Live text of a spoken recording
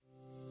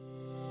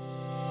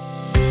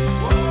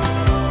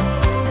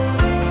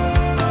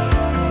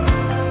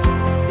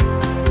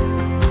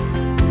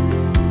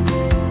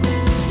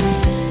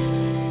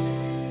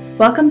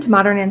Welcome to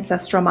Modern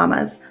Ancestral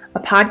Mamas, a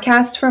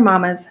podcast for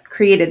mamas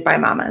created by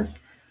mamas.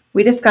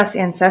 We discuss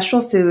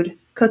ancestral food,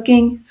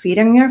 cooking,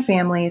 feeding our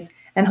families,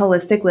 and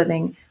holistic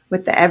living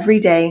with the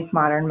everyday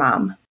modern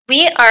mom.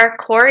 We are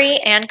Corey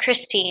and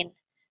Christine,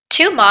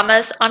 two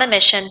mamas on a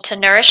mission to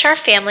nourish our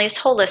families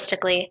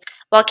holistically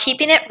while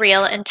keeping it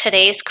real in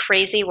today's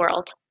crazy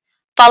world.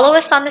 Follow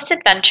us on this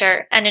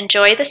adventure and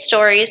enjoy the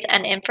stories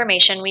and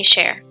information we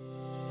share.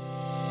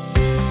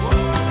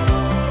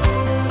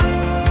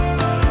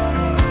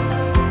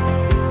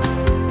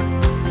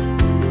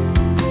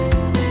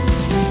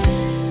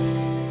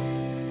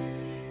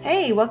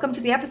 Hey, welcome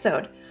to the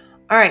episode.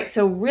 All right,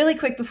 so really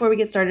quick before we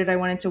get started, I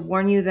wanted to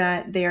warn you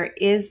that there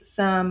is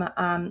some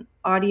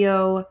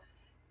audio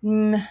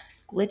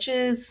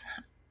glitches.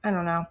 I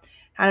don't know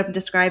how to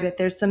describe it.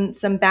 There's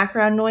some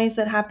background noise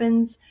that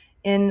happens,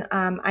 and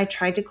I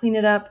tried to clean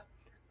it up.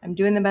 I'm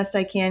doing the best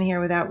I can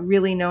here without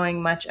really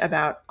knowing much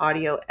about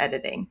audio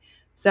editing.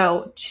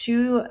 So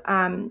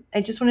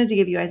I just wanted to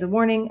give you guys a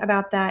warning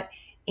about that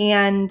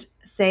and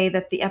say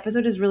that the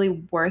episode is really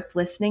worth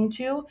listening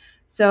to.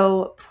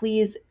 So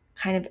please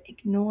kind of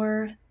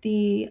ignore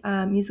the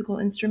musical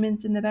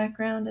instruments in the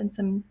background and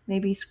some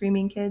maybe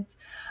screaming kids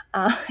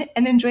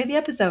and enjoy the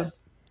episode.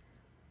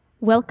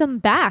 Welcome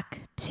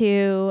back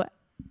to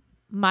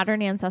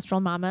Modern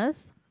Ancestral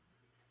Mamas.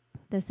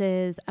 This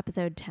is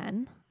episode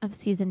 10 of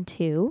season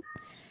 2.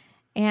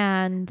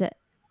 And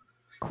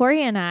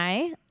Corey and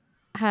I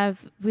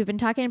we've been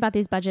talking about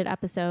these budget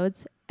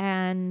episodes,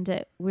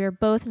 and we're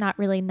both not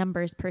really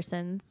numbers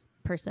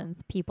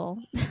people.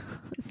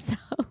 So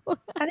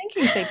I think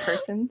you can say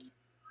persons.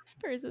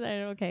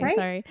 Okay, right?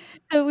 Sorry.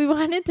 So we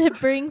wanted to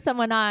bring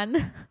someone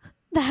on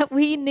that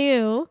we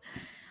knew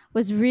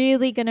was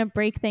really going to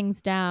break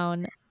things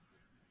down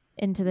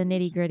into the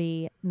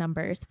nitty-gritty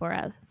numbers for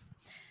us.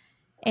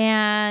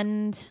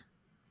 And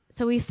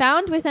so we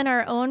found within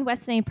our own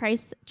Weston A.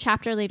 Price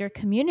chapter leader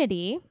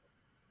community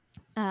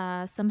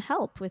some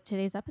help with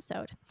today's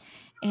episode.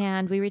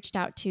 And we reached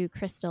out to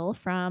Crystal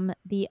from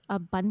the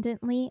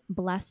Abundantly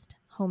Blessed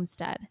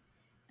Homestead.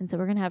 And so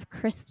we're going to have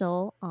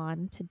Crystal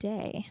on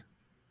today.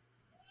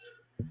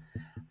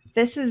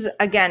 This is,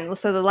 again,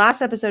 so the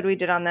last episode we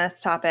did on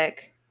this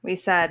topic, we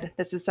said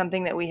this is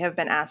something that we have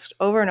been asked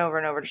over and over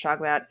and over to talk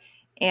about.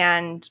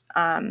 And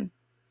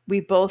we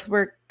both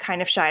were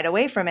kind of shied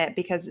away from it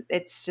because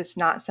it's just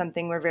not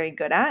something we're very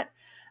good at.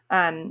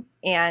 And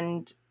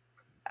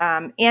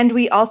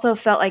we also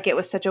felt like it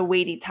was such a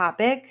weighty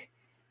topic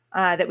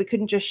that we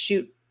couldn't just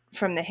shoot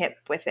from the hip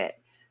with it.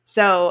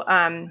 So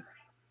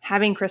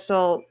having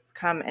Crystal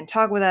come and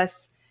talk with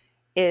us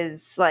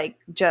is like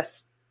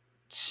just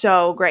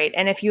so great.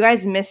 And if you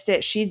guys missed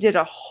it, she did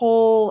a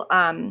whole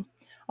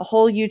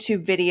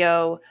YouTube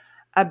video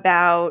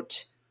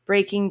about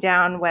breaking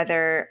down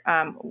whether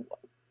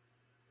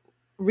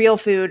real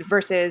food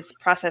versus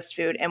processed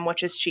food and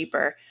which is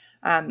cheaper.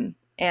 And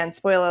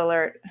spoiler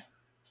alert,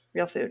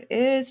 real food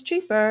is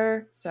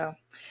cheaper. So,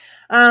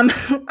 all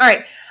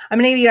right, I'm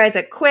going to give you guys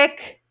a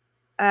quick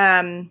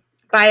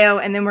bio,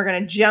 and then we're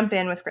going to jump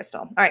in with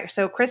Crystal. All right,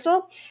 so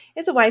Crystal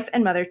is a wife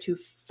and mother to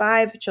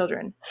 5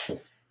 children.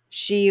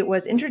 She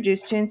was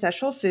introduced to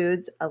ancestral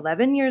foods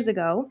 11 years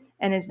ago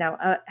and is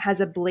now has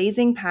a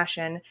blazing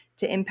passion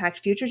to impact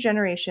future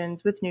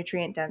generations with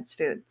nutrient-dense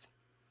foods.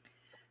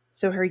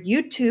 So her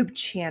YouTube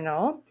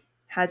channel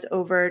has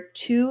over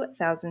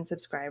 2,000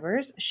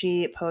 subscribers.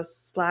 She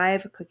posts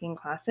live cooking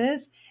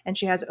classes, and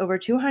she has over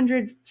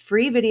 200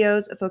 free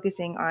videos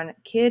focusing on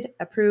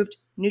kid-approved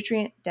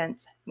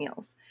nutrient-dense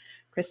meals.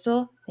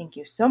 Crystal, thank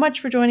you so much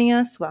for joining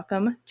us.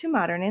 Welcome to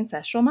Modern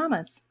Ancestral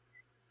Mamas.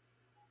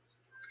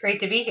 It's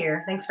great to be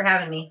here. Thanks for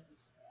having me.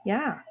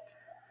 Yeah.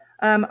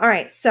 All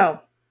right.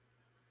 So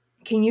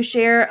can you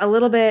share a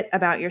little bit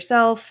about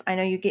yourself? I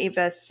know you gave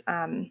us,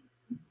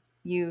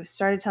 you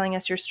started telling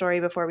us your story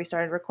before we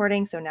started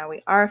recording. So now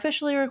we are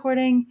officially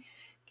recording.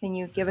 Can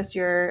you give us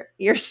your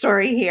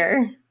story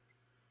here?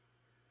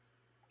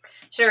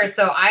 Sure.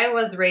 So I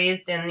was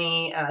raised in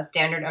the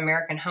standard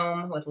American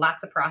home with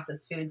lots of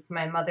processed foods.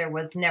 My mother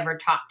was never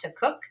taught to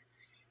cook.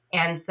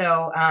 And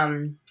so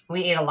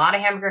we ate a lot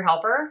of Hamburger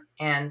Helper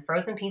and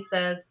frozen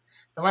pizzas.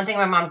 The one thing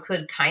my mom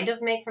could kind of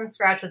make from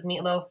scratch was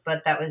meatloaf,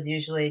 but that was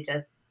usually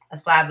just a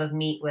slab of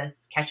meat with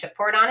ketchup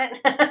poured on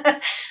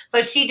it.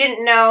 So she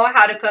didn't know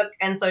how to cook,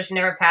 and so she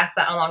never passed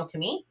that along to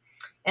me.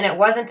 And it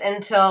wasn't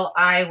until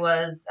I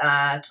was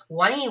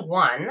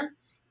 21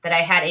 that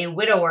I had a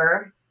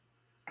widower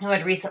who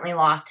had recently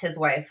lost his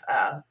wife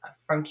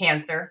from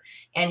cancer,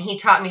 and he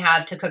taught me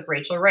how to cook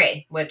Rachel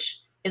Ray, which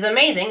is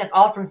amazing. It's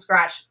all from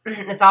scratch.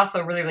 It's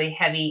also really, really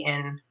heavy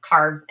in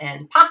carbs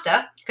and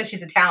pasta because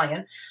she's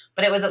Italian,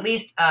 but it was at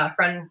least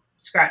from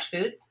scratch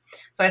foods.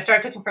 So I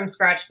started cooking from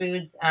scratch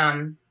foods,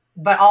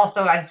 but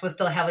also I was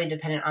still heavily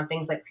dependent on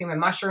things like cream and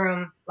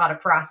mushroom, a lot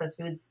of processed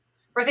foods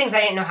for things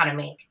I didn't know how to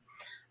make.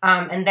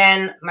 And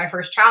then my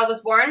first child was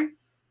born,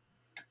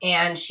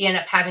 and she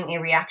ended up having a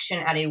reaction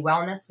at a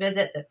wellness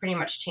visit that pretty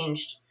much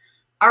changed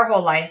our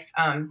whole life.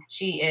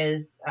 She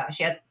has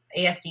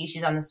ASD.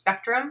 She's on the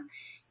spectrum.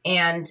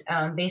 And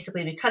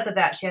basically, because of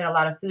that, she had a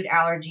lot of food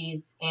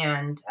allergies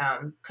and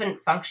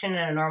couldn't function in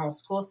a normal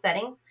school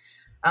setting.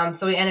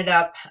 So I ended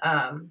up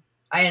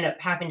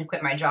having to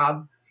quit my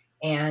job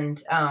and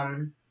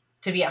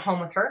to be at home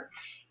with her.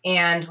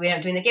 And we ended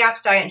up doing the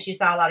GAPS diet, and she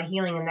saw a lot of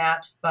healing in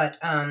that. But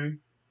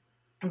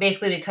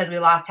basically, because we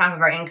lost half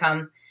of our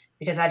income,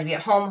 because I had to be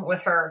at home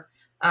with her,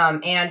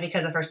 and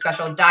because of her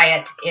special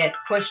diet, it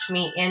pushed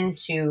me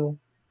into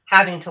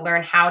having to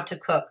learn how to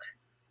cook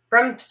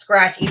from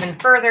scratch even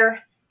further,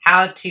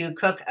 how to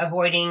cook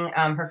avoiding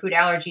her food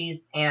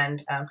allergies,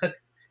 and cook.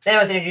 Then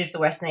I was introduced to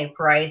Weston A.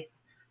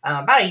 Price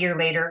about a year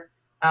later,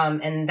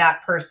 and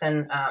that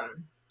person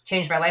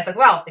changed my life as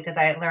well, because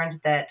I learned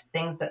that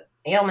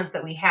ailments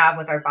that we have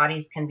with our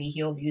bodies can be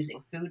healed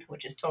using food,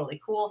 which is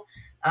totally cool.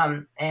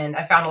 And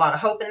I found a lot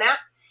of hope in that.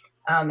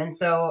 And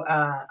so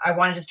I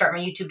wanted to start my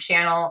YouTube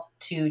channel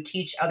to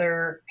teach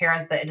other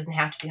parents that it doesn't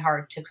have to be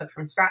hard to cook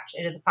from scratch.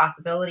 It is a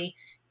possibility.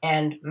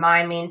 And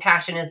my main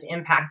passion is to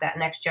impact that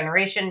next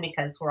generation,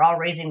 because we're all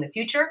raising the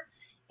future.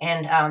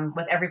 And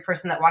with every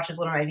person that watches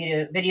one of my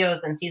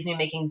videos and sees me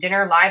making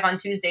dinner live on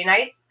Tuesday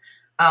nights,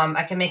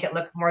 I can make it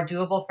look more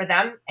doable for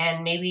them.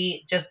 And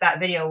maybe just that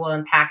video will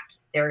impact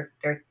their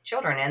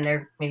children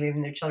and maybe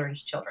even their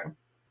children's children.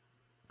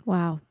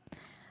 Wow.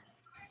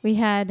 We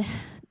had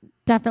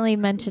definitely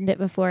mentioned it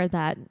before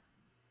that,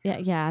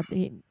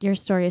 your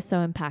story is so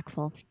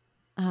impactful.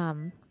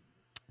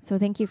 So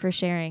thank you for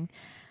sharing.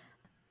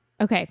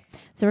 Okay,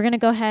 so we're going to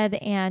go ahead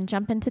and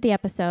jump into the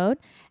episode.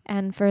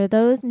 And for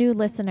those new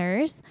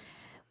listeners,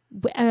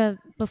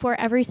 before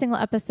every single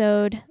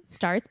episode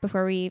starts,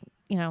 before we,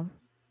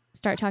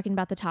 start talking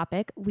about the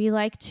topic, we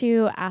like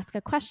to ask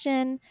a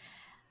question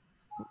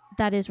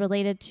that is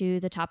related to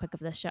the topic of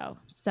the show.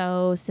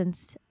 So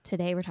since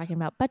today we're talking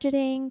about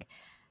budgeting,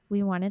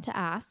 we're going to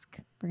ask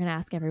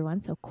everyone.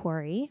 So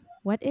Corey,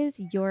 what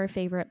is your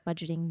favorite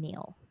budgeting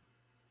meal?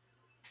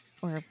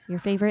 Or your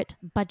favorite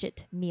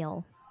budget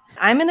meal?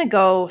 I'm going to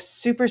go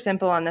super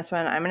simple on this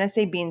one. I'm going to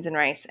say beans and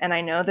rice. And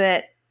I know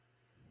that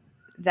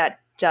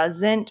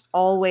doesn't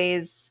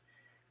always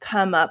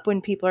come up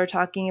when people are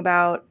talking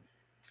about,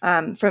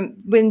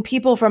 when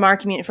people from our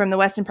community, from the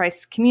Weston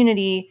Price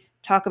community,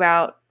 talk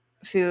about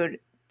food.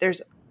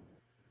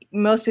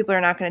 Most people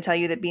are not going to tell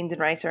you that beans and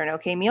rice are an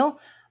okay meal.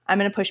 I'm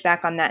going to push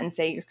back on that and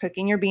say you're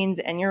cooking your beans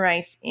and your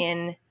rice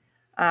in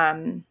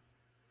bone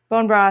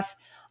broth.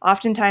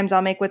 Oftentimes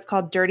I'll make what's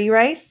called dirty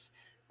rice.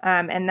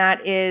 And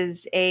that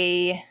is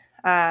a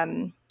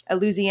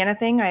Louisiana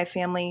thing. I have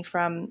family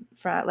from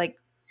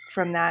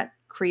that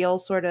Creole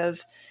sort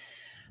of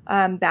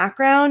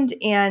background.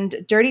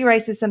 And dirty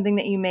rice is something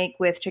that you make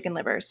with chicken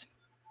livers.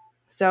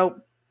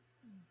 So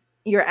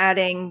you're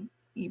adding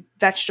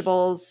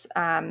vegetables,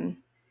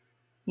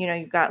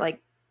 you've got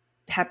like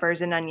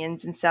peppers and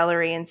onions and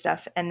celery and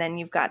stuff. And then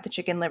you've got the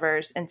chicken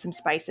livers and some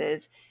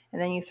spices.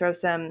 And then you throw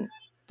some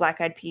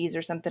black-eyed peas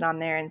or something on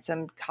there and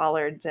some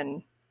collards,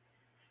 and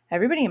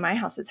everybody in my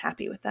house is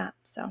happy with that.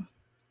 So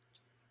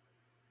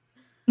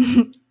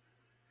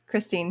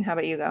Christine, how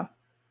about you go?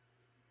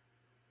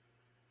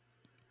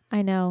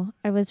 I know.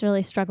 I was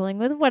really struggling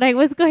with what I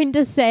was going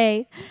to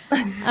say.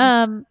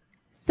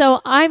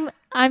 So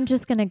I'm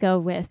just going to go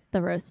with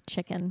the roast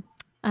chicken.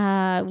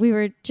 We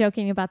were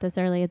joking about this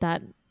earlier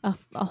that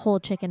a whole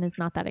chicken is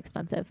not that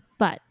expensive,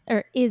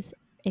 is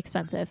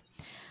expensive.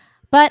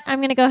 But I'm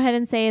going to go ahead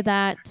and say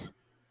that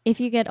if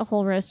you get a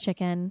whole roast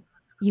chicken,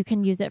 you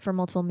can use it for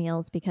multiple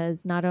meals,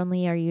 because not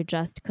only are you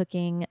just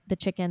cooking the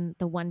chicken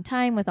the one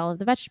time with all of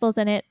the vegetables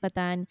in it, but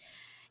then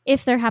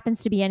if there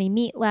happens to be any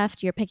meat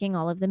left, you're picking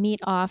all of the meat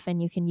off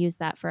and you can use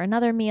that for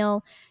another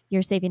meal.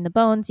 You're saving the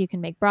bones. You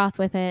can make broth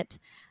with it.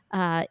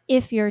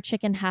 If your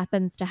chicken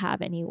happens to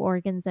have any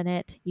organs in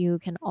it, you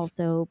can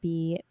also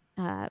be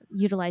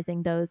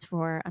utilizing those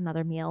for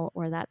another meal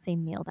or that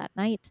same meal that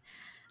night.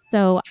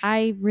 So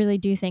I really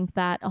do think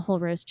that a whole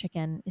roast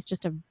chicken is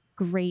just a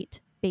great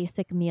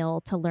basic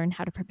meal to learn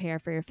how to prepare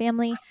for your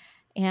family,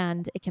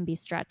 and it can be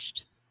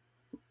stretched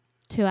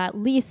to at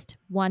least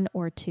one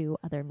or two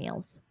other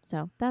meals.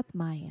 So that's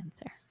my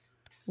answer.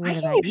 I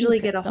can usually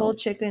get a whole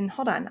chicken.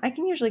 Hold on. I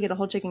can usually get a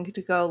whole chicken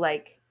to go,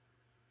 like,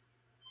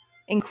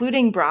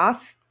 including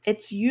broth.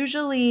 It's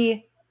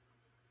usually,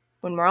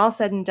 when we're all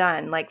said and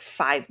done, like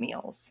 5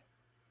 meals.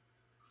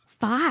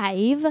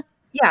 5?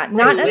 Yeah,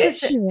 not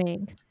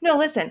necessarily. No,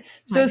 listen.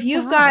 So if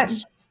you've got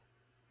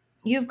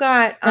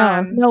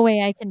no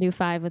way I can do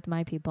 5 with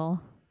my people.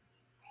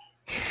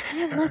 I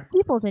have less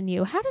people than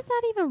you. How does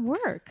that even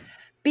work?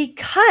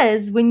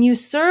 Because when you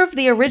serve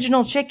the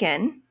original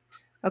chicken,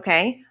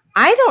 okay,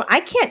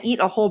 I can't eat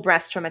a whole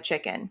breast from a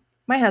chicken.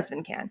 My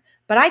husband can,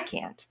 but I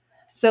can't.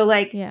 So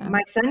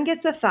my son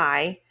gets a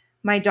thigh,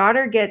 my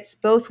daughter gets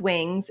both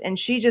wings, and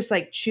she just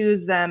like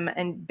chews them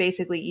and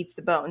basically eats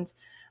the bones.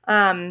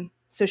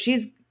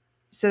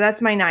 So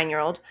that's my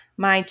 9-year-old.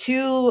 My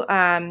 2,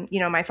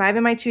 my 5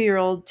 and my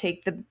 2-year-old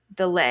take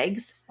the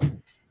legs.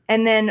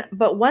 And then,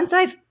 but once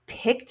I've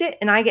picked it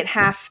and I get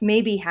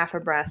maybe half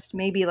a breast,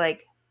 maybe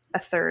like a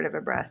third of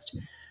a breast.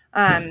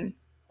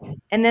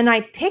 and then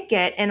I pick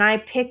it, and I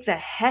pick the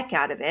heck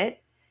out of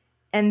it,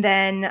 and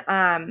then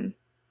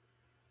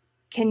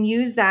can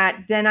use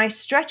that. Then I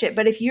stretch it.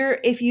 But if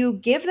you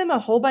give them a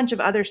whole bunch of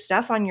other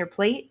stuff on your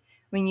plate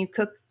when you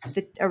cook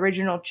the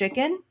original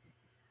chicken,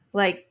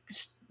 like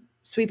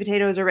sweet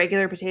potatoes or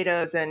regular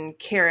potatoes and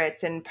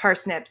carrots and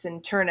parsnips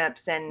and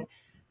turnips, and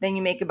then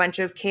you make a bunch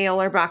of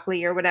kale or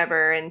broccoli or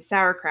whatever and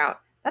sauerkraut,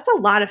 that's a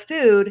lot of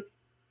food.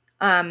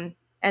 And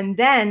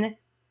then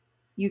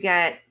you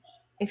get,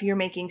 if you're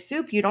making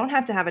soup, you don't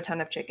have to have a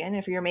ton of chicken.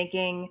 If you're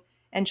making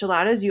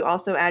enchiladas, you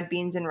also add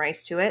beans and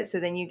rice to it. So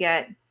then you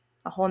get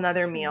a whole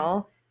nother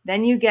meal.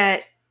 Then you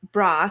get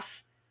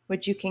broth,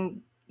 which you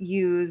can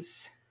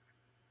use,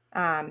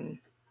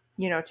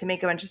 to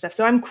make a bunch of stuff.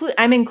 So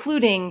I'm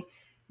including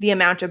the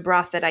amount of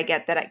broth that I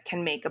get that I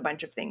can make a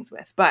bunch of things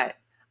with. But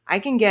I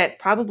can get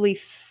probably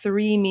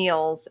 3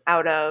 meals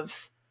out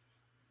of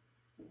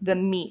the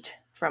meat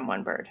from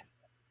one bird.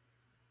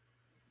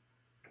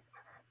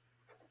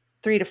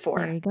 3 to 4.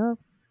 There you go.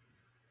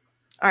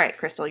 All right,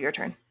 Crystal, your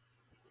turn.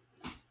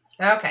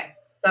 Okay.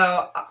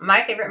 So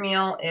my favorite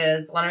meal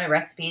is one of my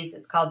recipes.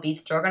 It's called beef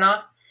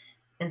stroganoff.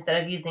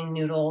 Instead of using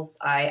noodles,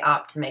 I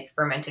opt to make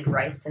fermented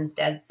rice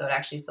instead, so it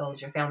actually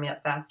fills your family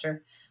up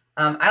faster.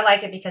 I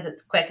like it because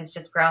it's quick. It's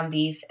just ground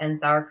beef and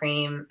sour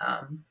cream.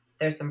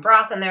 There's some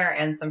broth in there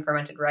and some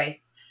fermented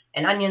rice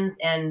and onions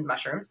and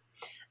mushrooms.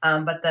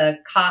 But the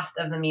cost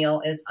of the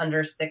meal is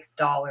under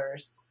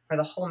 $6 for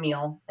the whole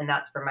meal, and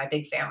that's for my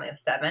big family of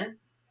 7.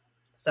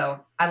 So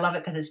I love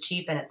it because it's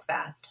cheap and it's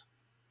fast.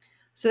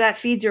 So that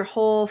feeds your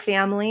whole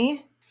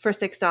family for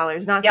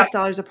 $6, not Yep.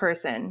 $6 a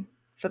person.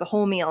 For the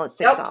whole meal, it's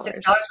 $6. Nope,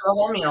 $6 for the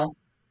whole meal.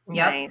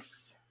 Yep.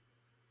 Nice.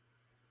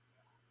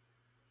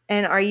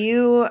 And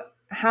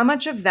how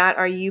much of that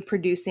are you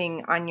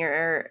producing on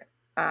your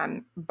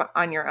own?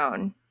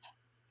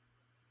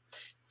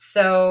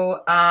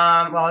 So,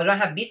 well, we don't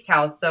have beef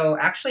cows, so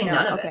actually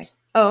none of it.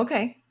 Oh,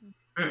 okay.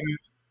 Mm-mm.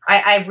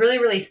 I really,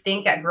 really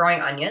stink at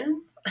growing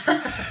onions.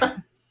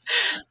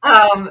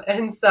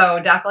 And so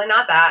definitely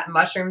not that.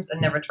 Mushrooms, I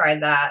never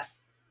tried that.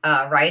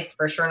 Rice,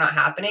 for sure not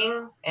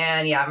happening.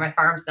 And yeah, my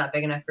farm's not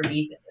big enough for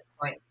beef at this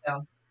point.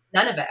 So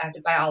none of it. I have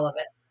to buy all of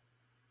it.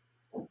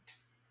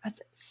 That's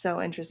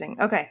so interesting.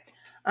 Okay.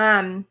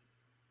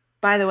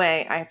 By the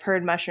way, I've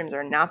heard mushrooms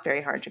are not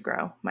very hard to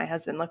grow. My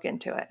husband looked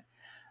into it.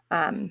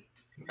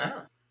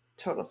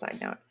 Total side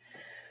note.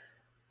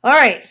 All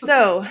right.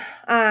 So,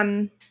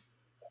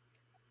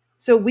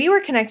 so we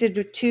were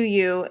connected to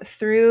you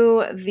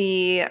through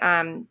the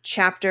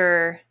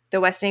chapter,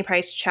 the Weston A.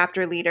 Price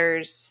chapter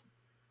leaders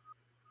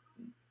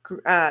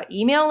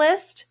email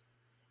list.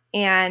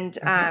 And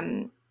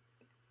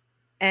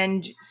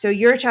and so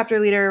you're a chapter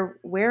leader.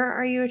 Where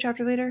are you a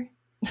chapter leader?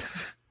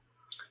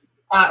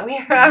 I'm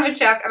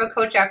a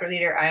co-chapter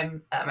leader.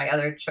 I'm my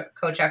other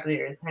co-chapter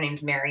leader her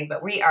name's Mary,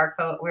 but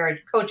we're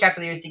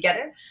co-chapter leaders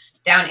together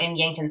down in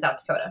Yankton, South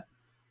Dakota.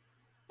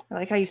 I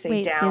like how you say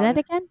Wait, down. say that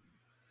again.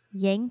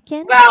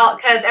 Yankton? Well,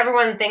 because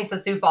everyone thinks of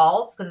Sioux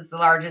Falls because it's the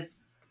largest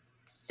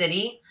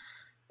city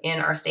in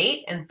our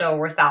state, and so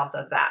we're south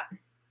of that.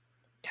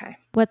 Okay.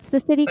 What's the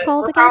city But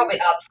called we're again? probably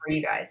up for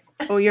you guys.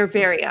 Oh, you're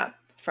very up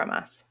from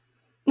us.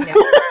 Yeah.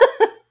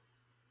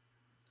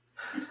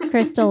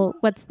 Crystal,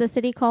 what's the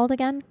city called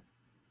again?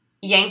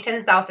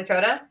 Yankton, South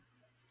Dakota.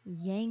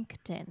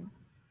 Yankton.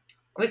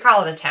 We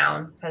call it a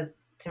town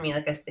because to me,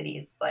 like a city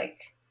is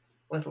like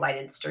with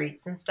lighted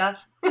streets and stuff.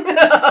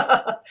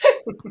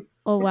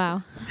 Oh,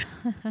 wow.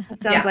 It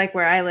sounds like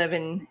where I live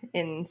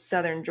in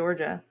southern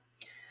Georgia.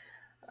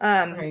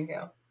 There you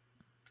go.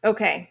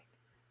 Okay.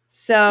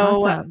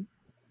 So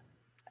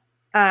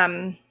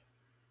Awesome.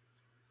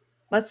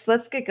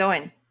 let's get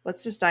going.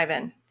 Let's just dive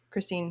in.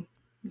 Christine,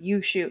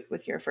 you shoot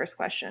with your first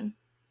question.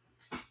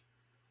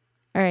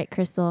 All right,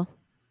 Crystal.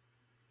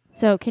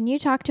 So can you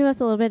talk to us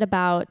a little bit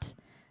about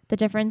the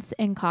difference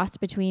in cost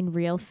between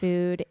real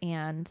food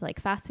and like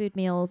fast food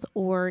meals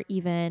or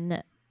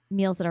even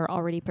meals that are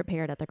already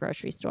prepared at the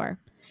grocery store?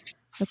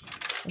 Let's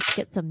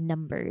get some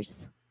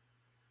numbers.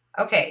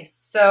 Okay,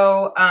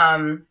 so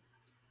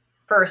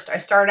first I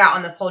started out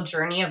on this whole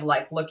journey of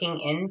like looking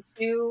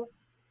into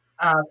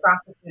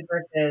processed food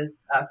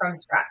versus from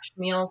scratch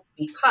meals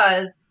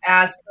because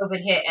as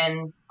COVID hit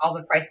and all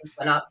the prices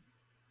went up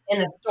in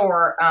the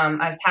store,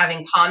 I was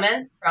having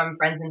comments from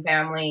friends and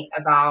family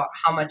about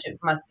how much it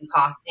must be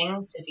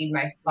costing to feed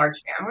my large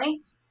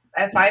family.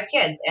 I have 5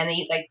 kids and they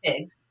eat like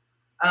pigs.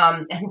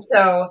 And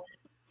so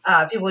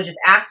people would just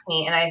ask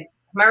me, and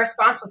my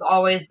response was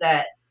always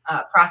that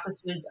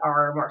processed foods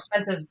are more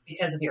expensive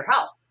because of your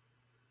health.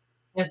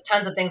 There's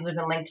tons of things that have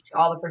been linked to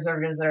all the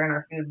preservatives that are in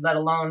our food, let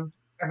alone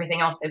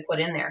everything else they put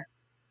in there.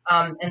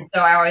 And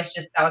so I always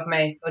that was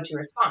my go-to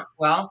response.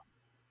 Well,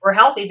 we're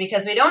healthy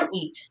because we don't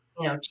eat,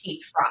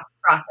 cheap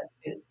processed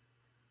foods.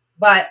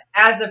 But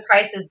as the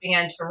prices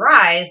began to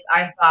rise,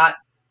 I thought,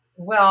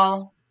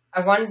 well,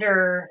 I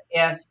wonder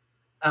if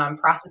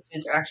processed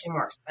foods are actually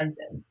more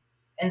expensive.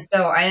 And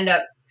so I ended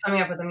up coming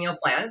up with a meal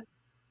plan.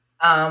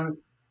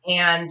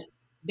 And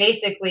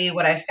basically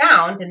what I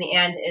found in the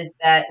end is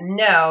that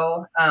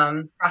no,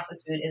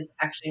 processed food is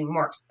actually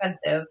more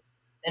expensive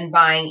than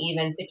buying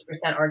even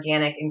 50%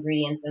 organic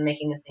ingredients and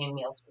making the same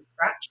meals from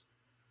scratch.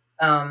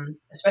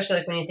 Especially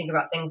like when you think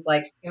about things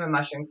like cream of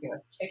mushroom, cream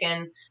of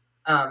chicken,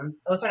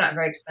 those are not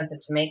very expensive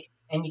to make,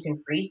 and you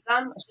can freeze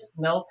them. It's just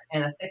milk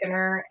and a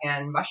thickener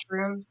and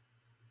mushrooms,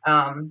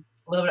 a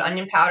little bit of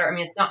onion powder. I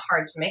mean, it's not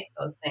hard to make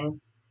those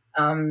things,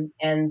 and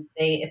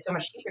it's so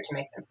much cheaper to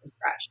make them from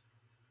scratch.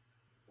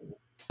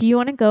 Do you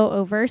want to go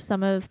over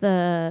some of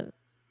the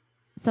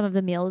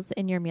meals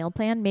in your meal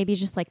plan? Maybe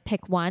just like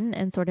pick one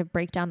and sort of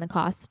break down the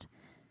cost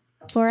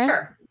for us.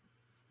 Sure.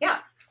 Yeah.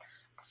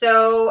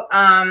 So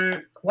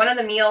one of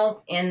the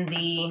meals in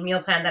the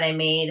meal plan that I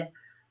made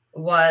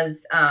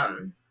was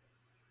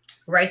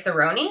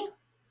rice-a-roni.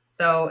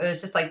 So it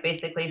was just like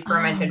basically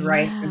fermented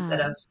rice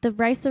instead of the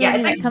rice-a-roni. Yeah,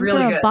 it's like that comes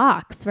really from good. a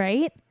box,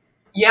 right?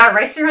 Yeah,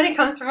 rice-a-roni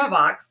comes from a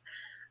box.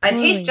 It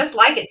Totally. tastes just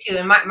like it too.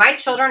 And my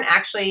children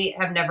actually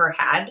have never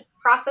had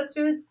processed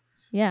foods.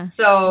 Yeah.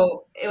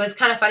 So it was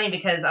kind of funny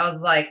because I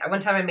was like, one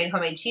time I made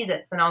homemade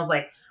Cheez-Its and I was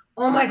like,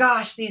 oh my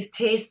gosh, these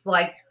taste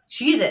like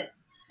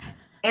Cheez-Its.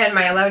 And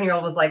my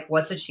 11-year-old was like,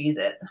 what's a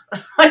Cheez-It?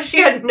 Like she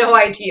had no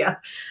idea.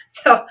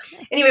 So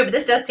anyway, but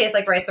this does taste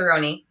like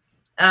rice-a-roni.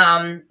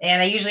 And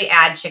I usually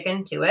add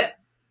chicken to it.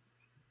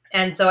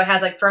 And so it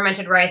has like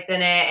fermented rice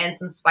in it and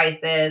some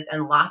spices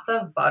and lots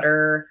of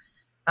butter,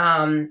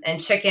 and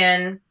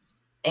chicken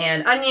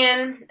and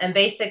onion. And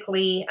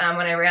basically,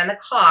 when I ran the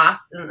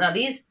cost, now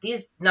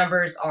these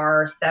numbers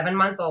are 7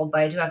 months old,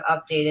 but I do have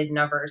updated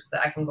numbers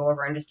that I can go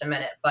over in just a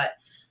minute. But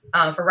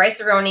for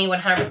rice-a-roni,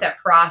 100%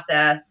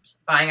 processed,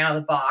 buying out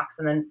of the box,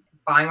 and then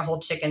buying a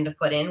whole chicken to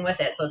put in with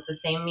it, so it's the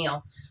same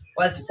meal,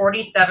 was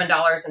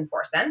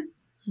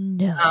 $47.04.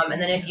 No.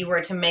 And then if you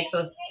were to make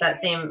that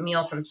same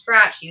meal from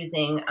scratch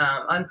using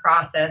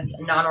unprocessed,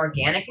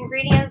 non-organic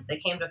ingredients,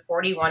 it came to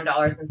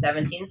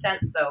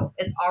 $41.17. So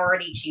it's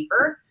already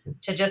cheaper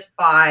to just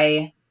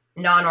buy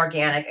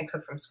non-organic and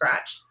cook from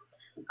scratch.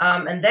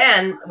 And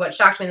then what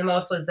shocked me the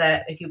most was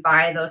that if you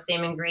buy those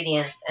same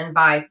ingredients and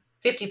buy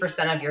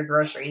 50% of your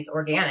groceries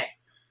organic,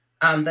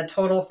 the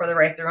total for the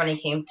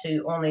rice-a-roni came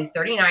to only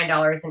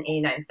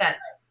 $39.89.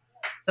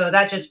 So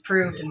that just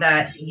proved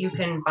that you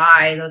can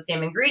buy those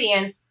same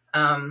ingredients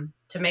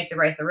to make the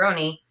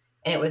rice-a-roni,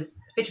 and it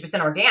was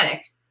 50%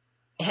 organic,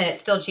 and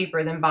it's still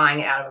cheaper than buying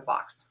it out of a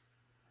box.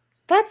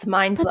 That's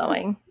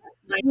mind-blowing.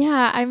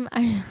 Yeah, I'm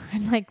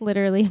like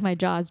literally my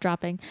jaw is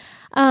dropping.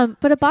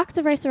 But a box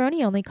of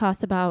rice-a-roni only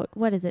costs about,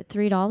 what is it,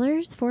 $3,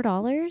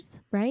 $4,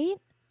 right?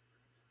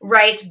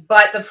 Right,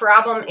 but the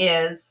problem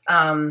is,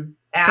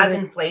 as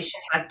inflation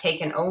has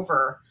taken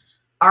over,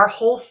 our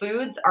whole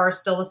foods are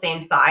still the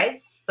same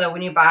size. So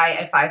when you buy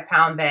a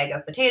 5-pound bag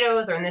of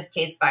potatoes, or in this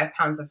case, 5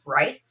 pounds of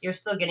rice, you're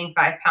still getting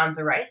 5 pounds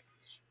of rice.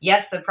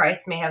 Yes, the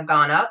price may have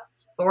gone up,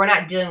 but we're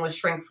not dealing with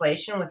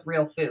shrinkflation with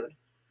real food.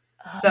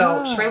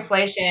 So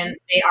shrinkflation,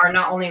 they are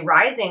not only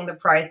rising the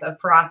price of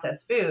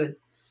processed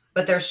foods,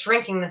 but they're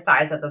shrinking the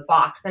size of the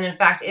box. And in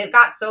fact, it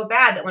got so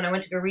bad that when I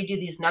went to go redo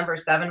these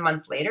numbers 7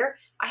 months later,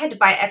 I had to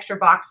buy extra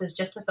boxes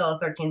just to fill a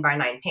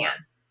 13x9 pan.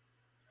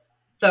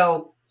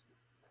 So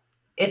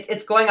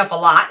it's going up a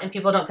lot, and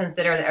people don't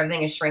consider that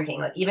everything is shrinking.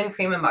 Like even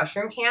cream and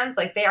mushroom cans,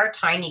 like they are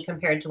tiny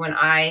compared to when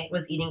I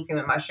was eating cream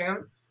and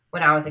mushroom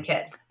when I was a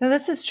kid. No,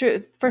 this is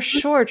true. For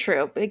sure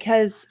true.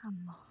 Because,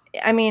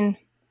 I mean,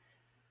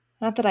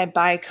 not that I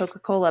buy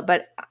Coca-Cola,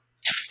 but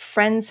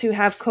friends who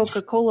have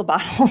Coca-Cola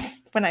bottles,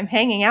 when I'm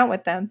hanging out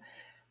with them,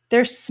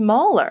 they're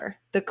smaller.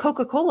 The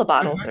Coca-Cola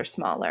bottles are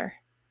smaller.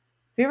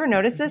 Have you ever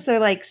noticed this?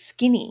 They're like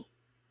skinny.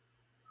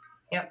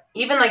 Yep.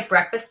 Even like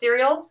breakfast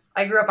cereals.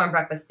 I grew up on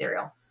breakfast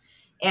cereal.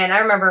 And I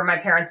remember my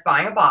parents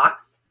buying a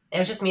box. It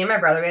was just me and my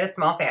brother. We had a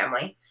small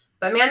family.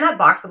 But man, that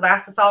box would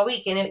last us all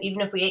week. And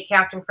even if we ate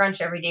Captain Crunch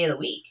every day of the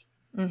week.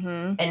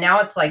 Mm-hmm. And now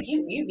it's like,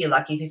 you'd be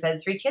lucky if you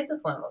fed 3 kids with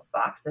one of those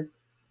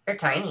boxes. They're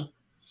tiny.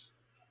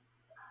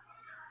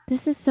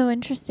 This is so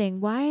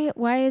interesting. Why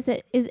is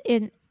it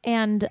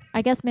and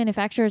I guess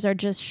manufacturers are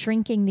just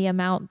shrinking the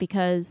amount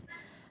because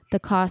the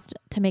cost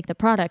to make the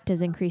product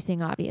is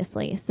increasing,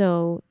 obviously.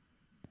 So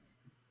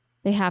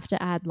they have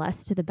to add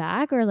less to the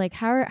bag, or like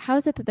how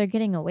is it that they're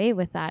getting away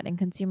with that and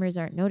consumers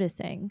aren't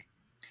noticing?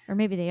 Or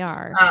maybe they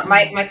are.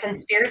 My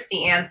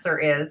conspiracy answer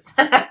is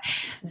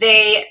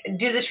they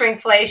do the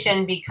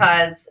shrinkflation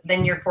because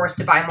then you're forced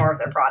to buy more of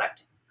their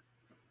product.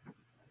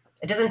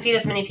 It doesn't feed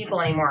as many people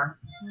anymore.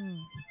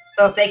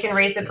 So if they can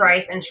raise the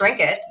price and shrink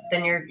it,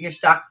 then you're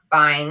stuck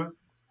buying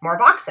more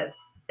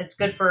boxes. It's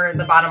good for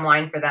the bottom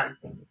line for them.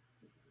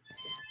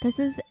 This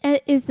is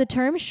the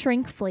term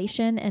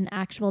shrinkflation an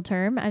actual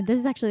term? This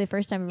is actually the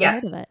first time I've ever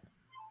heard of it.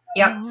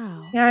 Yep. Oh,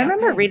 wow. Yeah, I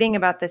remember reading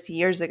about this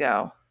years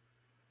ago.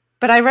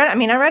 But I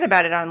read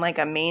about it on like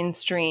a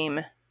mainstream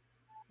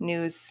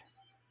news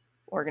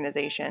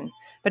organization.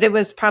 But it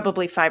was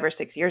probably 5 or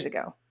 6 years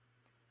ago.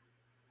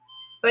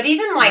 But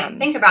even like,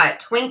 think about it,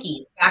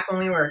 Twinkies back when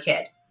we were a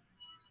kid.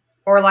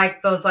 Or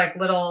like those like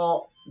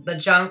the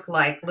junk,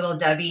 like Little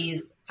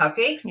Debbie's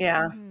cupcakes.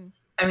 Yeah. Mm-hmm.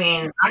 I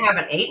mean, I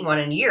haven't eaten one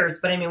in years,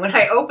 but I mean, when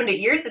I opened it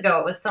years ago,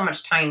 it was so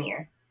much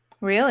tinier.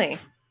 Really?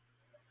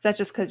 Is that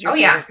just because you're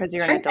because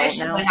you're an Shrimp adult fish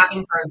has now? been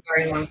happening for a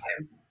very long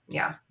time.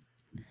 Yeah.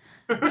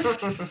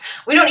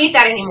 We don't eat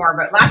that anymore,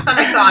 but last time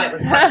I saw it, it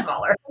was much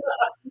smaller.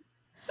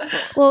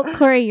 Well,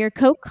 Corey, your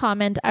Coke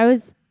comment, I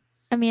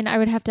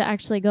would have to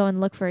actually go and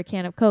look for a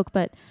can of Coke,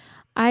 but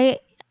I'm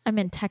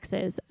in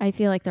Texas. I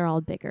feel like they're all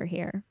bigger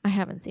here. I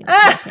haven't seen a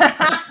small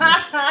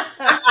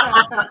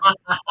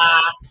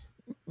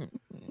can.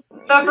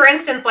 So, for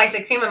instance, like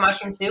the cream of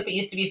mushroom soup, it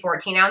used to be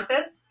 14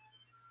 ounces,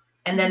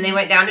 and then they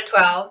went down to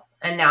 12,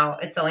 and now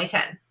it's only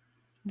 10.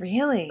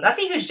 Really? That's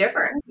a huge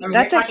difference. I mean,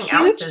 That's you're a talking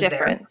huge ounces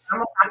difference. There.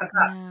 Almost half a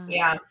cup.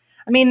 Yeah.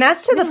 I mean,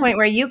 that's to the point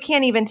where you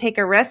can't even take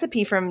a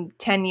recipe from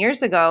 10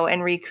 years ago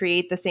and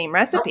recreate the same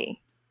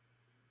recipe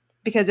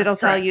because it'll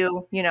tell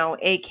you,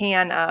 a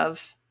can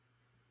of.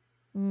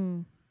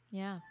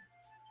 Yeah.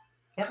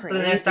 Yep. So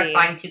then they're stuck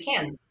buying 2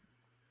 cans.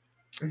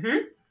 Mm-hmm.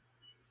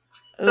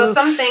 So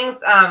some things,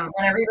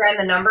 when I reran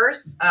the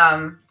numbers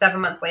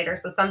 7 months later,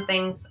 so some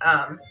things,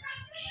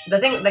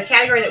 the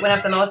category that went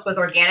up the most was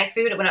organic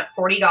food. It went up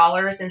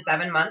 $40 in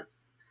 7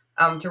 months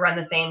to run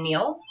the same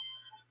meals.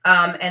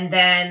 And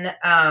then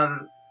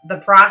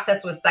the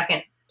process was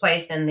second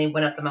place, and they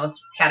went up the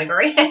most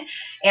category.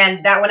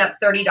 And that went up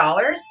 $30.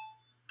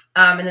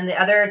 And then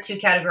the other 2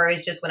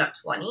 categories just went up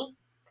 $20.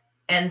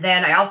 And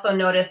then I also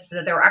noticed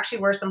that there actually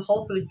were some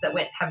Whole Foods that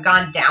have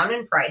gone down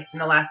in price in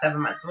the last 7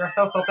 months. We're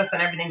so focused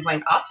on everything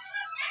going up,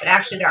 but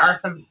actually there are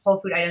some Whole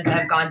Food items that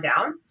have gone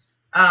down.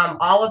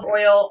 Olive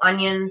oil,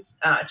 onions,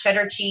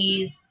 cheddar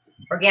cheese,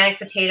 organic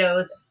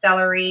potatoes,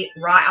 celery,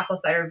 raw apple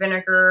cider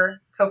vinegar,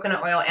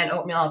 coconut oil, and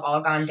oatmeal have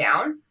all gone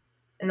down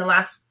in the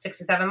last 6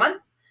 to 7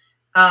 months.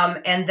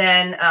 And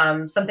then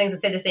some things that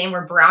stayed the same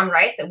were brown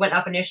rice. It went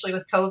up initially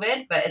with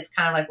COVID, but it's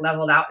kind of like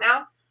leveled out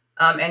now.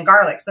 And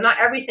garlic. So not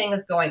everything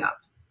is going up.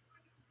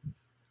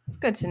 It's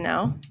good to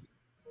know.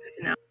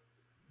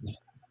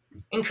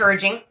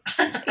 Encouraging.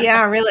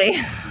 Yeah,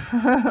 really.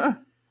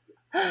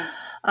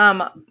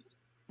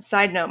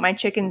 Side note, my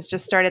chickens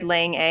just started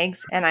laying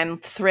eggs, and I'm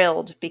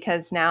thrilled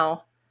because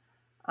now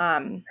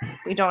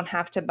we don't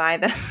have to buy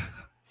the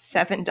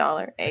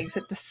 $7 eggs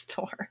at the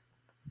store.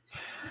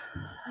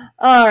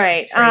 All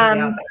right.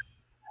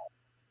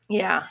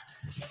 Yeah.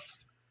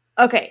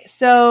 Okay.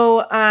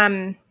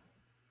 So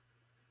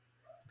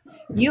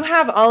you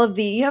have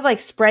like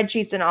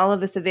spreadsheets and all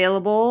of this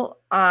available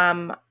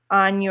on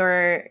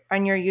your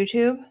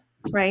YouTube,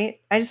 right?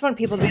 I just want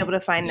people to be able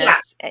to find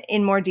this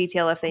in more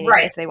detail if they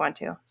want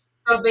to.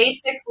 So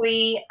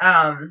basically,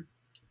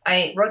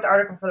 I wrote the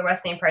article for the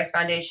West Name Price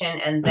Foundation,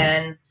 and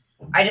then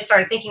I just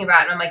started thinking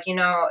about it, and I'm like,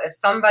 if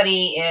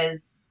somebody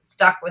is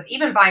stuck with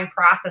even buying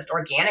processed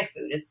organic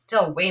food, it's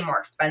still way more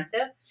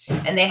expensive,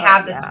 and they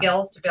have the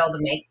skills to be able to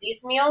make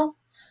these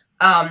meals.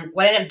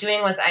 What I ended up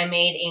doing was I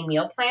made a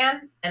meal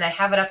plan, and I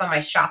have it up on my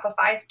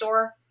Shopify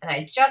store. And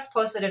I just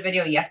posted a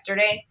video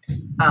yesterday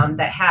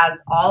that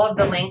has all of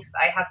the links.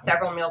 I have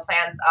several meal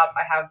plans up.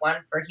 I have one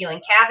for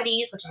healing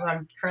cavities, which is what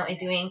I'm currently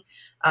doing.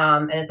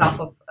 And it's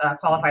also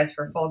qualifies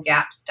for full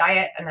GAPS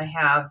diet. And I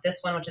have this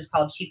one, which is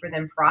called Cheaper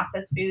Than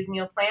Processed Food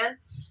Meal Plan.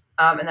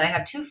 And then I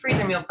have 2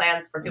 freezer meal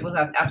plans for people who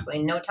have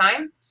absolutely no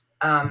time.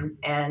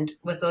 And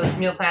with those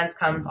meal plans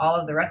comes all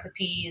of the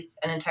recipes,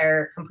 an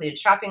entire completed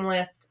shopping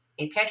list,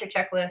 a pantry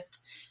checklist,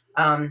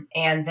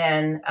 and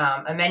then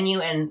a menu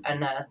and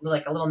a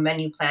little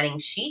menu planning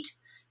sheet.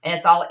 And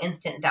it's all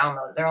instant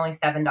download. They're only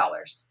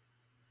 $7.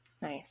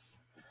 Nice.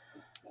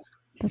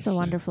 That's a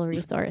wonderful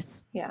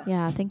resource. Yeah.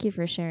 Yeah. Thank you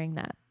for sharing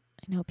that.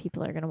 I know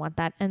people are going to want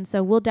that. And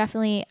so we'll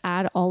definitely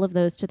add all of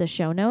those to the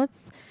show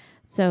notes.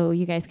 So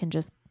you guys can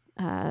just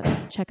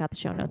check out the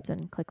show notes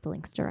and click the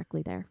links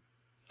directly there.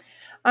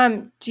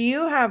 Do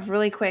you have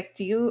really quick,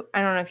 I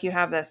don't know if you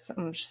have this,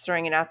 I'm just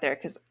throwing it out there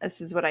because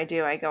this is what I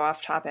do. I go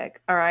off topic,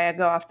 or I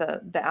go off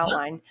the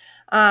outline.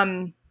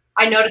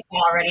 I noticed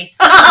that already.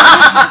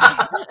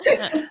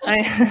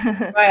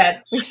 Go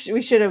ahead.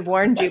 We should have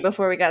warned you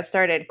before we got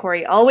started.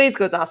 Corey always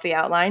goes off the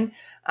outline.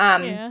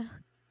 Yeah.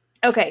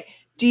 Okay.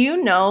 Do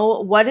you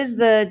know what is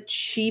the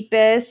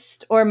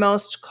cheapest or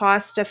most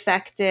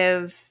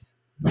cost-effective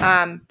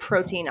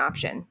protein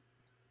option?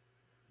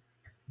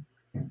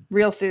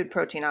 Real food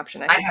protein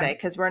option, I should say,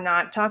 because we're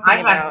not talking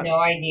about. I have no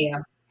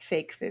idea.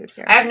 Fake food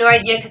here. I have no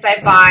idea because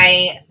I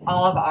buy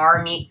all of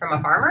our meat from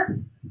a farmer.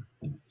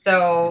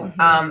 So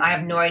I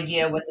have no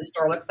idea what the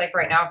store looks like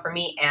right now for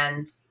meat.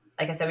 And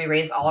like I said, we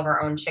raise all of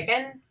our own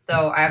chicken.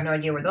 So I have no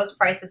idea where those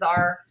prices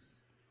are.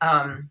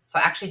 So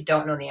I actually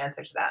don't know the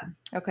answer to that.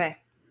 Okay.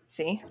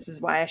 See, this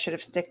is why I should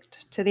have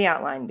sticked to the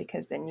outline,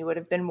 because then you would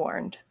have been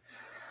warned.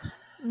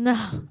 No.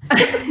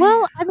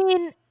 Well, I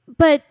mean,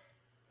 but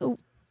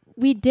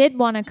we did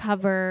want to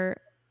cover,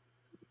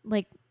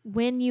 like,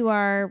 when you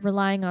are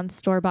relying on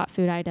store-bought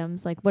food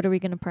items, like, what are we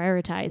going to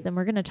prioritize? And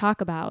we're going to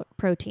talk about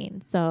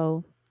protein.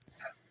 So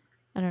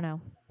I don't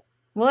know.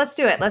 Well, let's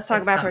do it. Let's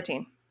talk about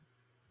protein.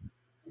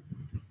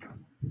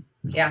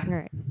 Yeah. All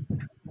right.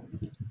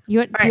 Do you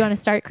want to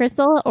start,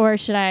 Crystal, or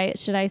should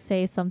I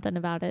say something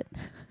about it?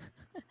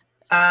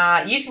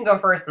 You can go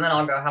first, and then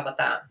I'll go. How about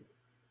that?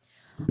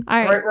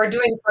 All right. We're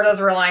doing, for those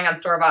relying on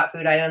store-bought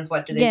food items,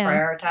 what do they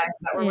prioritize? Is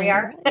that where we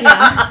are?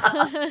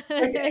 Yeah.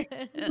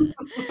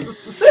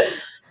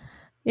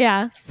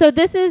 Yeah. So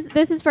this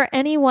is for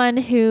anyone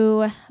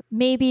who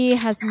maybe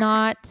has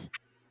not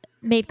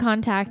made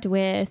contact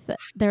with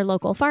their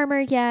local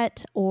farmer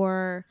yet,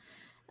 or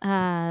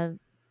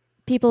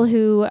people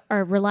who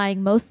are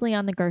relying mostly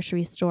on the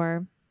grocery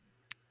store.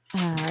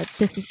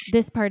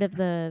 This part of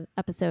the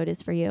episode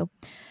is for you.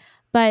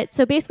 But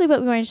so basically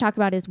what we want to talk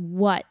about is,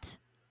 what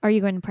are you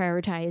going to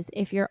prioritize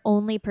if you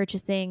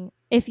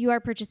are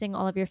purchasing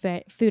all of your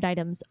food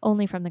items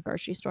only from the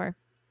grocery store?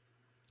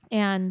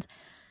 And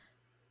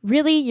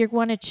really, you're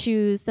going to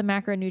choose the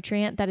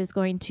macronutrient that is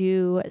going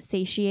to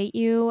satiate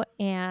you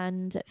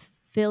and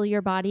fill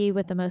your body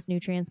with the most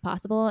nutrients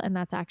possible. And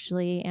that's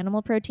actually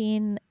animal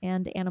protein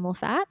and animal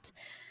fat.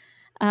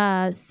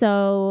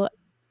 So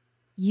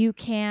you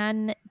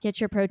can get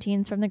your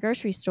proteins from the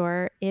grocery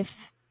store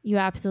if you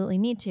absolutely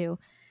need to.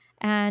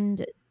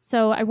 And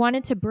so I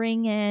wanted to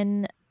bring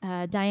in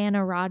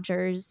Diana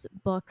Rogers'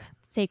 book,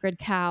 Sacred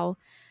Cow,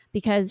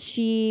 because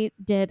she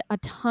did a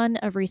ton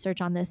of research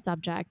on this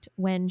subject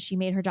when she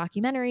made her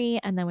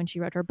documentary and then when she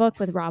wrote her book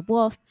with Rob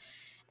Wolf.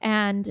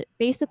 And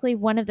basically,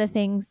 one of the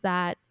things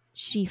that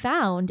she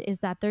found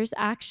is that there's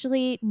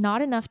actually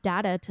not enough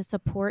data to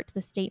support the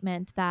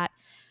statement that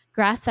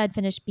grass-fed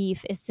finished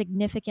beef is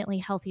significantly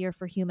healthier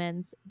for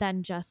humans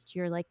than just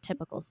your like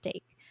typical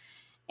steak.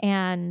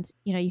 And,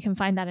 you can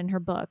find that in her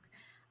book.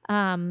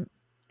 And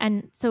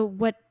so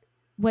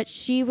what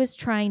she was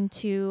trying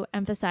to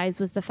emphasize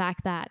was the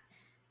fact that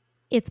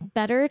it's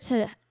better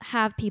to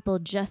have people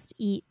just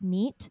eat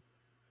meat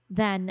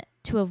than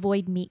to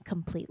avoid meat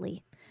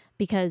completely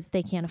because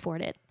they can't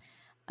afford it.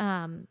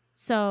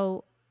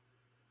 So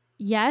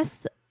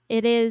yes,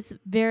 it is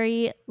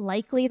very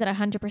likely that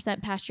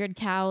 100% pastured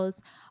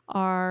cows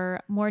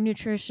are more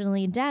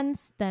nutritionally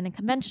dense than a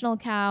conventional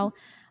cow.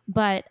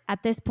 But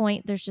at this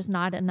point, there's just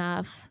not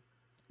enough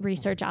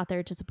research out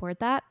there to support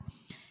that.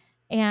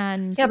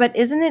 And yeah, but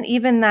isn't it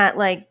even that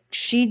like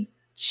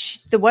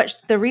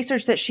the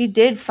research that she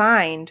did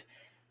find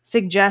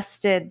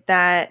suggested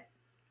that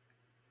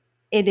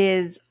it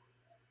is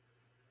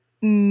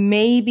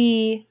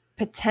maybe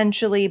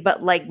potentially,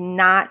 but like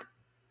not,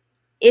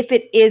 if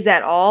it is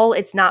at all,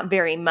 it's not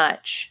very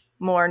much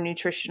more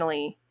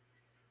nutritionally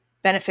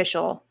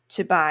beneficial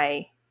to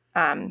buy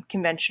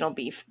conventional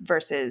beef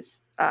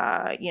versus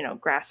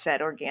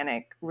grass-fed,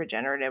 organic,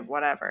 regenerative,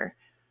 whatever.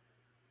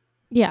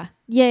 Yeah.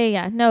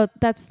 No,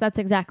 that's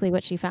exactly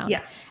what she found.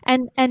 Yeah.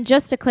 And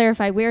just to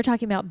clarify, we're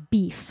talking about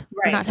beef.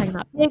 Right. We're not talking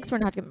about pigs. We're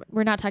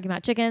not talking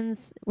about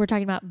chickens. We're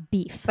talking about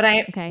beef. But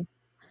okay.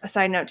 A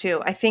side note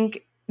too, I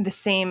think the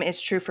same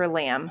is true for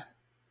lamb.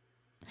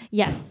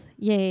 Yes.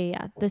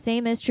 Yeah. The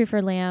same is true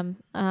for lamb,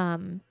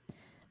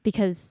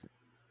 because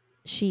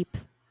sheep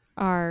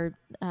are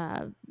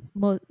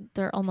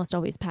they're almost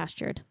always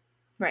pastured.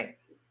 Right.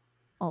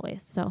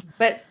 Always. So.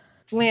 But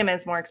lamb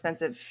is more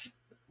expensive.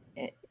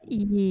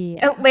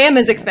 Yeah. Lamb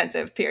is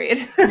expensive, period.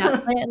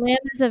 Yeah, lamb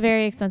is a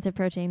very expensive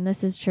protein.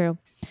 This is true.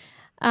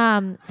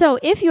 So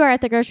if you are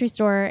at the grocery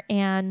store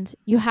and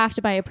you have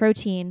to buy a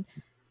protein,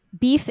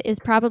 beef is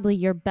probably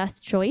your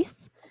best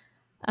choice.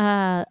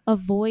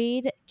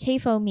 Avoid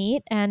CAFO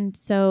meat. And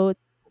so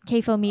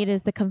CAFO meat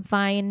is the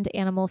confined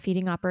animal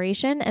feeding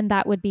operation, and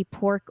that would be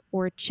pork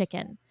or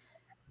chicken.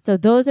 So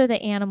those are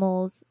the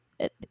animals.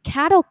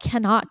 Cattle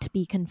cannot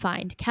be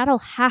confined. Cattle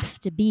have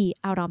to be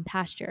out on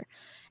pasture.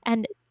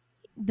 And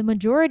the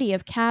majority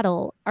of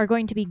cattle are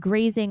going to be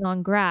grazing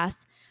on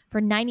grass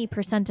for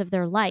 90% of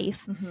their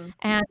life. Mm-hmm.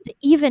 And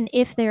even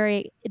if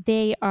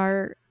they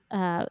are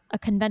a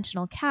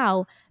conventional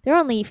cow, they're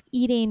only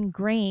eating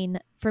grain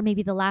for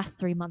maybe the last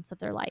 3 months of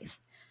their life.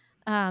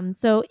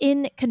 So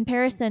in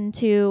comparison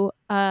to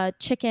a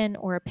chicken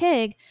or a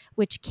pig,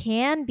 which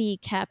can be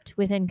kept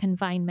within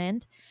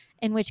confinement,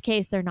 in which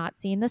case they're not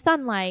seeing the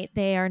sunlight,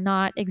 they are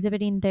not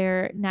exhibiting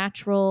their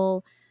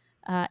natural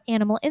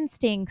animal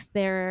instincts,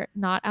 they're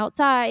not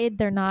outside,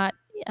 they're not,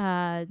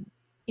 and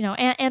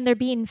they're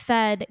being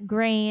fed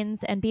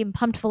grains and being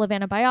pumped full of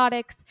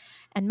antibiotics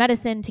and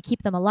medicine to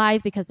keep them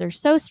alive because they're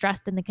so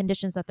stressed in the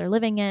conditions that they're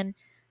living in.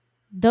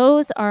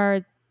 Those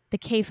are the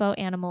CAFO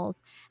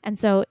animals. And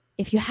so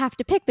if you have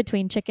to pick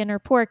between chicken or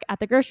pork at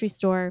the grocery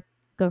store,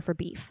 go for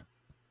beef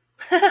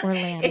or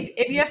lamb.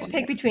 If you have to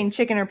pick between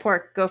chicken or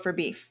pork, go for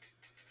beef.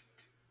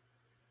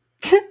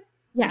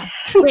 Yeah.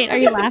 Wait, are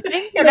you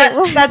laughing? Yeah,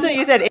 that's what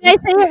you said. Did I say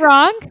it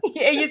wrong?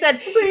 Yeah, you said,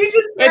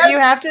 if you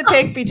have to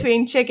pick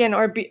between chicken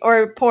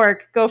or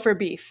pork, go for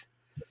beef.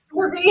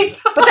 For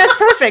beef. But that's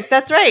perfect.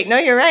 That's right. No,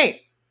 you're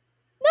right.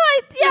 No,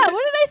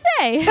 what did I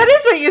say? That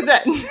is what you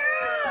said.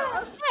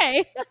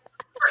 Okay.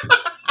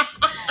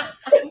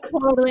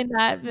 Totally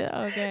not.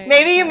 Okay.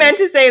 Maybe you meant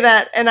to say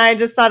that, and I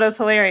just thought it was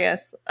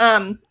hilarious.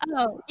 Oh,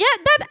 yeah,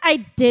 that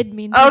I did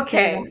mean to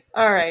say that.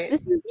 All right.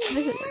 This is,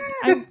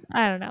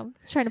 I don't know. I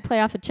was trying to play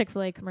off a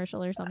Chick-fil-A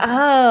commercial or something.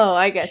 Oh,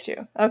 I get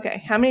you.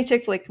 Okay. How many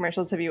Chick-fil-A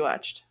commercials have you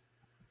watched?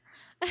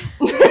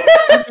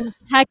 I'm in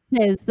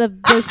Texas.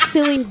 The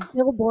silly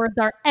billboards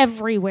are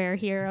everywhere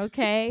here,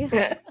 okay?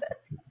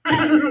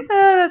 Oh,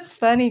 that's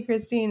funny,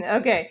 Christine.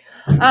 Okay.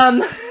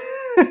 Um,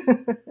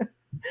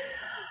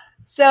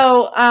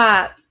 so,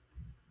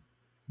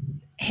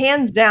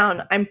 hands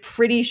down, I'm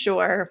pretty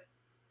sure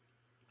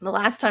the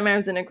last time I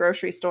was in a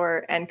grocery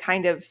store and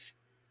kind of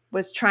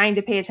was trying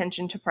to pay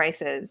attention to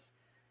prices,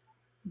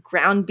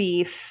 ground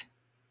beef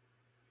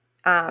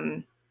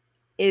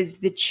is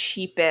the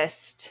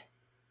cheapest,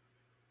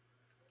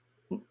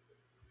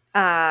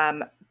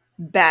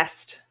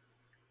 best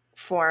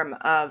form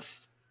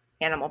of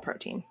animal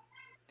protein.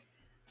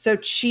 So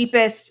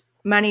cheapest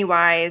money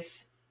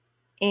wise,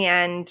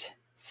 and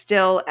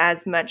still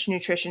as much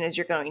nutrition as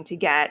you're going to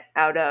get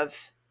out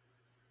of,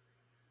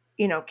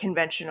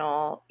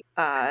 conventional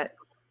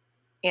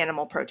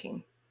animal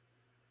protein.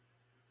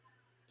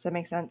 Does that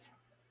make sense?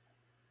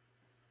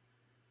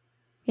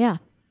 Yeah.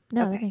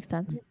 No, Okay. that makes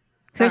sense.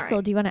 Crystal,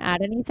 right. do you want to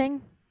add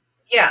anything?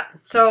 Yeah.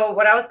 So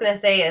what I was going to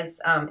say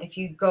is, if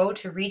you go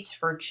to reach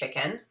for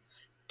chicken,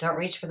 don't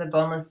reach for the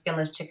boneless,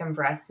 skinless chicken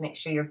breast. Make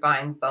sure you're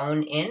buying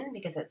bone in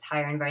because it's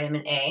higher in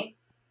vitamin A.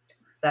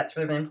 So that's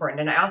really, really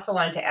important. And I also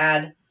wanted to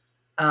add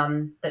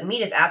that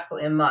meat is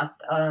absolutely a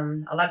must.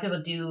 A lot of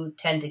people do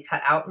tend to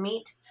cut out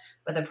meat,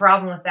 but the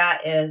problem with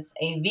that is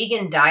a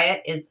vegan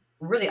diet is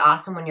really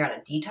awesome when you're on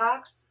a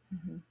detox,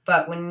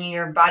 but when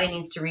your body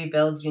needs to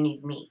rebuild, you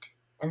need meat.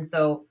 And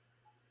so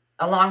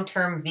a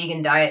long-term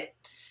vegan diet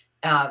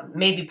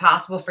may be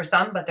possible for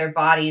some, but their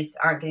bodies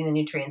aren't getting the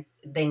nutrients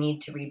they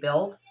need to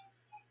rebuild.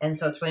 And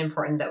so it's really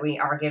important that we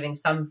are giving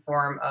some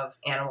form of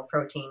animal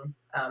protein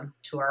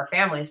to our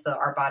families so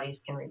our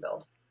bodies can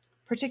rebuild.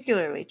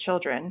 Particularly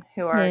children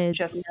who are Kids.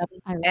 just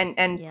Yep.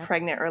 and Yep.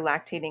 pregnant or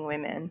lactating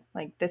women.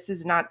 Like, this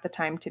is not the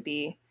time to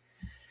be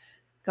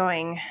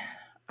going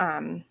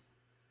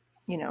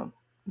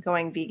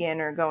going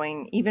vegan or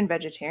going even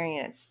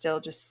vegetarian. It's still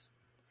just,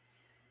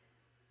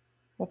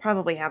 we'll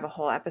probably have a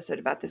whole episode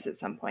about this at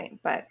some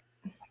point, but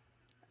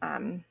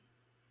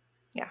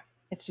yeah,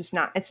 it's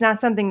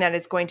not something that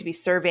is going to be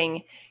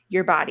serving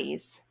your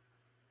bodies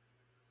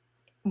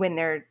when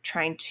they're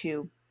trying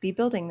to be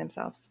building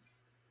themselves.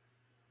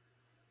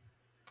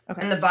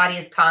 Okay. And the body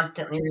is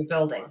constantly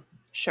rebuilding.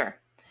 Sure.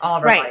 All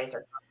of our bodies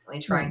are constantly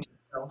trying to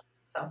rebuild.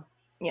 So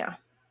yeah.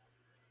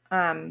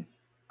 All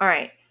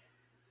right.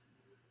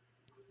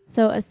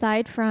 So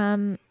aside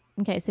from,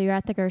 okay, so you're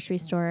at the grocery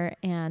store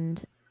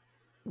and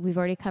we've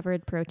already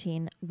covered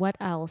protein. What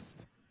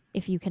else,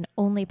 if you can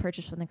only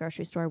purchase from the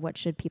grocery store, what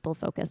should people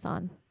focus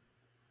on?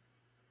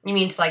 You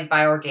mean to like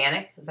buy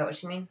organic? Is that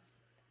what you mean?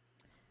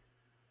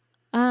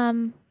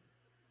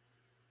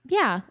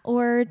 Yeah,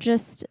 or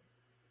just,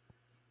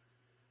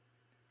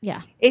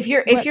 yeah. If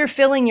you're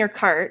filling your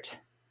cart,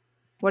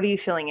 what are you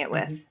filling it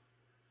with?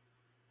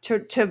 To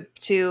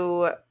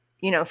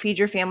feed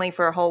your family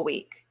for a whole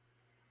week.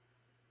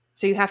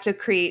 So you have to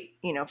create,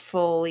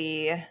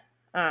 fully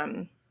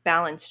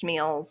balanced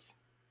meals.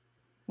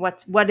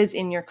 What is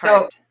in your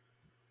cart?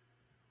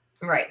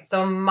 Right.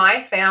 So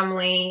my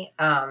family,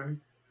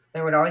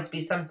 there would always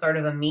be some sort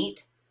of a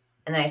meat.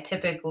 And I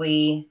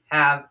typically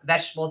have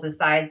vegetables as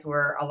sides.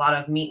 We're a lot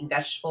of meat and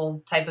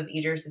vegetable type of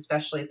eaters,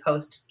 especially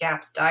post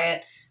GAPS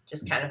diet,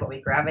 just kind of what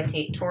we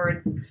gravitate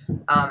towards.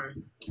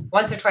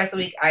 Once or twice a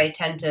week, I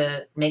tend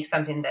to make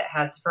something that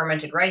has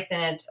fermented rice in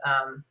it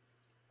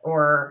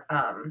or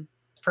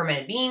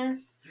fermented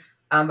beans.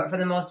 But for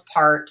the most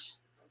part,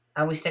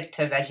 we stick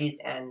to veggies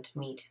and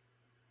meat.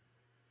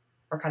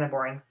 We're kind of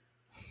boring.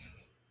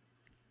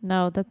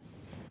 No,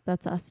 that's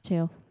us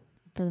too,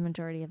 for the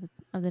majority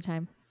of the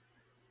time.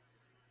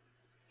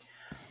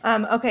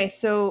 Okay,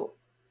 so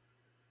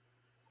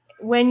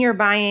when you're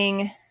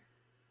buying,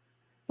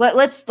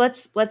 let's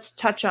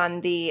touch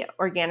on the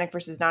organic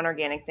versus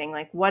non-organic thing.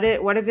 Like, what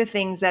are the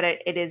things that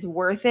it is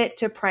worth it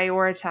to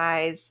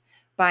prioritize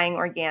buying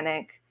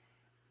organic,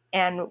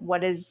 and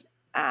what is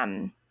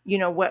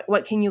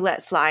what can you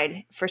let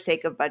slide for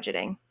sake of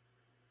budgeting?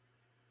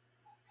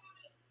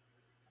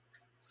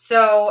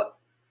 So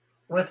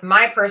with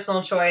my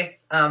personal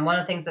choice, one of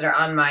the things that are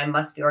on my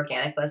must be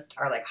organic list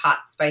are like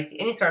hot, spicy,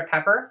 any sort of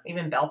pepper,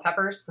 even bell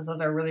peppers, because those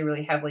are really,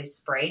 really heavily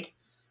sprayed.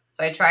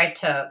 So I tried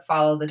to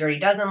follow the Dirty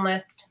Dozen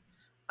list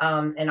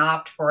and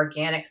opt for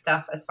organic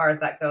stuff as far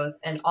as that goes.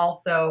 And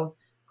also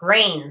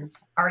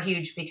grains are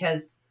huge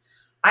because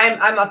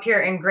I'm up here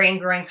in grain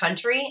growing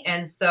country.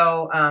 And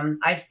so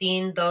I've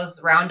seen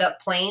those Roundup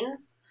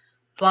planes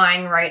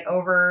flying right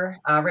over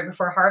right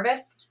before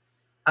harvest.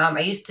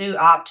 I used to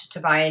opt to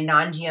buy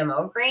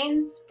non-GMO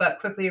grains, but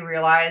quickly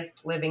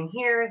realized living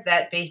here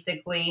that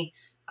basically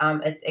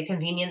it's a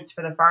convenience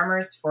for the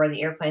farmers for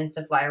the airplanes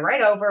to fly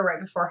right over right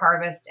before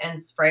harvest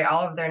and spray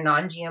all of their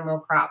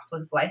non-GMO crops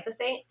with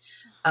glyphosate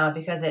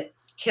because it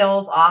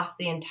kills off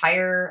the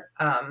entire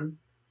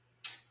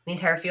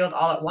field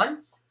all at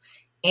once,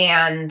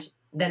 and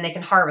then they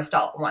can harvest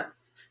all at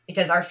once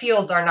because our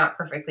fields are not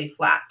perfectly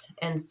flat,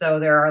 and so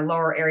there are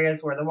lower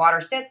areas where the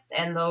water sits,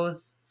 and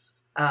those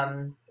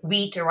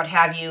wheat or what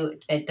have you,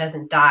 it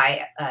doesn't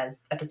die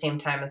at the same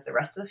time as the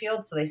rest of the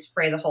field. So they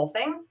spray the whole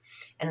thing.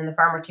 And then the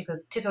farmer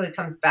typically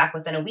comes back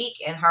within a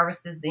week and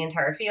harvests the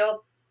entire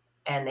field,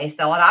 and they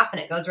sell it off,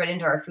 and it goes right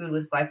into our food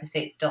with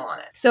glyphosate still on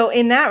it. So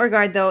in that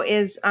regard, though,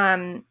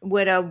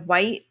 would a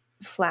white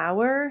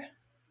flour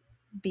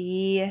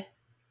be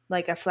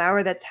like a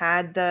flour that's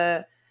had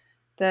the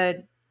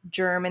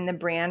germ and the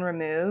bran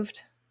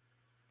removed?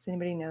 Does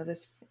anybody know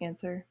this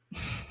answer?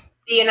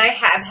 See, and I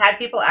have had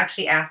people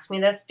actually ask me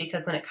this,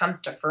 because when it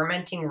comes to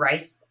fermenting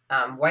rice,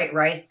 white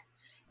rice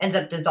ends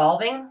up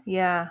dissolving.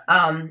 Yeah.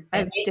 And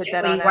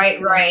basically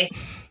white rice,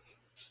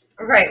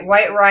 right?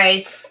 White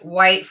rice,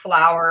 white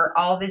flour,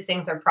 all of these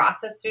things are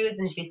processed foods.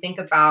 And if you think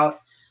about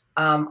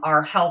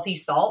our healthy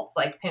salts,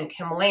 like pink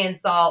Himalayan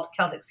salt,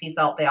 Celtic sea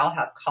salt, they all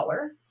have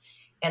color.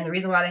 And the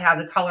reason why they have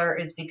the color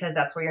is because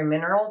that's where your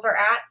minerals are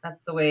at.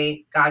 That's the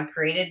way God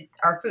created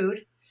our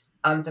food.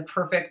 It's a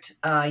perfect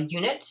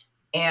unit.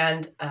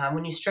 And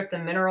when you strip the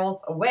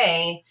minerals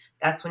away,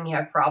 that's when you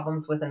have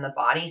problems within the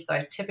body. So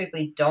I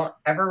typically don't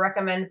ever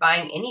recommend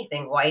buying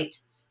anything white,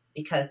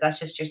 because that's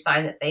just your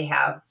sign that they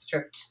have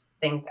stripped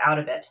things out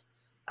of it.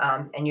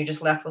 And you're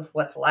just left with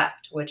what's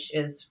left, which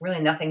is really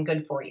nothing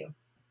good for you.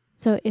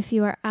 So if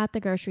you are at the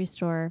grocery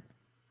store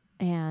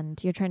and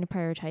you're trying to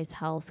prioritize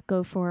health,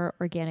 go for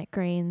organic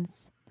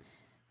grains.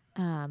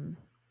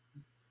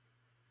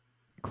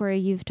 Corey,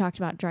 you've talked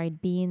about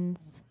dried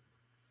beans.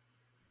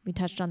 We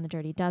touched on the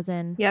Dirty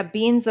Dozen. Yeah,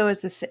 beans though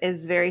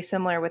is very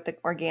similar with the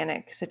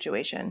organic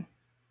situation,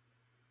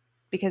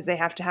 because they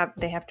have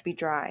to be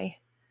dry.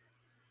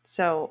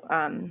 So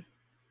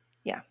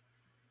yeah,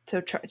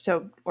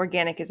 so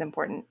organic is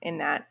important in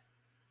that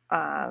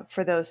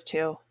for those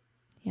two.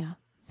 Yeah,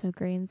 so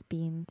grains,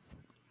 beans,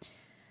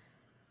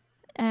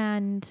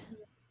 and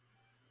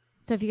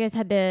so if you guys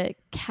had to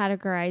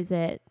categorize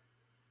it,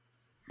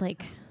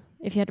 like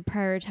if you had to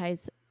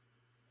prioritize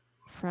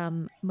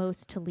from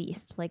most to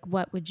least, like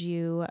what would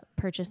you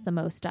purchase the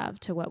most of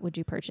to what would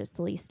you purchase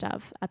the least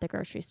of at the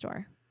grocery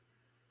store?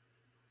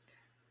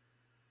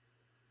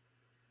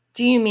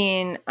 Do you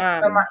mean,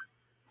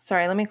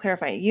 sorry, let me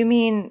clarify. You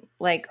mean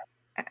like,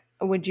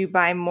 would you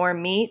buy more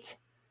meat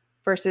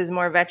versus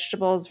more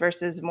vegetables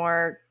versus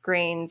more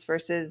grains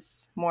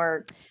versus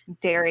more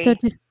dairy? So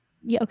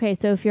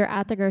so if you're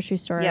at the grocery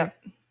store Yep.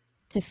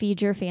 to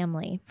feed your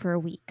family for a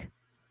week,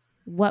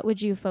 what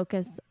would you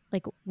focus,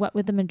 like what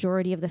would the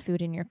majority of the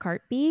food in your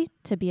cart be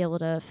to be able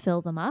to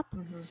fill them up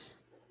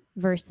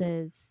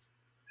versus,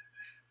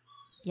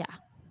 I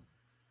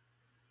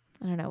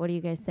don't know. What do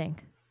you guys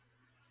think?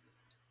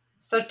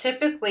 So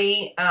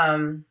typically,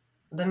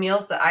 the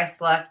meals that I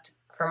select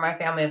for my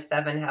family of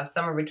 7 have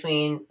somewhere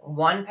between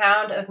 1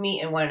 pound of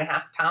meat and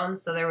 1.5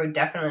 pounds. So there would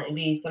definitely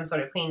be some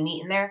sort of clean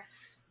meat in there.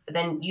 But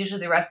then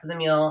usually the rest of the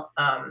meal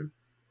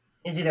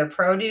is either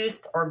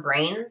produce or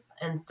grains.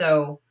 And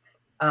so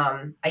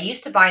I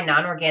used to buy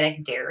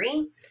non-organic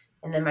dairy,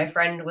 and then my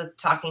friend was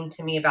talking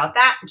to me about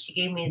that, and she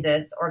gave me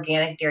this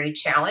organic dairy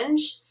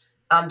challenge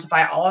to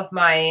buy all of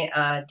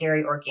my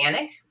dairy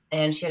organic.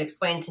 And she had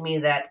explained to me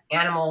that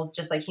animals,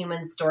 just like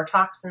humans, store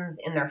toxins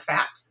in their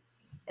fat.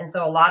 And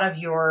so a lot of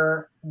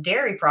your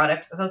dairy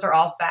products, those are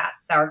all fat.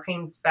 Sour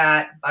cream's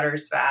fat,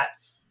 butter's fat.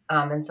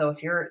 And so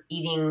if you're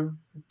eating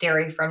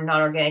dairy from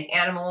non-organic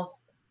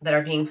animals that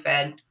are being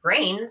fed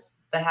grains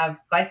that have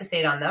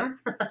glyphosate on them,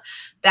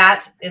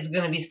 that is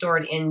going to be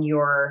stored in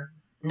your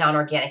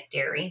non-organic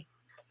dairy.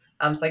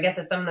 So I guess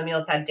if some of the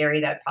meals had dairy,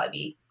 that'd probably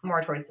be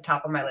more towards the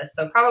top of my list.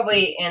 So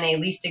probably in a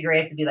least degree,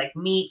 it would be like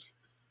meat,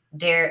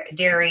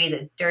 dairy,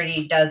 the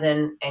Dirty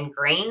Dozen, and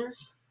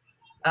grains.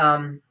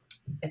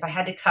 If I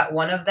had to cut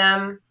one of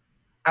them,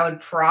 I would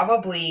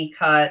probably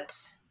cut,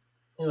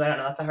 I don't know,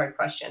 that's a hard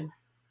question.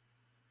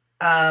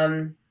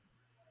 I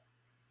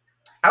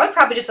would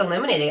probably just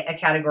eliminate a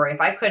category. If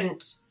I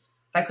couldn't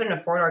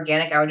afford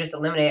organic, I would just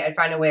eliminate it. I'd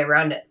find a way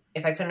around it.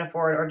 If I couldn't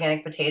afford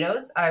organic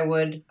potatoes, I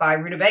would buy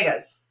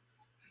rutabagas.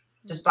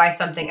 Just buy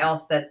something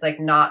else that's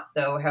like not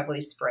so heavily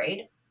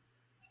sprayed.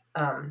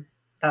 That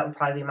would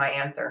probably be my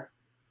answer.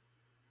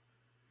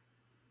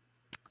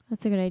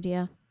 That's a good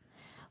idea.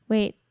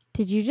 Wait,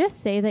 did you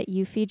just say that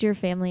you feed your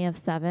family of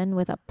 7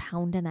 with 1.5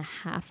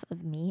 pounds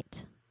of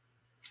meat?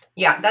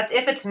 Yeah, that's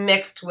if it's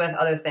mixed with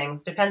other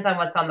things. Depends on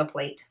what's on the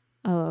plate.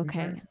 Oh, okay.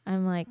 Mm-hmm.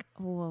 I'm like,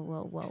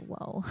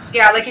 whoa.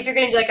 Yeah, like if you're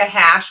going to do like a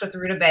hash with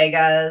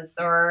rutabagas,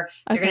 or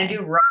you're going to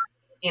do rice,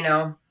 it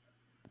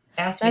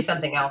has to be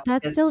something else.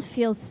 That still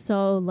feels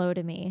so low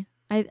to me.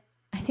 I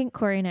think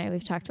Corey and I,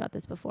 we've talked about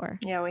this before.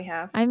 Yeah, we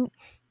have.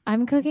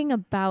 I'm cooking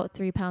about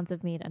 3 pounds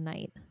of meat a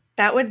night.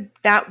 That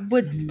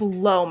would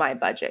blow my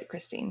budget,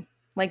 Christine.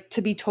 Like,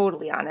 to be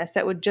totally honest,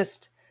 that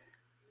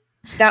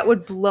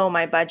would blow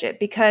my budget,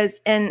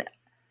 because, and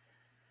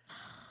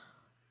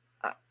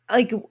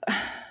like,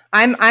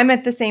 I'm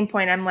at the same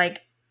point. I'm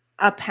like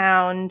 1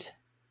 pound,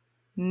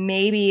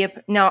 maybe.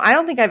 No, I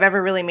don't think I've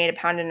ever really made 1.5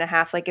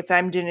 pounds. Like if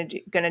I'm going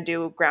to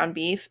do ground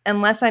beef,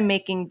 unless I'm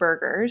making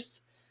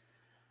burgers.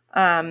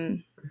 But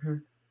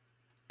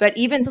But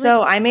even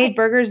so, I made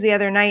burgers the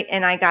other night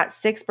and I got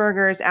 6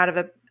 burgers out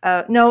of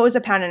no, it was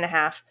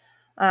 1.5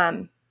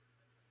 pounds.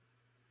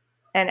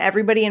 And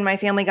everybody in my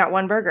family got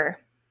 1 burger.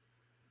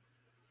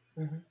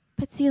 Mm-hmm.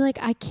 But see, like,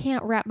 I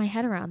can't wrap my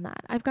head around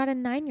that. I've got a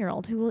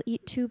 9-year-old who will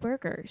eat 2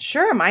 burgers.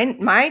 Sure.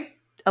 My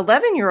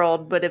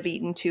 11-year-old would have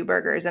eaten 2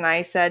 burgers. And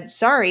I said,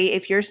 sorry,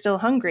 if you're still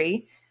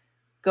hungry,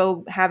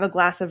 go have a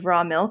glass of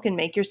raw milk and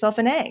make yourself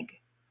an egg.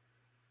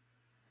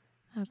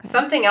 Okay.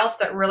 Something else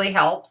that really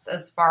helps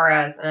as far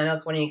as, and I know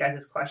it's one of you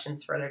guys'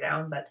 questions further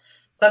down, but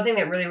something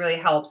that really, really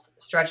helps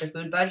stretch a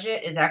food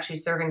budget is actually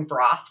serving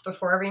broth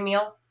before every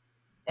meal.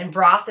 And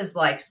broth is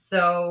like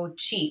so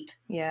cheap.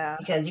 Yeah.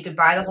 Because you could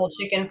buy the whole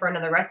chicken for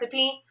another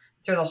recipe,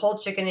 throw the whole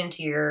chicken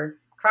into your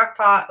crock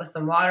pot with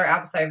some water,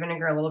 apple cider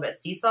vinegar, a little bit of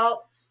sea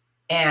salt,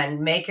 and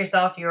make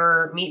yourself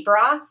your meat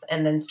broth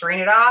and then strain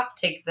it off,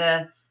 take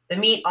the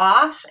meat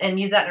off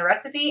and use that in a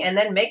recipe, and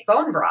then make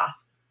bone broth.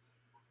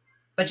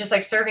 But just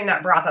like serving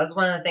that broth, that was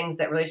one of the things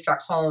that really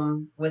struck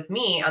home with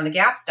me on the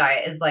GAPS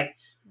diet is like,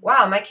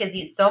 wow, my kids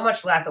eat so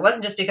much less. It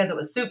wasn't just because it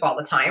was soup all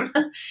the time.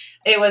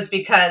 It was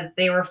because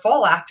they were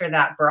full after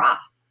that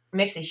broth. It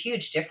makes a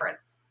huge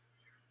difference.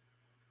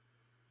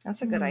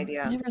 That's a good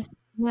idea.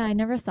 I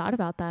never thought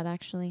about that,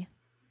 actually.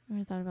 I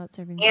never thought about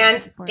serving.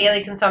 And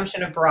daily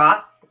consumption of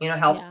broth,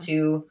 helps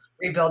to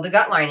rebuild the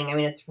gut lining. I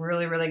mean, it's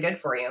really, really good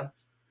for you.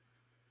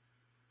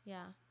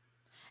 Yeah.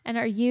 And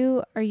are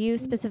you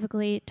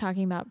specifically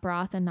talking about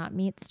broth and not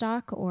meat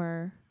stock,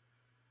 or?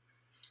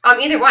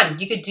 Either one.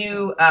 You could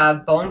do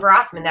bone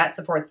broth, I mean, that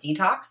supports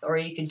detox, or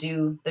you could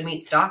do the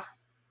meat stock.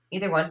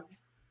 Either one. I'm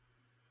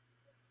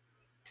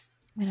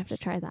going to have to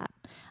try that.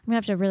 I'm going to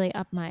have to really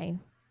up my,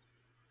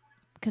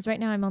 because right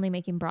now I'm only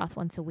making broth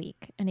once a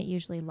week, and it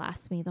usually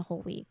lasts me the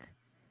whole week.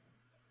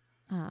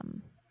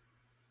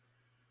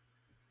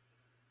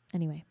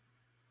 Anyway.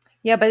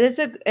 Yeah, but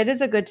it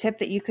is a good tip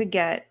that you could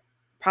get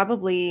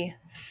probably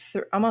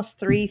almost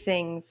 3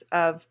 things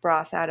of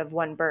broth out of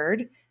 1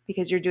 bird,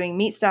 because you're doing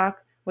meat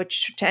stock,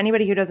 which to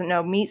anybody who doesn't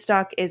know, meat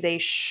stock is a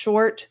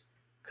short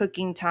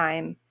cooking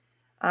time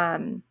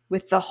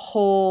with the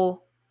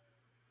whole,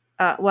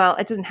 well,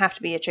 it doesn't have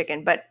to be a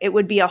chicken, but it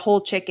would be a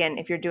whole chicken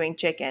if you're doing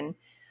chicken.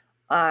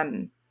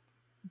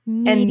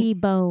 Meaty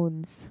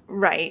bones.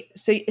 Right.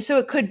 So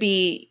it could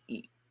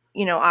be,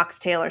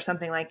 oxtail or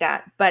something like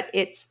that, but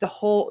it's the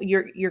whole,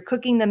 you're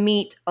cooking the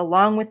meat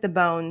along with the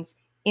bones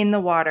in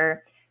the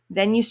water.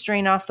 Then you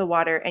strain off the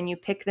water and you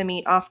pick the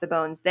meat off the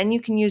bones. Then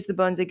you can use the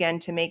bones again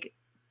to make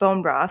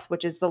bone broth,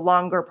 which is the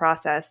longer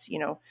process,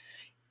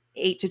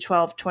 8 to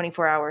 12,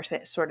 24 hour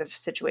sort of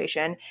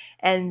situation.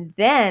 And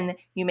then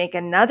you make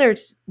another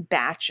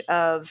batch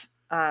of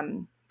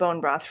bone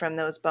broth from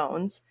those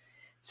bones.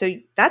 So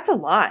that's a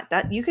lot.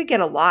 That you could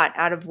get a lot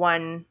out of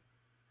 1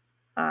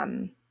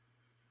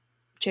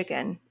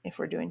 chicken if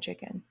we're doing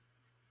chicken.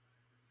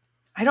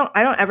 I don't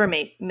ever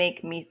make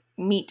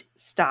meat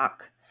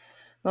stock,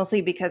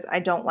 mostly because I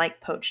don't like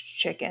poached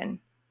chicken.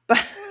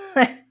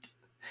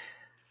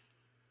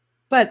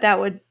 But that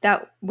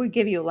would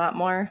give you a lot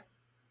more.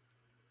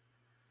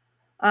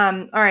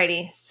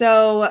 Alrighty.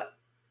 So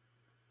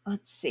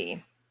let's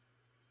see.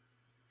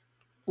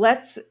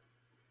 Let's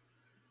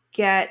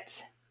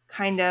get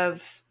kind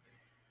of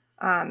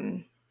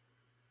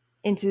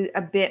into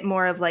a bit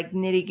more of like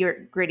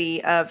nitty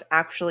gritty of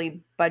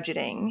actually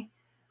budgeting.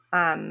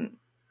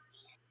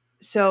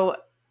 So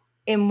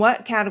in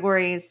what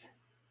categories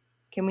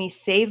can we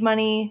save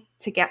money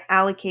to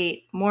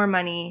allocate more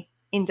money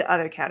into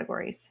other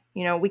categories?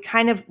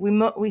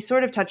 We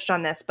sort of touched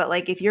on this, but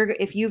like if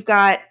you've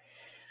got,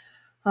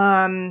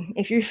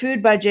 if your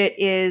food budget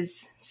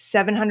is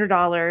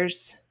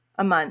 $700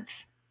 a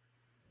month,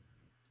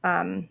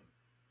 I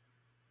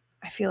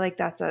feel like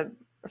that's a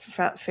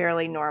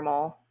fairly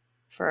normal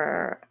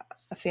for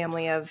a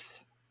family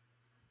of,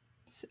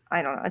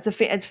 I don't know.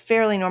 It's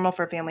fairly normal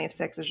for a family of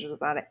 6,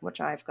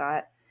 which I've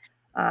got.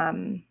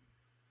 How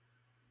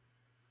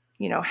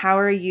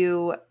are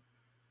you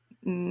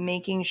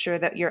making sure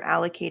that you're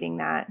allocating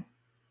that?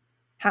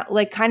 How,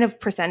 like, kind of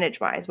percentage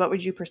wise, what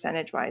would you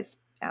percentage wise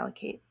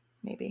allocate?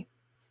 Maybe.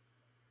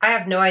 I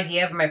have no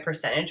idea of my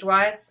percentage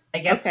wise. I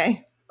guess.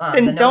 Okay.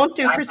 Then don't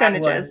do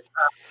percentages.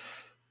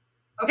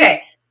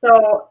 Okay.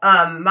 So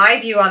my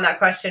view on that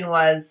question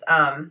was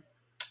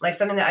like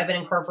something that I've been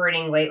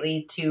incorporating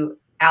lately to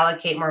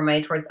allocate more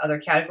money towards other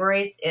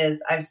categories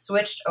is I've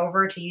switched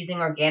over to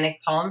using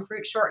organic palm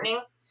fruit shortening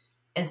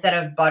instead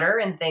of butter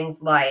and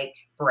things like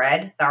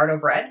bread, sourdough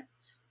bread,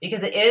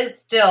 because it is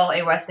still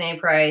a Weston A.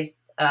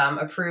 Price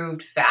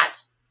approved fat.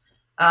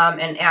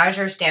 And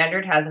Azure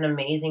Standard has an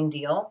amazing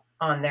deal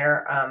on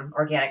their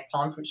organic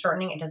palm fruit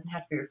shortening. It doesn't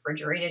have to be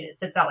refrigerated. It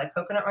sits out like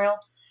coconut oil.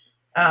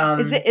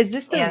 Is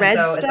this the red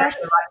stuff?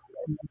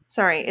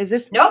 Sorry, is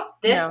this? Nope,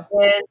 this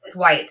is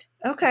white.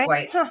 Okay. It's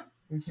white. Huh.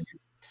 Mm-hmm.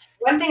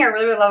 One thing I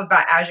really, really love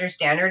about Azure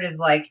Standard is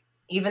like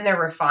even their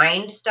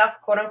refined stuff,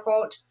 quote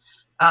unquote.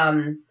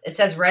 It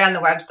says right on the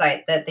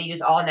website that they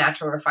use all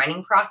natural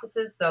refining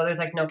processes. So there's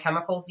like no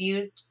chemicals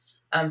used.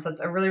 So it's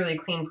a really, really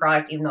clean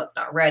product, even though it's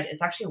not red.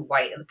 It's actually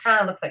white. It kind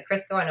of looks like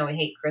Crisco. I know we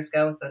hate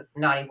Crisco. It's a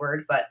naughty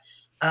word, but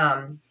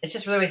it's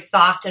just really, really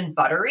soft and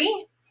buttery.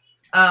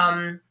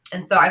 And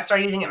so I've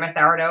started using it in my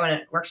sourdough,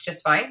 and it works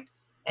just fine.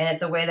 And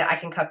it's a way that I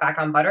can cut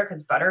back on butter,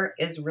 because butter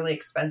is really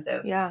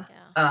expensive. Yeah.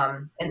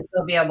 And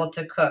still be able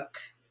to cook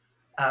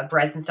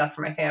breads and stuff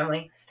for my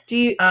family. Can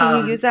you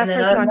use that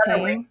and for then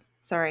sauteing?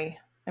 Sorry,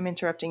 I'm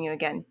interrupting you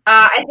again.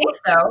 I think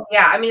so.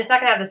 Yeah. I mean, it's not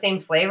going to have the same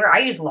flavor. I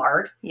use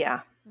lard.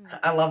 Yeah.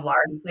 I love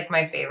lard. It's like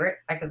my favorite.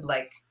 I had a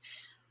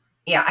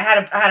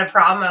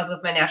problem. I was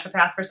with my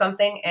naturopath for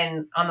something,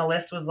 and on the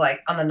list was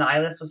like, on the NI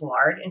list was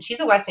lard. And she's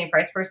a Weston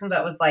Price person, but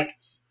it was like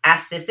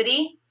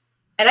acidity.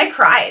 And I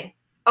cried.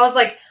 I was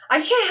like, I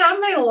can't have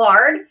my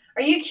lard.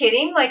 Are you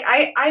kidding? Like,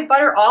 I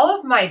butter all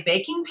of my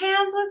baking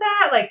pans with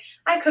that. Like,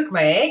 I cook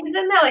my eggs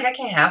in that. Like, I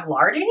can't have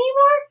lard anymore.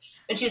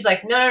 And she's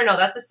like, no,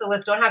 that's just the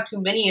list. Don't have too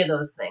many of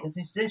those things.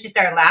 And then she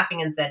started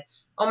laughing and said,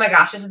 oh my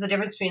gosh, this is the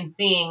difference between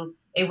seeing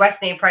a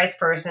Weston A. Price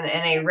person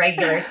and a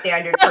regular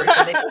standard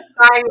person. They were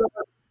crying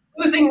over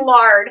losing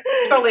lard.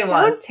 Totally was.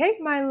 Don't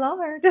take my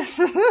lard.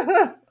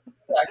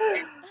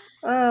 Exactly.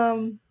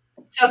 So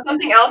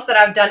something else that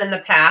I've done in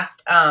the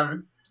past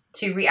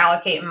to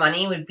reallocate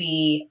money would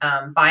be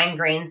buying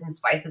grains and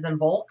spices in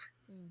bulk.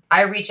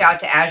 I reach out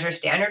to Azure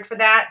Standard for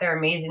that. They're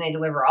amazing. They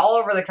deliver all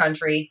over the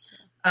country.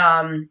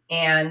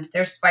 And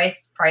their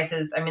spice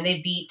prices, I mean,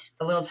 they beat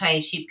the little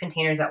tiny cheap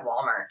containers at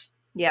Walmart.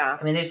 Yeah.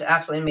 I mean, they're just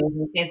absolutely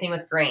amazing. Same thing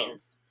with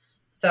grains.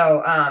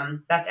 So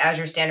that's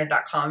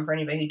AzureStandard.com for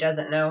anybody who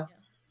doesn't know.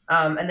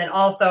 And then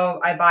also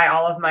I buy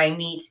all of my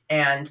meat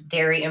and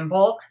dairy in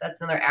bulk.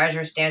 That's another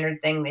Azure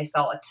Standard thing. They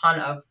sell a ton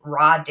of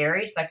raw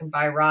dairy, so I can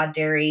buy raw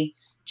dairy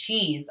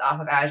cheese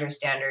off of Azure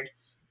Standard.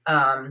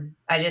 I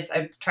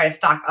try to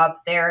stock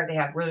up there. They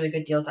have really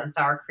good deals on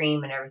sour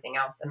cream and everything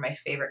else. And my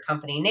favorite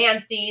company,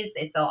 Nancy's,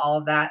 they sell all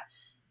of that.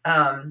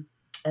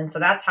 And so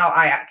that's how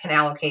I can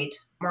allocate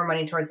more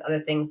money towards other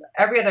things.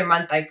 Every other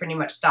month, I pretty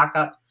much stock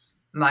up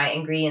my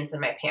ingredients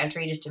in my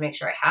pantry just to make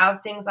sure I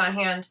have things on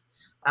hand,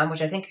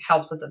 which I think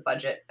helps with the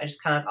budget. I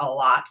just kind of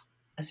allot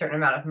a certain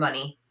amount of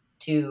money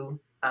to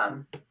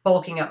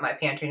bulking up my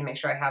pantry to make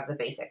sure I have the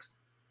basics.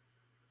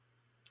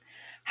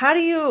 How do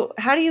you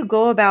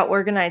go about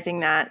organizing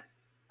that?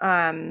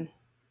 To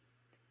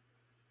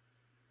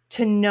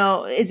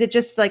know, is it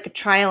just like a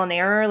trial and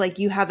error? Like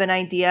you have an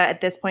idea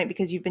at this point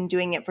because you've been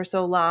doing it for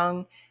so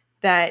long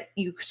that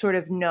you sort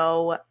of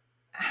know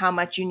how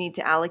much you need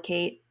to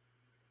allocate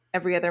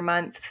every other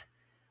month,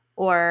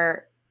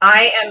 or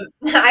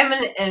I'm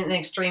an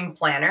extreme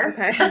planner.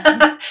 Okay.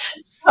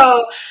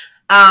 So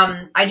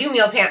I do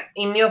meal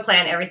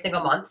plan every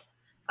single month.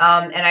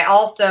 And I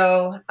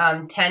also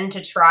tend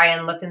to try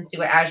and look and see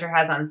what Azure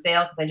has on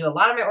sale, because I do a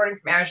lot of my ordering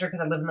from Azure because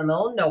I live in the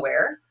middle of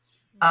nowhere.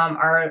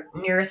 Our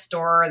nearest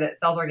store that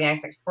sells organics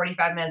is like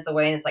 45 minutes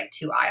away, and it's like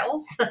 2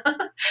 aisles.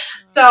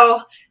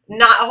 So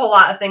not a whole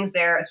lot of things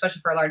there,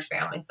 especially for a large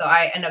family. So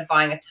I end up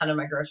buying a ton of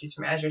my groceries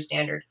from Azure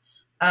Standard.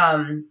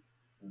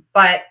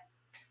 But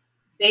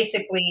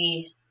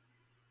basically,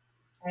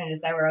 I'm trying to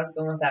decide where I was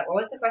going with that. What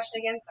was the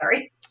question again?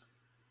 Sorry.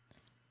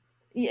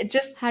 Yeah,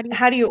 just how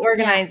do you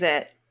organize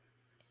it?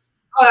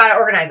 Oh, how to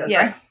organize it.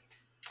 Yeah. Right.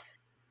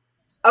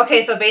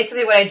 Okay, so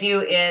basically what I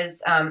do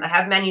is I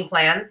have meal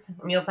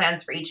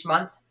plans for each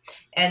month.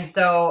 And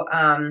so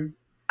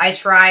I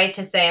try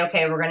to say,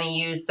 okay, we're going to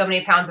use so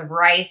many pounds of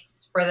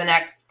rice for the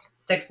next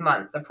 6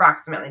 months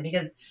approximately,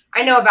 because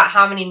I know about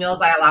how many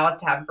meals I allow us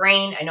to have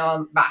grain. I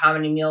know about how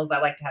many meals I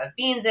like to have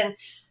beans in,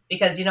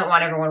 because you don't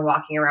want everyone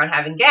walking around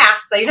having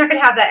gas. So you're not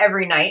going to have that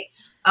every night.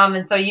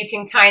 And so you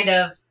can kind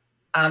of,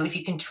 if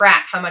you can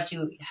track how much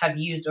you have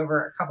used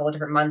over a couple of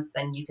different months,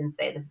 then you can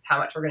say this is how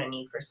much we're going to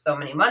need for so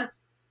many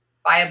months.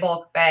 Buy a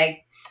bulk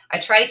bag. I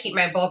try to keep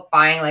my bulk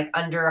buying like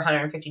under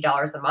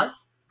 $150 a month.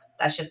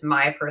 That's just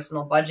my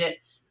personal budget.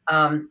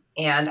 And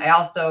I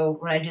also,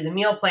 when I do the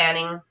meal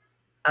planning,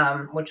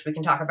 which we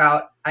can talk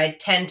about, I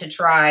tend to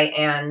try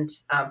and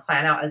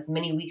plan out as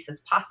many weeks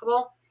as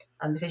possible,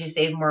 because you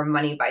save more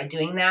money by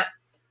doing that.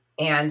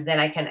 And then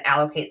I can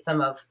allocate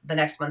some of the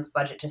next month's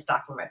budget to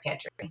stocking my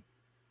pantry.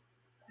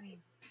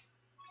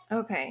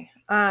 Okay.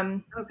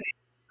 Do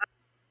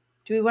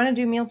we want to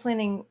do meal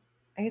planning?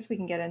 I guess we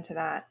can get into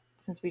that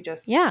since we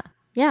just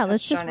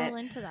let's just roll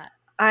into that.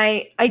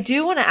 I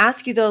do want to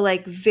ask you though,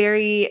 like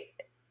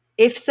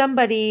if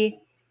somebody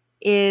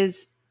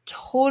is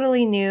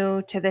totally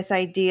new to this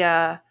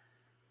idea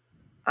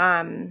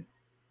of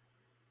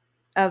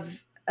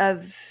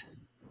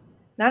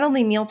not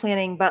only meal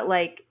planning but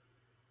like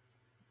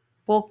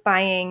bulk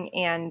buying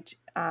and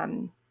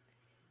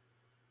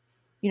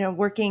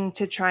working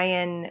to try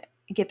and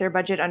get their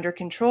budget under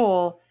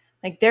control.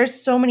 Like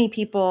there's so many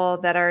people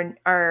that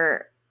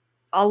are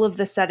all of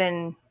the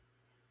sudden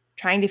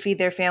trying to feed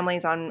their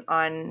families on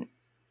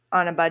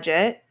a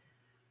budget.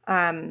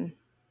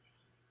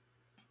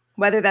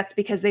 Whether that's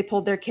because they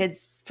pulled their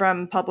kids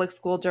from public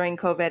school during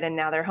COVID and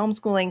now they're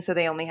homeschooling, so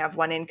they only have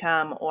one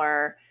income,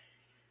 or,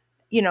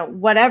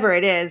 whatever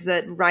it is,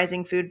 the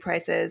rising food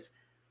prices.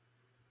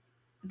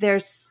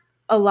 There's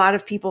a lot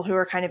of people who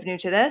are kind of new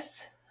to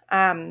this.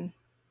 And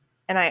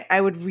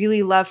I would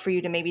really love for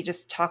you to maybe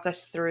just talk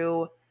us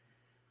through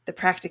the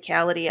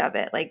practicality of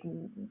it. Like,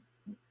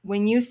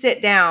 when you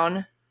sit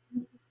down,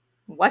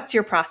 what's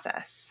your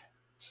process?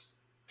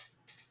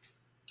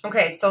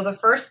 Okay, so the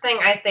first thing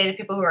I say to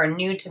people who are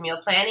new to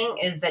meal planning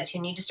is that you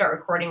need to start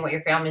recording what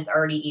your family is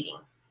already eating.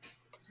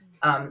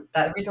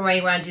 The reason why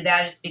you want to do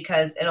that is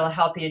because it'll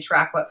help you to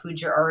track what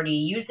foods you're already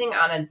using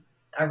on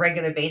a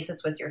regular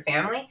basis with your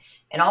family.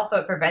 And also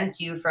it prevents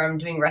you from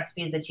doing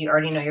recipes that you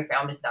already know your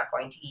family's not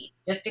going to eat.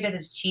 Just because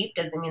it's cheap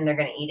doesn't mean they're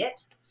going to eat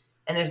it.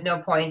 And there's no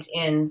point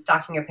in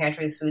stocking your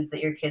pantry with foods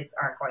that your kids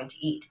aren't going to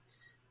eat.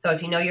 So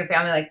if you know your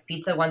family likes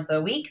pizza once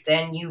a week,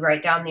 then you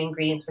write down the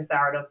ingredients for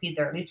sourdough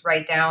pizza, or at least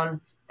write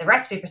down the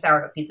recipe for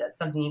sourdough pizza. It's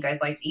something you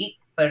guys like to eat,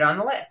 put it on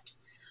the list.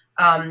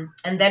 And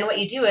then what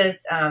you do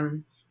is,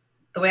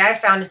 the way I've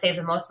found to save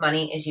the most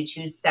money is you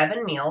choose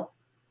 7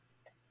 meals.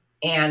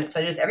 And so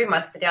I do this every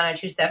month, sit down and I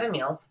choose 7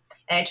 meals.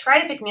 And I try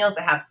to pick meals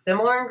that have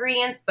similar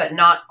ingredients, but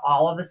not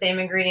all of the same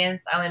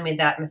ingredients. I only made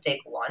that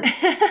mistake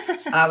once. We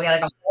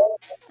had like a whole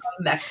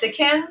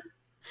Mexican,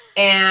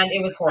 and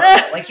it was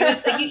horrible. Like you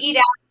eat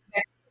out at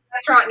a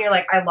restaurant and you're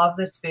like, I love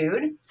this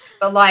food,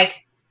 but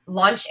like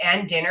lunch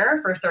and dinner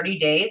for 30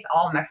 days,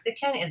 all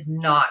Mexican, is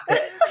not good.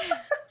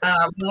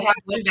 We have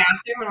one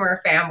bathroom and we're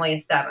a family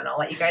of 7. I'll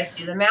let you guys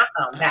do the math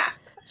on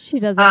that. She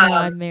doesn't know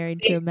I'm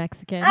married to a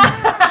Mexican.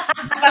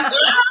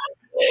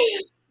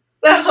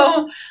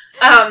 So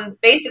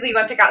basically you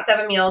want to pick out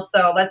 7 meals.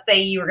 So let's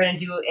say you were going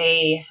to do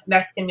a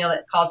Mexican meal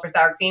that called for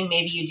sour cream.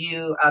 Maybe you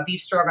do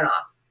beef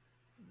stroganoff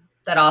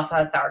that also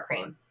has sour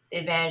cream. The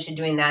advantage of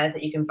doing that is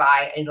that you can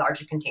buy a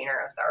larger container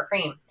of sour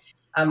cream,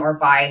 or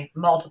buy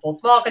multiple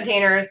small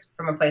containers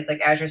from a place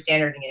like Azure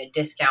Standard and get a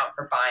discount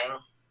for buying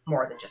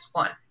more than just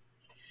one.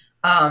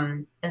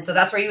 And so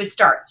that's where you would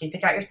start. So you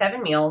pick out your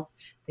 7 meals,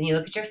 then you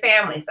look at your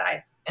family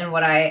size. And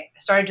what I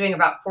started doing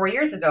about 4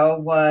 years ago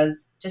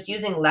was just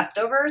using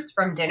leftovers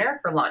from dinner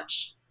for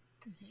lunch.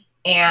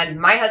 And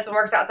my husband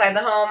works outside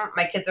the home.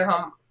 My kids are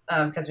home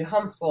because we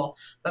homeschool,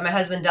 but my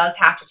husband does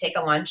have to take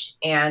a lunch.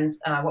 And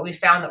what we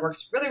found that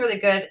works really, really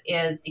good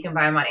is you can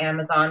buy them on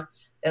Amazon.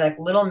 They're like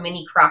little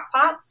mini crock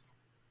pots,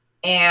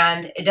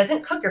 and it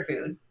doesn't cook your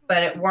food,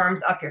 but it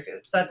warms up your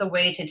food. So that's a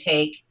way to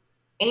take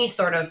any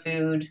sort of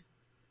food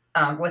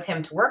with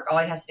him to work. All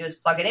he has to do is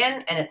plug it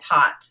in, and it's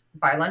hot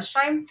by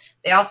lunchtime.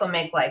 They also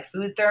make like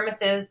food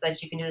thermoses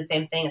that you can do the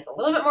same thing. It's a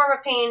little bit more of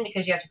a pain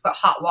because you have to put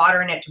hot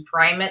water in it to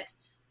prime it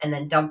and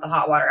then dump the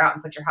hot water out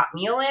and put your hot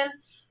meal in.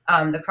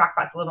 The crock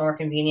pot's a little more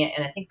convenient,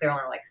 and I think they're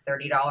only like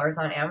 $30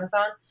 on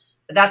Amazon.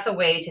 But that's a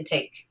way to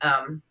take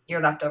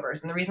your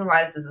leftovers. And the reason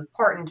why this is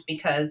important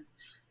because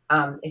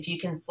if you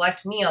can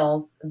select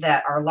meals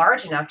that are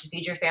large enough to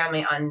feed your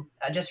family on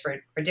just for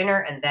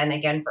dinner and then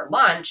again for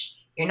lunch,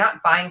 you're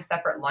not buying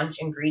separate lunch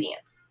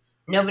ingredients.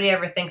 Nobody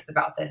ever thinks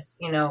about this.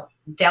 You know,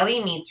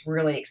 deli meat's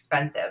really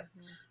expensive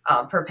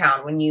per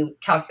pound when you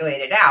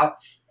calculate it out,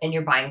 and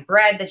you're buying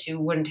bread that you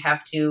wouldn't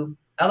have to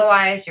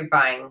otherwise. You're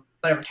buying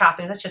whatever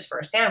toppings. That's just for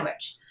a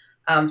sandwich.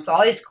 So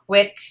all these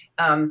quick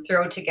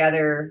throw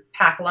together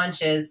pack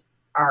lunches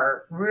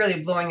are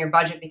really blowing your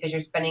budget because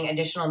you're spending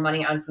additional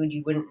money on food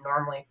you wouldn't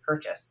normally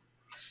purchase.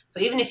 So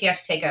even if you have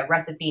to take a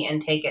recipe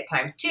and take it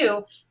times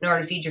 2 in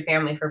order to feed your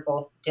family for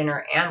both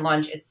dinner and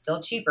lunch, it's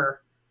still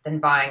cheaper than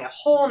buying a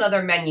whole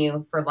nother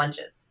menu for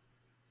lunches.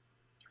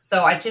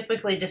 So I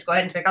typically just go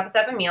ahead and pick out the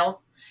 7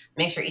 meals,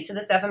 make sure each of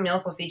the 7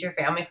 meals will feed your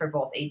family for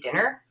both a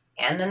dinner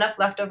and enough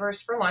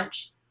leftovers for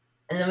lunch.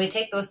 And then we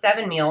take those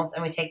 7 meals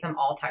and we take them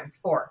all times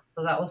 4.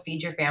 So that will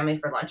feed your family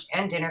for lunch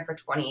and dinner for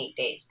 28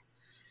 days.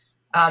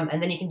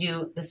 And then you can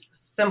do this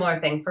similar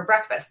thing for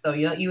breakfast. So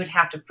you would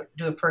have to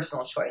do a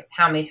personal choice.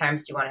 How many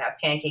times do you want to have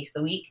pancakes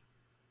a week?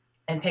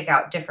 And pick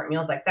out different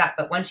meals like that.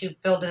 But once you've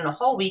filled in a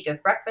whole week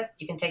of breakfast,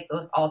 you can take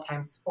those all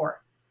times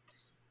 4.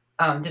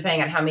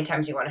 Depending on how many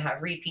times you want to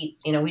have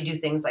repeats. You know, we do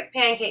things like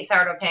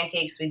sourdough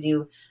pancakes. We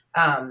do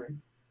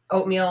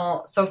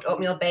soaked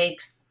oatmeal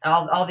bakes,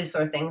 all these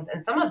sort of things.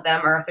 And some of them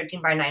are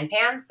 13x9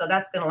 pans. So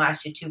that's going to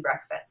last you 2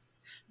 breakfasts.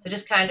 So it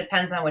just kind of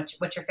depends on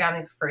what your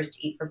family prefers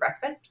to eat for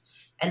breakfast.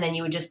 And then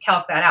you would just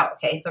calc that out.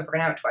 Okay, so if we're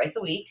going to have it twice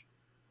a week,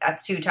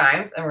 that's 2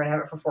 times, and we're going to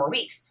have it for 4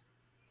 weeks.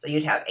 So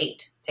you'd have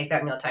 8. Take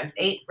that meal times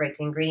 8, write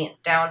the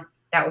ingredients down.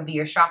 That would be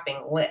your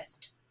shopping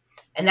list.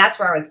 And that's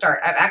where I would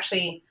start. I've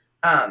actually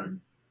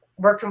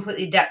we're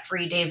completely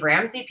debt-free Dave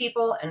Ramsey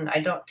people, and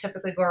I don't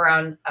typically go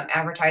around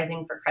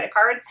advertising for credit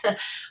cards.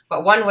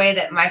 But one way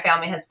that my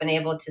family has been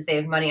able to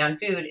save money on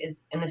food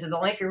is, and this is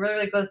only if you're really,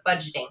 really good with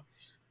budgeting,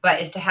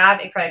 but is to have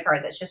a credit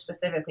card that's just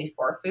specifically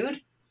for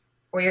food,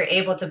 where you're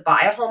able to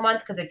buy a whole month.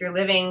 Because if you're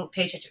living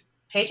paycheck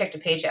to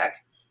paycheck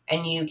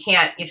and you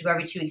have to go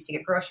every 2 weeks to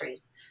get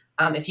groceries,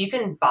 if you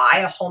can buy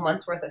a whole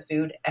month's worth of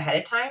food ahead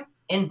of time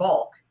in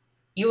bulk,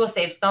 you will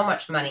save so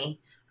much money.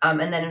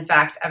 And then, in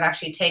fact, I've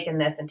actually taken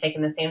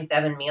the same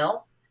 7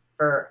 meals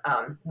for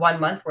 1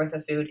 month worth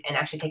of food and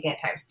actually taking it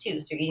times 2.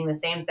 So you're eating the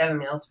same 7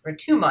 meals for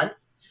 2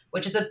 months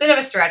which is a bit of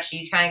a stretch.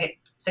 You kind of get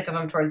sick of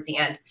them towards the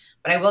end.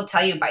 But I will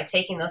tell you, by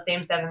taking those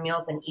same 7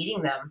 meals and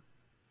eating them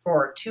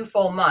for 2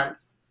 full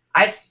months,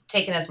 I've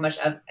taken as much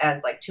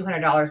as like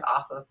 $200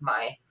 off of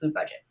my food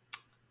budget.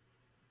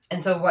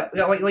 And so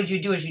what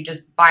you do is you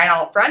just buy it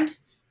all up front.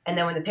 And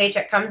then when the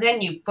paycheck comes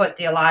in, you put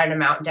the allotted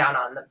amount down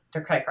on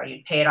the credit card.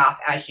 You pay it off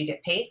as you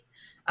get paid,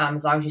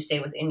 as long as you stay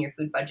within your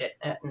food budget.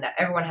 And that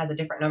everyone has a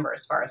different number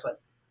as far as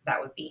what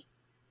that would be.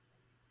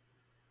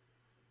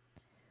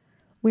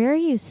 Where are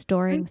you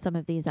storing some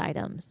of these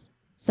items?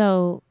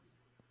 So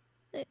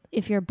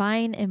if you're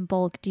buying in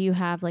bulk, do you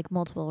have like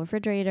multiple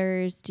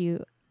refrigerators?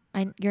 You're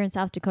in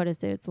South Dakota,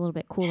 so it's a little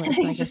bit cooler.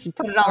 So you just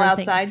put it all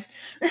outside.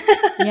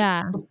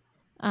 Yeah.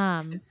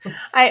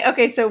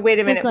 Okay, so wait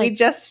a minute. Like,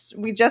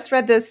 we just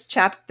read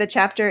the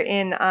chapter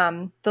in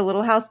the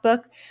Little House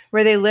book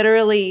where they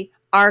literally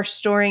are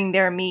storing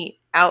their meat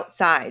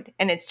outside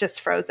and it's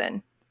just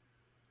frozen.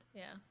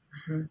 Yeah.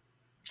 Mm-hmm.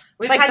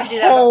 We've like had to do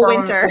that whole before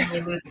winter when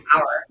we lose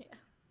power.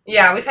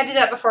 Yeah, we've had to do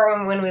that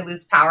before when we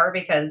lose power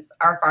because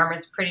our farm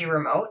is pretty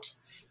remote.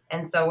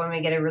 And so when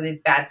we get a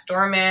really bad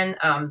storm in,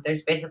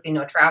 there's basically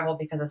no travel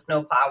because a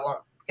snowplow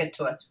won't get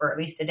to us for at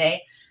least a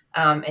day.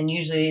 And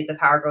usually the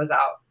power goes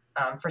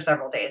out for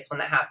several days when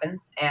that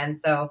happens. And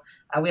so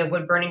we have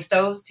wood burning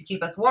stoves to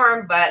keep us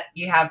warm, but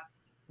you have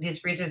these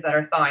freezers that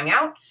are thawing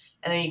out.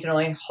 And then you can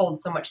only hold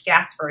so much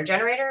gas for a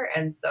generator.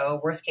 And so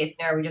worst case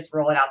scenario, we just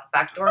roll it out the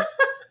back door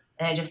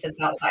and it just sits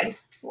outside.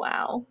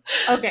 Wow.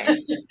 Okay.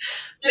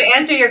 So to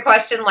answer your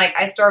question, like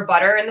I store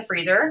butter in the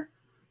freezer.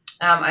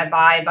 I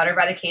buy butter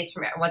by the case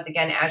from, once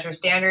again, Azure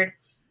Standard.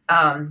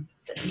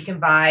 You can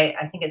buy,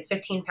 I think it's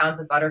 15 pounds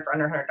of butter for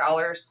under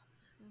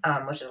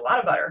 $100, which is a lot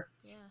of butter.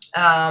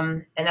 Yeah.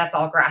 And that's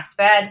all grass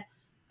fed.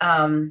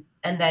 And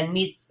then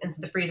meats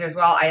into the freezer as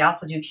well. I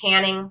also do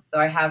canning.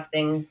 So I have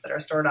things that are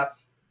stored up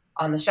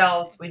on the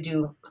shelves. We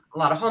do a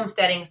lot of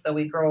homesteading. So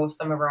we grow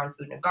some of our own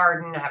food in a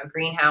garden. I have a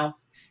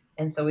greenhouse.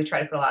 And so we try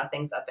to put a lot of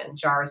things up in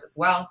jars as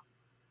well.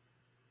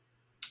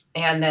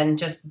 And then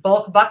just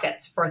bulk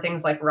buckets for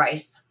things like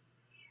rice.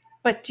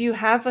 But do you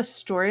have a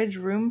storage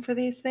room for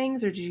these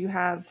things, or do you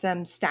have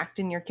them stacked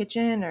in your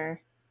kitchen,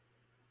 or?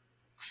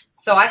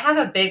 So I have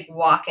a big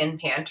walk-in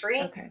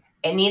pantry. Okay.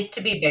 It needs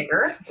to be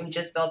bigger. We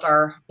just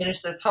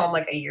finished this home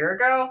like a year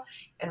ago,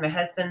 and my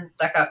husband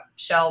stuck up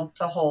shelves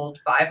to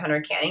hold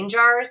 500 canning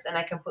jars, and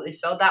I completely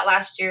filled that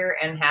last year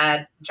and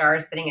had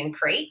jars sitting in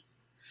crates.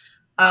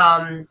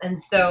 And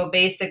so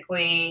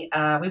basically,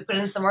 we put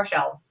in some more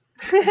shelves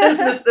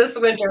this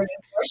winter.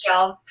 There's more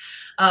shelves.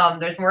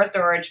 There's more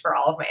storage for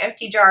all of my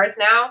empty jars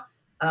now,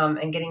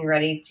 and getting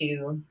ready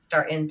to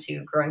start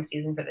into growing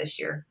season for this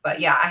year. But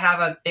yeah, I have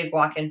a big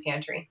walk-in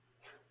pantry.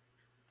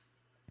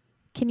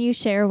 Can you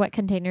share what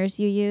containers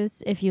you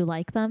use if you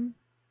like them?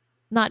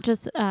 Not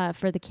just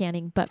for the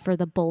canning, but for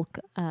the bulk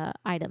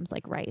items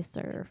like rice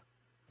or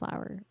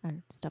flour or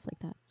stuff like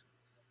that.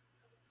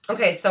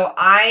 Okay, so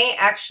I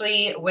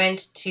actually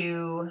went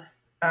to,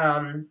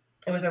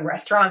 it was a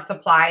restaurant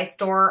supply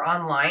store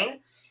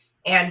online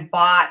and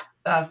bought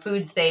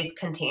food safe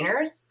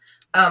containers.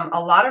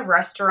 A lot of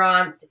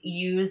restaurants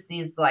use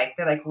these they're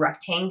like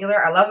rectangular.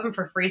 I love them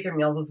for freezer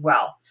meals as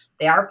well.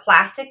 They are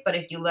plastic, but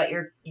if you let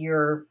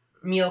your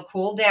meal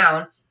cool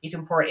down, you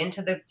can pour it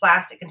into the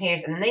plastic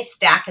containers and then they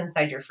stack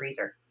inside your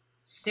freezer.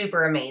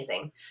 Super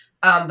amazing.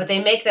 But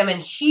they make them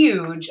in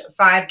huge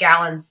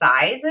 5-gallon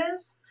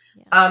sizes.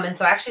 Yeah. And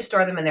so I actually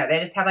store them in there. They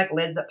just have like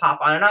lids that pop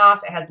on and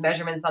off. It has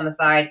measurements on the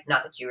side.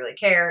 Not that you really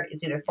care.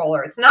 It's either full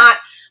or it's not.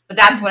 But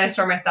that's what I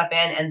store my stuff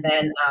in. And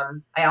then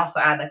I also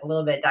add like a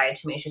little bit of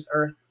diatomaceous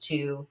earth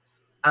to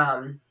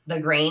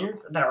the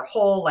grains that are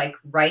whole, like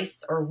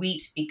rice or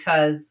wheat,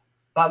 because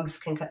bugs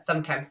can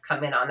sometimes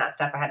come in on that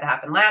stuff. I had that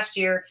happen last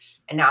year.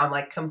 And now I'm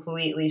like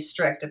completely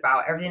strict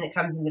about everything that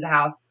comes into the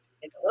house.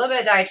 It's a little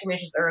bit of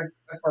diatomaceous earth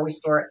before we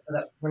store it so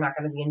that we're not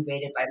going to be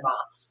invaded by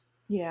moths.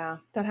 Yeah,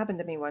 that happened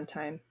to me one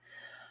time.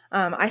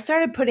 I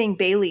started putting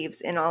bay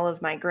leaves in all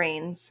of my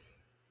grains.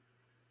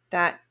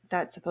 That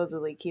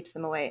supposedly keeps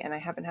them away, and I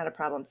haven't had a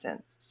problem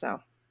since. So,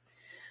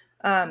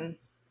 but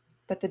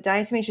the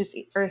diatomaceous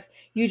earth,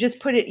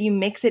 you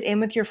mix it in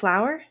with your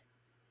flour?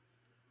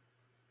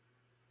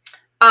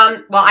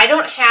 Well, I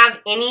don't have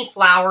any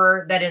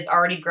flour that is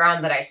already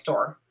ground that I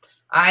store.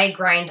 I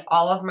grind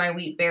all of my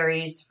wheat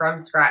berries from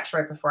scratch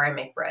right before I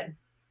make bread.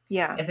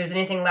 Yeah. If there's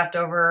anything left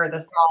over, the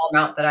small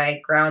amount that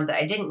I ground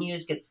that I didn't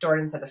use gets stored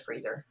inside the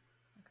freezer.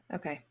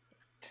 Okay.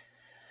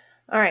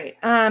 All right.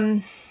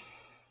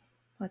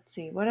 Let's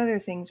see. What other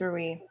things were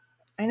we?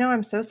 I know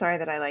I'm so sorry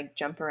that I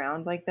jump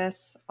around like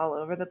this all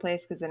over the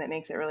place because then it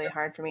makes it really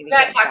hard for me to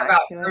get talk back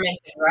about to fermented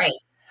it.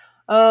 rice.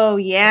 Oh,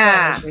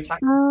 yeah.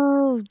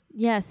 Oh,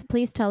 yes.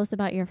 Please tell us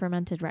about your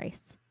fermented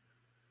rice.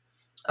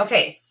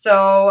 Okay,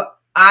 so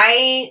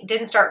I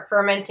didn't start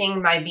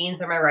fermenting my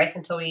beans or my rice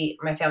until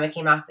my family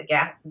came off the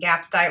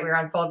GAPS diet. We were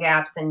on full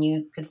GAPS, and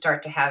you could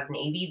start to have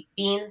navy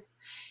beans.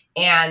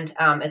 And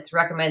it's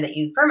recommended that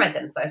you ferment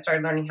them. So I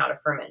started learning how to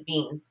ferment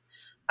beans.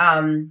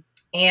 And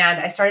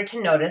I started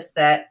to notice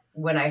that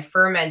when I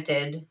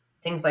fermented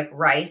things like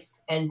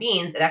rice and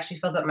beans, it actually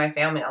fills up my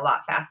family a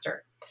lot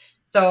faster.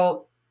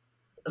 So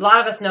a lot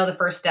of us know the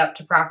first step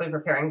to properly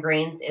preparing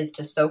grains is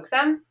to soak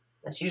them.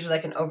 That's usually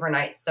like an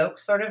overnight soak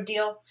sort of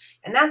deal.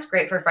 And that's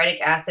great for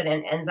phytic acid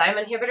and enzyme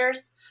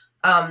inhibitors.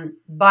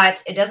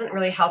 But it doesn't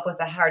really help with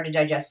the hard to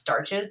digest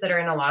starches that are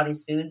in a lot of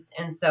these foods.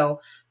 And so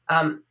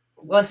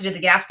once we did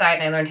the GAPS diet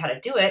and I learned how to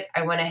do it,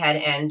 I went ahead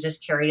and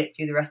just carried it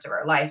through the rest of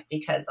our life,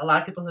 because a lot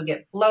of people who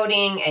get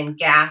bloating and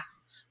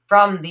gas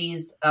from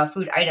these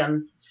food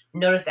items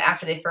notice that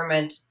after they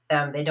ferment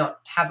them, they don't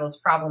have those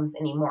problems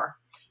anymore.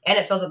 And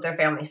it fills up their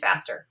families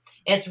faster.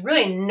 And it's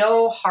really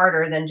no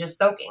harder than just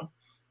soaking.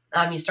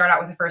 You start out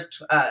with the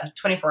first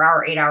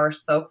 24-hour, 8-hour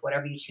soak,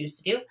 whatever you choose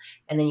to do.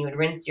 And then you would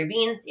rinse your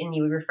beans and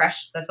you would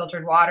refresh the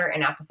filtered water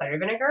and apple cider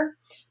vinegar.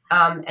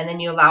 And then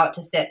you allow it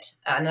to sit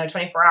another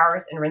 24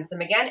 hours and rinse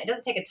them again. It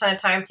doesn't take a ton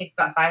of time. It takes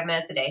about 5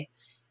 minutes a day.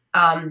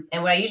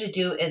 And what I usually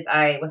do is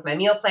with my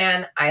meal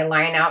plan, I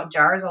line out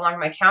jars along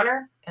my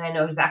counter, and I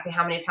know exactly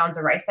how many pounds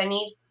of rice I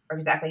need, or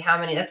exactly how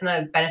many. That's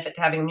another benefit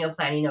to having a meal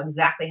plan. You know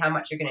exactly how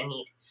much you're going to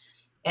need.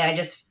 And I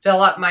just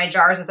fill up my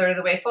jars a third of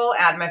the way full,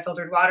 add my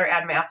filtered water,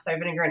 add my apple cider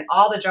vinegar, and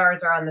all the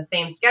jars are on the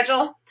same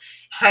schedule.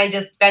 I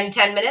just spend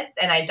 10 minutes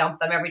and I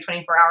dump them every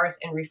 24 hours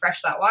and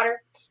refresh that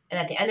water. And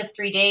at the end of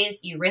 3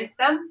 days, you rinse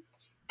them.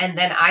 And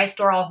then I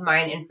store all of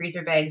mine in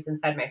freezer bags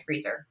inside my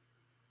freezer.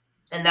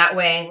 And that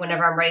way,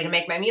 whenever I'm ready to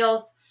make my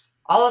meals,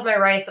 all of my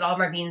rice and all of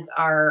my beans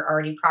are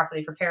already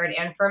properly prepared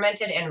and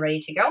fermented and ready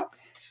to go.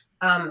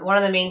 One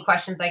of the main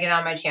questions I get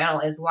on my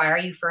channel is, why are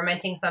you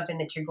fermenting something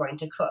that you're going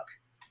to cook?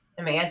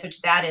 And my answer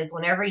to that is,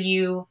 whenever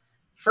you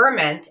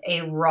ferment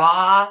a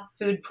raw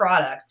food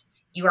product,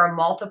 you are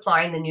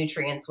multiplying the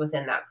nutrients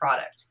within that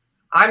product.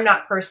 I'm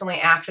not personally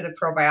after the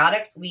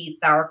probiotics. We eat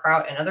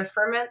sauerkraut and other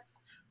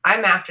ferments.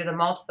 I'm after the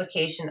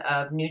multiplication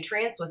of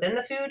nutrients within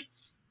the food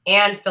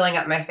and filling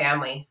up my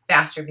family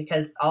faster,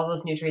 because all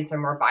those nutrients are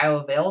more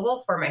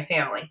bioavailable for my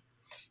family.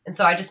 And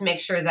so I just make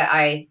sure that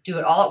I do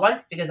it all at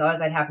once, because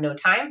otherwise I'd have no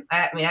time.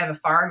 I have a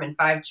farm and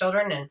 5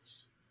 children and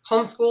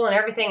homeschool and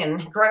everything,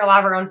 and growing a lot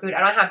of our own food.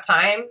 I don't have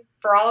time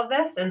for all of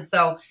this. And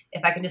so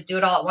if I can just do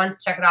it all at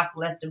once, check it off the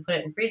list and put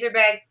it in freezer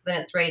bags,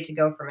 then it's ready to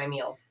go for my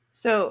meals.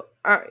 So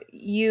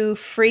you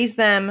freeze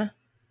them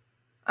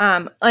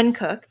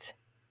uncooked,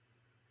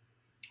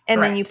 and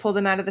Correct. then you pull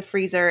them out of the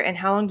freezer. And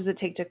how long does it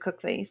take to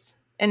cook these?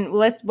 And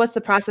what's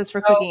the process for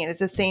cooking it? Is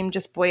it the same,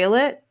 just boil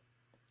it?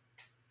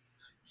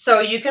 So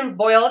you can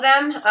boil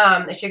them.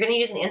 If you're going to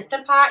use an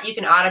Instant Pot, you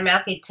can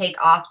automatically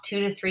take off 2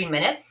 to 3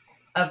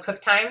 minutes of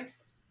cook time.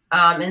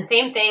 And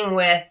same thing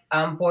with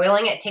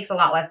boiling. It takes a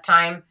lot less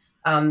time.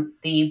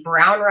 The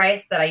brown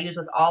rice that I use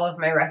with all of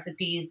my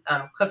recipes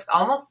cooks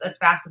almost as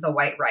fast as a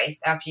white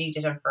rice after you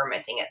get done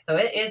fermenting it. So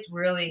it is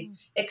really,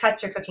 it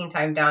cuts your cooking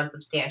time down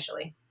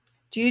substantially.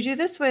 Do you do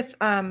this with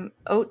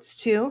oats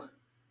too?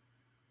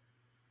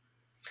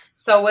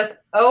 So with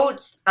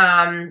oats,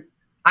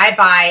 I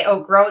buy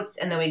oat groats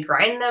and then we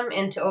grind them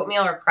into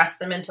oatmeal or press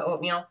them into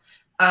oatmeal.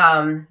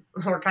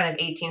 We're kind of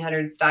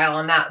 1800 style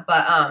on that,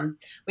 but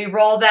we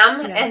roll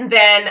them and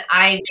then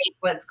I make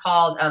what's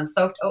called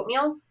soaked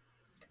oatmeal.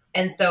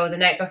 And so the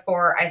night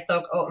before, I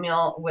soak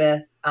oatmeal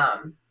with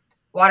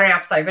water and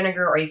apple cider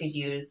vinegar, or you could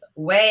use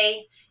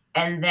whey.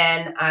 And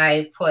then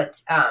I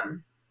put,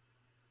 I'm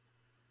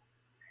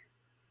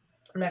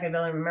not going to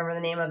be able to remember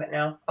the name of it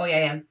now. Oh, yeah, I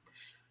am.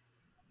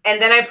 And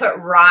then I put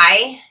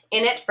rye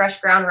in it, fresh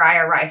ground rye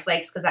or rye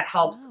flakes, because that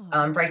helps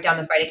break down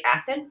the phytic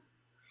acid.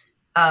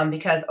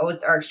 Because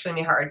oats are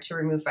extremely hard to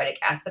remove phytic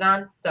acid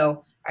on.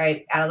 So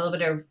I add a little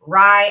bit of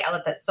rye. I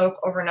let that soak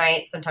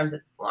overnight. Sometimes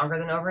it's longer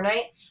than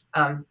overnight,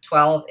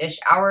 12-ish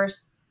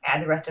hours.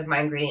 Add the rest of my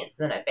ingredients,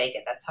 and then I bake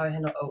it. That's how I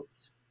handle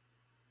oats.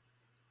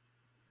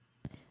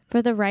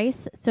 For the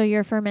rice, so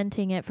you're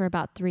fermenting it for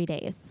about 3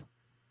 days.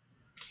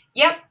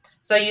 Yep.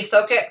 So you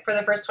soak it for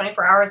the first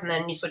 24 hours, and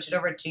then you switch it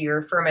over to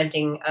your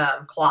fermenting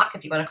clock,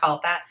 if you want to call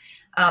it that,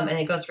 and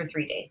it goes for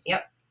 3 days.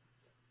 Yep.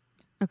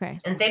 Okay.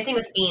 And same thing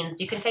with beans.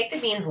 You can take the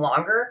beans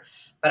longer,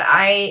 but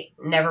I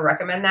never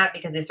recommend that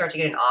because they start to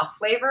get an off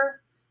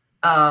flavor.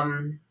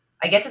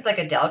 I guess it's like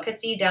a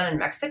delicacy down in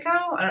Mexico.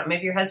 I don't know,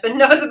 maybe your husband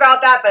knows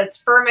about that, but it's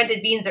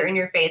fermented beans are in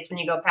your face when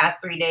you go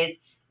past 3 days.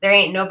 There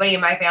ain't nobody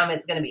in my family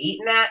that's going to be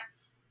eating that.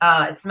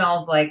 It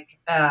smells like,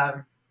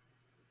 I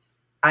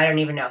don't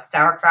even know.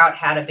 Sauerkraut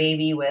had a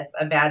baby with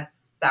a bad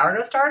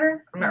sourdough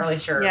starter. I'm not really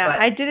sure. Yeah,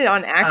 but, I did it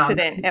on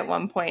accident at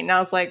one point, and I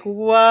was like,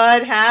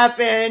 what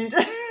happened?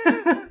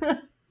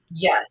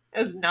 Yes.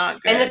 It was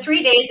not good. And the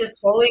 3 days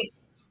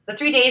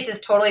is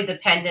totally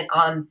dependent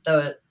on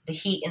the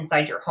heat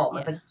inside your home.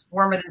 Yeah. If it's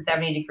warmer than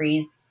 70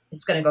 degrees,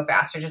 it's going to go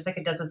faster, just like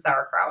it does with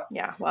sauerkraut.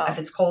 Yeah, well. If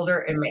it's colder,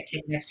 it might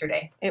take an extra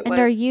day. It And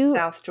was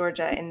South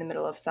Georgia in the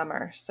middle of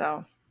summer,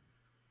 so.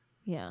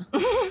 Yeah.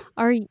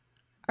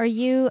 Are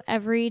you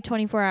every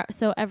 24 hours?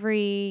 So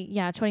every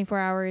 24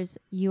 hours,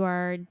 you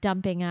are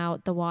dumping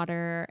out the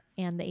water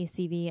and the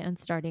ACV and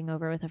starting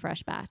over with a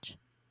fresh batch.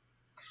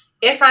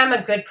 If I'm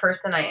a good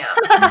person, I am.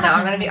 Now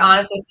I'm going to be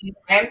honest with you.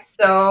 I am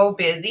so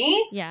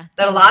busy Yeah.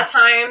 that a lot of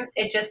times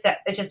it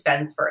just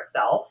fends for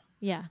itself.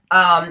 Yeah.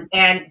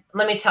 And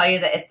let me tell you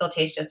that it still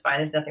tastes just fine.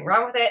 There's nothing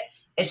wrong with it.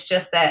 It's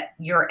just that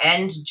your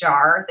end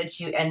jar that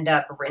you end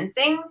up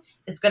rinsing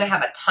is going to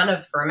have a ton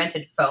of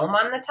fermented foam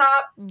on the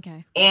top.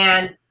 Okay.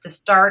 And the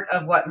start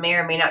of what may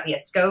or may not be a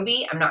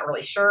SCOBY. I'm not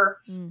really sure.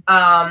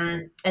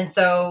 And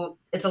so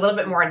it's a little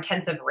bit more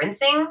intensive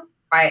rinsing.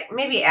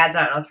 Maybe adds,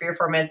 I don't know, 3 or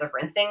 4 minutes of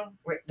rinsing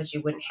that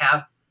you wouldn't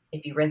have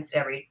if you rinsed it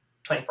every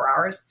 24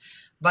 hours.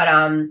 But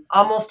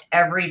almost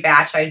every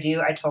batch I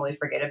do, I totally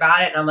forget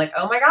about it. And I'm like,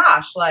 oh my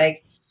gosh,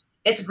 like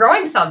it's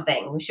growing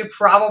something. We should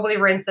probably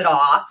rinse it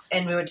off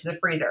and move it to the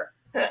freezer.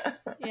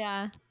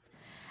 Yeah.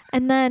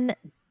 And then,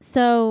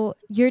 so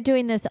you're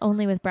doing this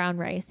only with brown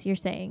rice, you're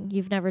saying?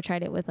 You've never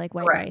tried it with like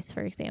white rice,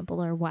 for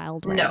example, or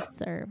wild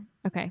rice? Or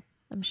okay,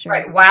 I'm sure.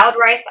 Right. Wild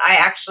rice, I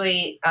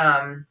actually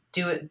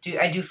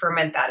do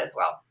ferment that as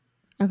well.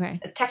 Okay.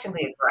 It's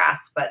technically a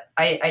grass, but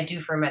I do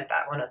ferment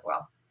that one as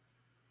well.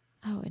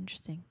 Oh,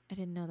 interesting. I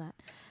didn't know that.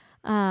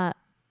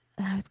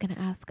 I was going to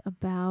ask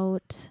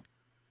about,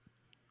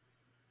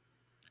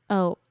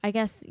 I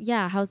guess,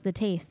 yeah, how's the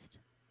taste?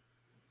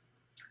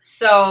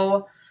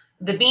 So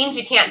the beans,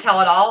 you can't tell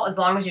at all as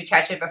long as you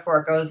catch it before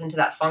it goes into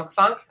that funk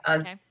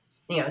on,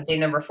 day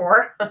number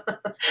 4.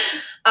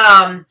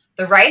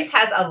 The rice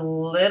has a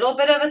little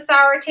bit of a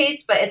sour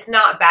taste, but it's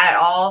not bad at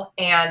all.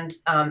 And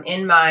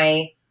in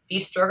my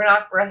beef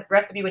stroganoff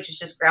recipe, which is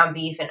just ground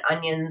beef and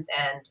onions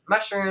and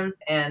mushrooms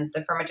and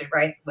the fermented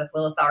rice with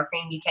little sour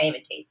cream, you can't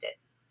even taste it.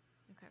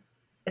 Okay.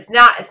 It's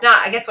not,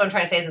 I guess what I'm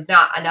trying to say is it's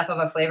not enough of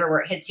a flavor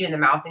where it hits you in the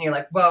mouth and you're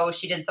like, whoa,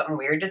 she did something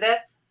weird to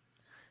this.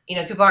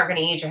 People aren't going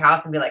to eat at your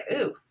house and be like,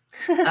 ooh,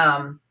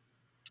 not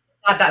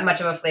that much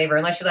of a flavor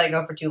unless you let it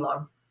go for too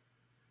long.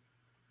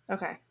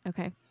 Okay.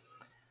 I'm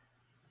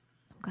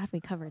glad we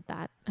covered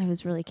that. I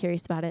was really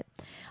curious about it.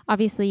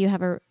 Obviously, you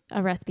have a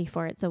recipe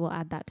for it, so we'll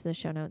add that to the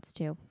show notes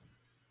too.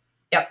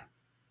 Yep.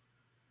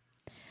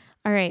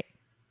 All right.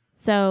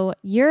 So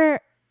you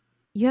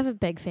have a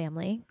big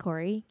family,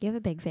 Corey. You have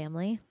a big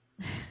family.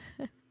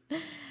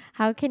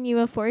 How can you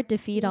afford to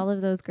feed all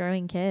of those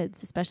growing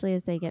kids, especially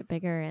as they get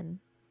bigger and,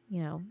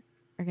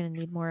 are going to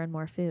need more and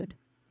more food?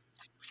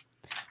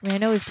 I mean, I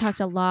know we've talked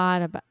a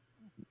lot about,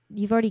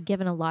 you've already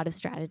given a lot of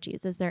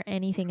strategies. Is there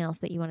anything else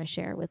that you want to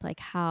share with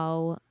like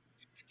how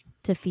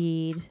to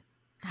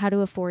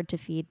afford to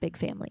feed big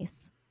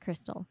families,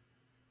 Crystal?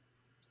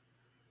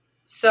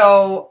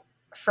 So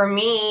for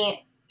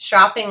me,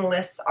 shopping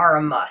lists are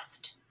a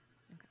must.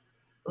 Okay.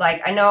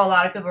 Like I know a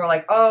lot of people are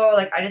like, oh,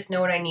 like I just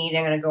know what I need.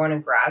 I'm going to go in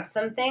and grab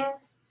some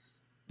things.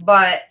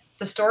 But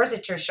the stores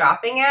that you're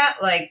shopping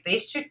at, like they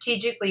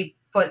strategically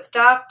put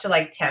stuff to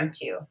like tempt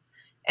you.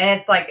 And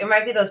it's like, it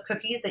might be those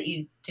cookies that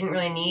you didn't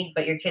really need,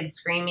 but your kid's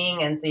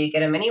screaming. And so you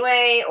get them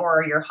anyway,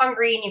 or you're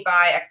hungry and you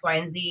buy X, Y,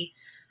 and Z.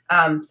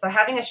 So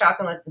having a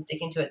shopping list and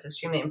sticking to it is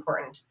extremely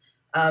important.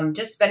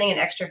 Just spending an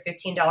extra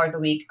 $15 a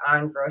week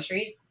on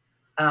groceries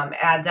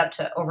adds up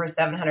to over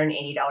 $780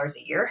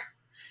 a year.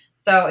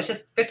 So it's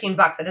just $15.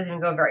 It doesn't even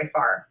go very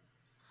far.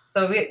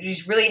 So you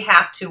just really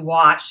have to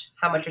watch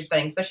how much you're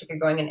spending, especially if you're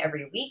going in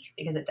every week,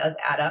 because it does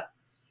add up.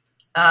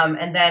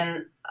 And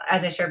then,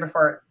 as I shared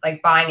before,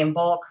 like buying in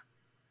bulk,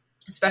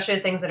 especially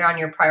the things that are on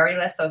your priority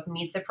list. So if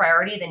meat's a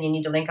priority, then you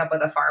need to link up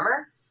with a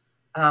farmer.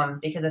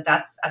 Because if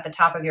that's at the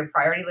top of your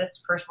priority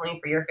list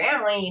personally for your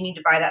family, you need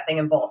to buy that thing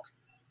in bulk.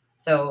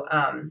 So,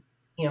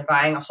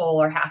 buying a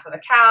whole or half of a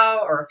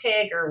cow or a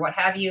pig or what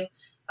have you.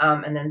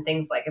 And then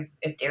things like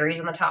if dairy's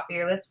on the top of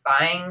your list,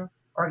 buying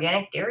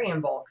organic dairy in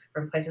bulk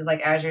from places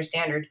like Azure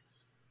Standard.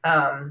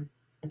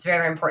 It's very,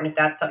 very important if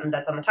that's something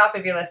that's on the top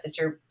of your list that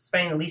you're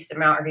spending the least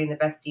amount or getting the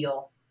best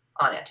deal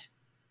on it.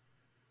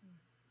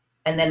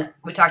 And then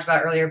we talked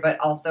about earlier, but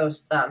also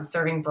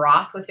serving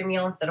broth with your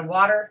meal instead of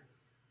water.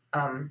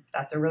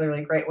 That's a really,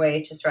 really great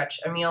way to stretch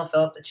a meal,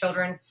 fill up the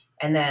children.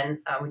 And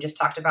then we just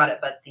talked about it,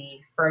 but the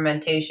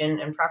fermentation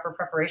and proper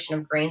preparation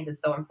of grains is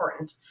so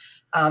important.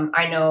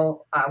 I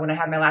know when I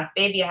had my last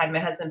baby, I had my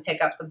husband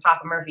pick up some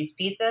Papa Murphy's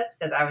pizzas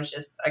because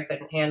I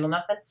couldn't handle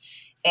nothing.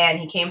 And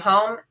he came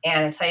home,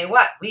 and I tell you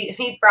what,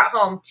 we brought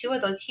home 2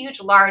 of those huge,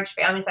 large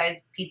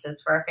family-sized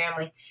pizzas for our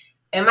family.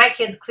 And my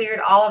kids cleared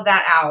all of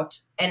that out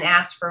and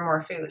asked for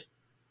more food.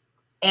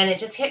 And it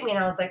just hit me, and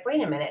I was like,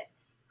 wait a minute.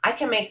 I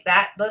can make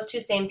those 2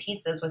 same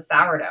pizzas with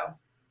sourdough,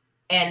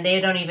 and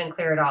they don't even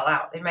clear it all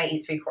out. They might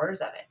eat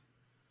 3/4 of it.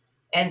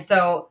 And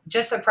so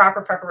just the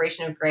proper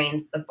preparation of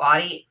grains, the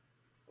body,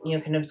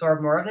 can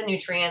absorb more of the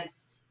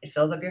nutrients. It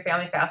fills up your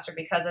family faster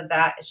because of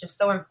that. It's just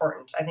so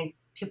important. I think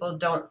people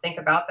don't think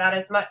about that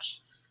as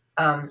much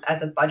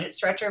as a budget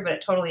stretcher, but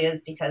it totally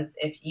is, because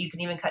if you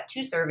can even cut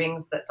 2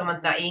 servings that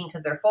someone's not eating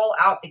because they're full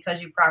out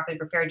because you properly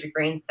prepared your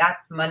grains,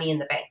 that's money in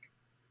the bank.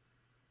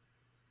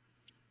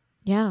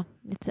 Yeah.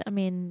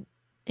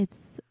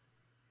 It's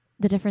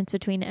the difference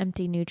between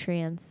empty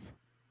nutrients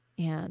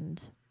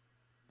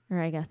or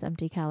I guess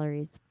empty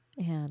calories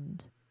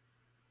and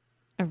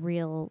a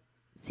real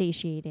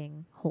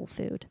satiating whole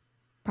food,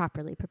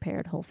 properly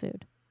prepared whole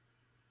food.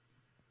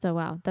 So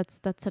wow, that's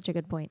such a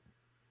good point.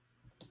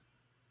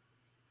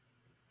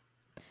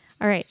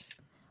 All right.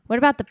 What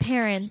about the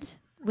parent,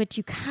 which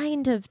you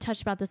kind of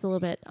touched about this a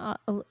little bit.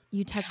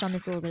 You touched on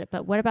this a little bit,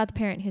 but what about the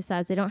parent who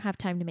says they don't have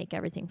time to make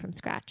everything from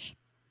scratch?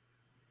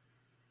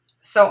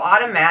 So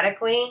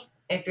automatically,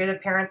 if you're the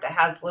parent that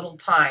has little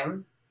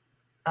time,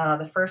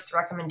 the first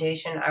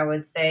recommendation I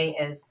would say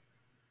is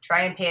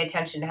try and pay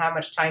attention to how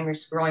much time you're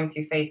scrolling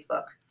through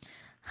Facebook.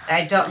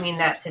 I don't mean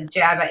that to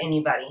jab at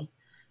anybody,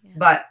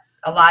 but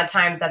a lot of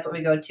times that's what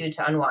we go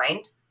to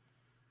unwind.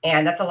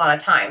 And that's a lot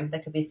of time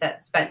that could be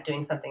spent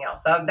doing something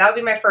else. So that would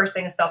be my first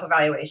thing, is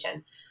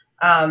self-evaluation.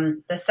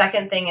 The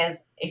second thing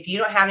is, if you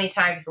don't have any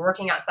time, if you're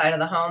working outside of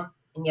the home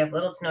and you have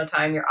little to no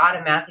time, you're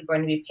automatically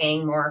going to be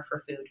paying more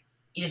for food.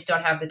 You just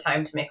don't have the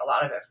time to make a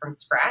lot of it from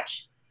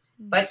scratch.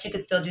 But you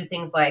could still do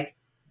things like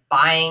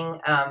buying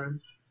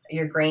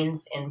your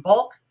grains in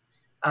bulk.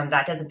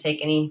 That doesn't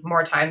take any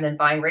more time than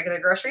buying regular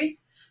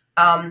groceries.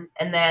 And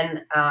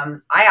then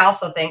I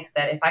also think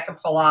that if I can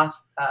pull off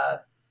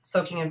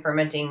soaking and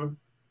fermenting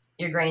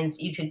your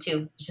grains, you could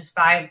too. It's just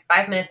five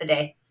minutes a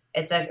day.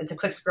 It's a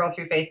quick scroll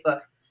through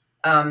Facebook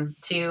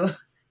to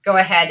go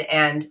ahead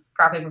and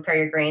properly prepare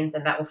your grains,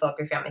 and that will fill up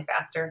your family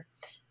faster.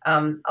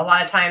 A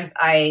lot of times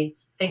I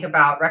think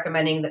about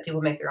recommending that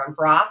people make their own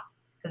broth,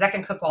 because that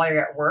can cook while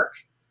you're at work,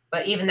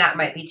 but even that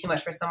might be too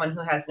much for someone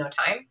who has no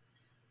time.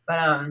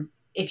 But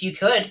if you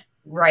could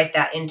write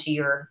that into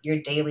your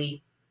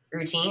daily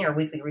routine or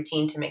weekly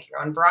routine to make your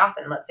own broth,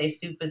 and let's say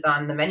soup is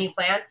on the menu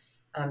plan,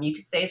 you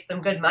could save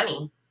some good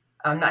money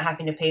not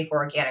having to pay for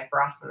organic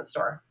broth from the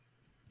store.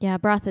 Yeah,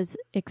 broth is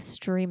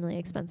extremely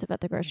expensive at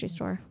the grocery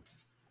store.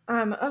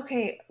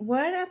 Okay,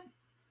 what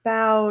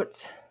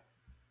about,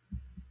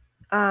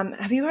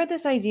 have you heard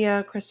this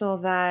idea, Crystal,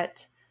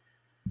 that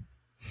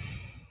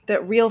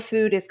real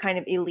food is kind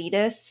of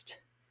elitist?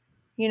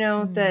 You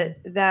know,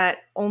 that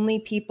only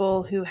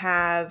people who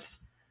have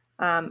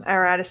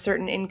are at a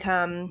certain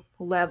income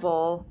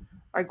level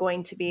are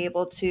going to be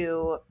able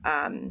to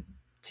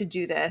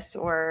do this,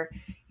 or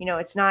you know,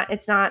 it's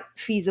not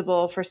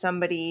feasible for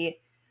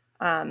somebody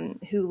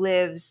who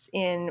lives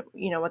in,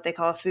 you know, what they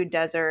call a food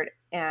desert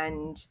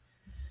and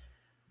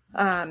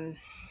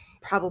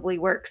probably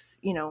works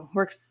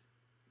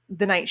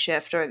the night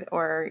shift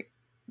or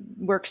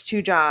works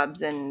two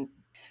jobs, and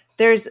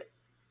there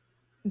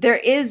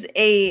is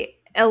a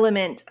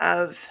element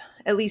of,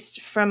 at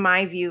least from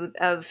my view,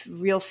 of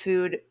real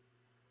food,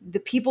 the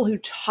people who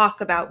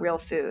talk about real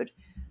food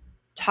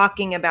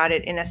talking about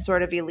it in a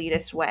sort of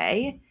elitist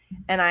way.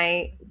 And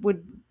I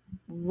would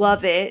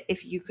love it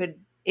if you could,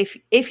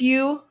 if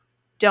you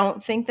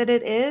don't think that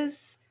it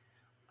is,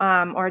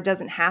 or it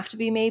doesn't have to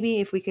be, maybe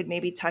if we could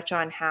maybe touch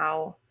on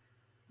how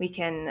we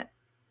can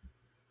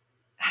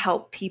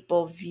help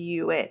people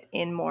view it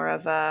in more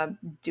of a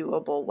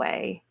doable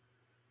way,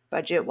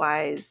 budget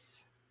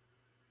wise,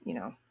 you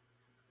know.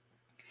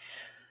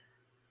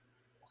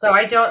 So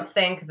I don't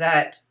think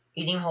that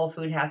eating whole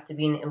food has to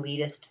be an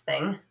elitist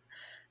thing.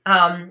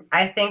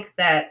 I think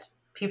that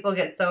people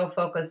get so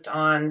focused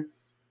on,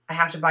 I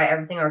have to buy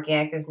everything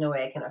organic, there's no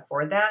way I can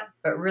afford that.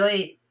 But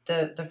really,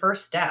 the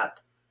first step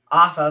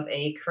off of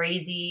a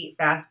crazy,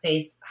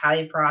 fast-paced,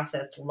 highly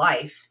processed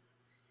life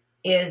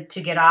is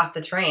to get off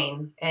the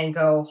train and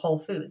go whole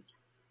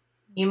foods.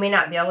 You may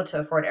not be able to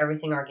afford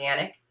everything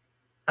organic.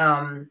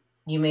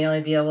 You may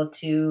only be able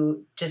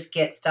to just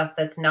get stuff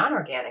that's not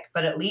organic,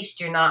 but at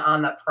least you're not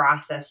on the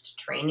processed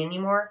train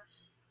anymore.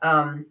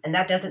 And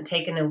that doesn't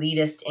take an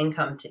elitist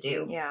income to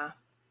do. Yeah.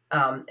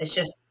 It's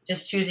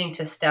just choosing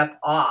to step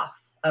off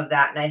of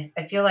that. And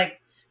I feel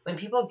like when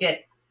people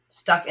get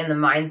stuck in the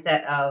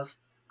mindset of,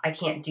 I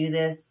can't do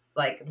this,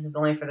 like this is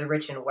only for the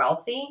rich and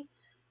wealthy,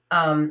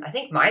 I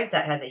think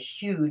mindset has a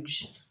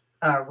huge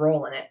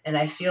role in it. And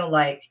I feel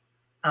like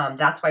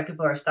that's why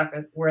people are stuck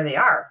where they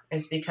are,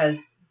 is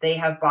because they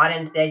have bought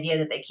into the idea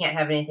that they can't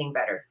have anything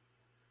better.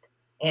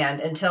 And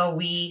until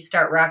we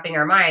start wrapping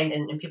our mind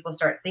and people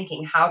start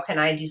thinking, how can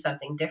I do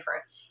something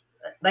different?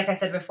 Like I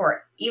said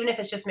before, even if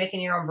it's just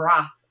making your own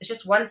broth, it's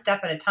just one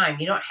step at a time.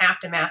 You don't have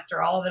to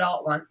master all of it all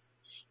at once.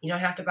 You don't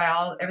have to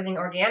buy everything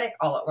organic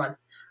all at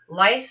once.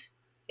 Life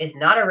is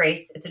not a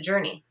race, it's a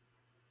journey.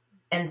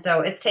 And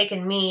so it's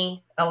taken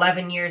me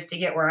 11 years to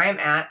get where I'm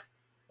at.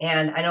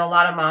 And I know a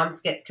lot of moms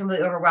get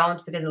completely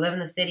overwhelmed because they live in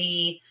the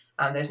city.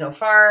 There's no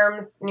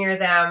farms near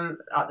them.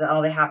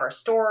 All they have are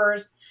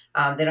stores.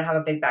 They don't have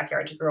a big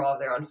backyard to grow all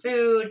of their own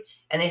food.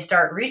 And they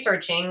start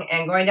researching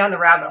and going down the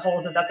rabbit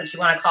holes, if that's what you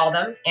want to call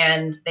them.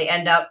 And they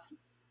end up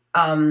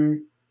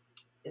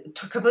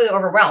completely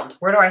overwhelmed.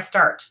 Where do I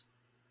start?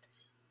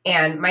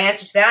 And my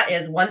answer to that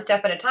is one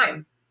step at a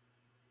time.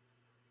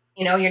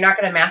 You know, you're not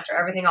going to master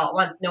everything all at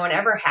once. No one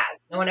ever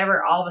has. No one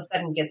ever all of a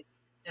sudden gets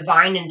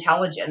divine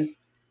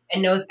intelligence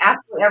and knows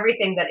absolutely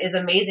everything that is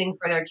amazing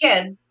for their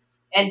kids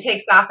and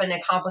takes off and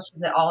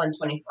accomplishes it all in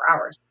 24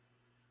 hours.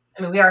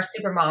 I mean, we are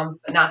super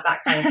moms, but not that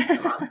kind of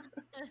super mom.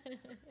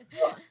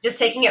 Just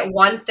taking it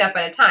one step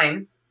at a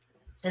time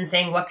and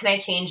saying, what can I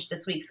change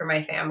this week for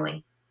my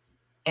family?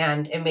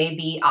 And it may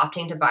be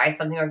opting to buy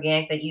something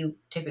organic that you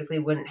typically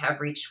wouldn't have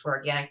reached for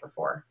organic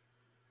before.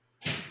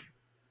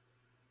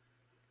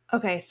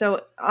 Okay,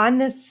 so on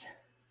this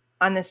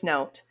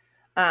note,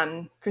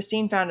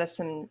 Christine found us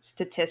some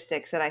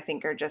statistics that I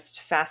think are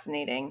just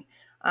fascinating.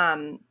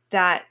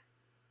 That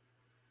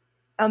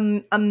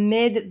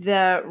amid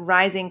the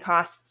rising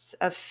costs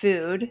of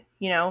food,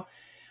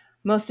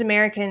 most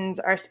Americans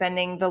are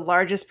spending the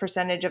largest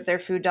percentage of their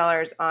food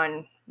dollars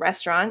on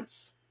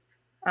restaurants.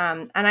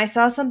 And I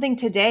saw something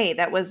today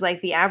that was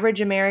like the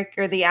average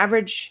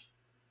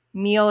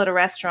meal at a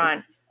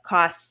restaurant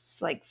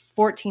costs like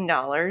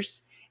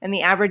 $14, and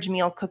the average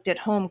meal cooked at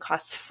home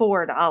costs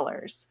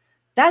 $4.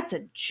 That's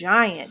a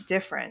giant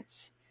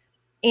difference.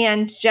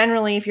 And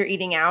generally, if you're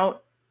eating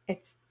out,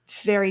 it's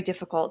very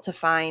difficult to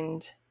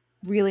find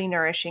really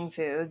nourishing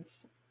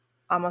foods.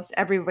 Almost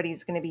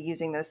everybody's going to be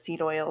using those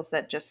seed oils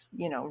that just,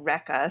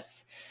 wreck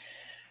us.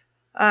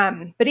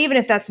 But even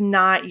if that's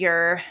not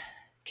your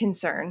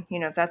concern,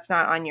 if that's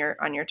not on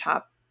your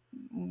top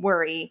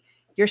worry,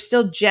 you're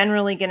still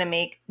generally going to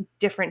make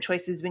different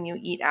choices when you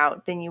eat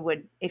out than you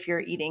would if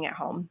you're eating at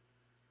home.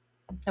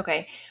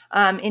 Okay.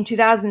 In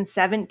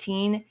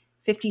 2017,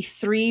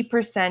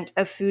 53%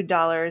 of food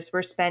dollars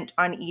were spent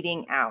on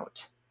eating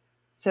out.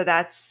 So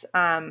that's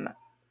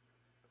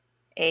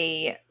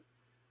a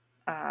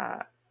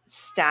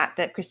stat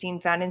that Christine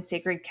found in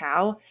Sacred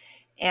Cow,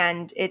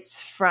 and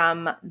it's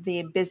from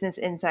the Business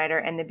Insider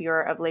and the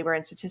Bureau of Labor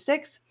and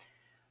Statistics.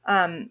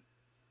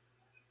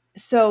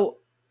 So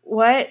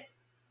what,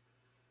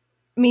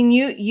 I mean,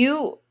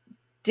 you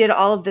did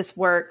all of this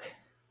work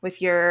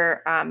with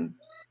your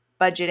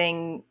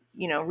budgeting,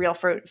 real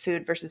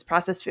food versus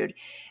processed food.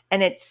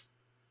 And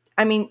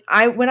when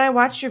I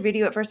watched your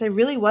video at first, I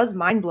really was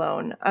mind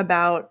blown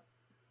about,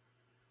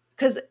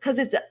 because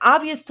it's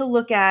obvious to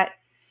look at,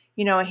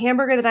 a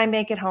hamburger that I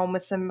make at home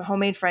with some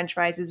homemade French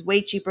fries is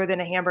way cheaper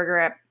than a hamburger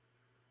at,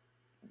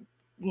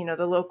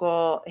 the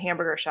local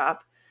hamburger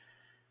shop.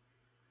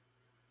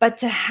 But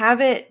to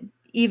have it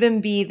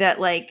even be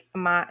that like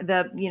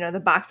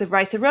the box of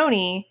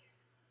Rice-A-Roni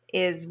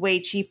is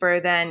way cheaper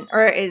than,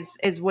 or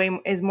is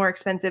more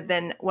expensive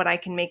than what I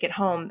can make at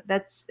home.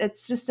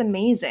 It's just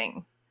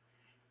amazing.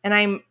 And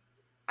I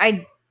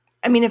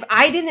mean, if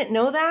I didn't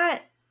know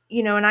that,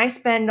 and I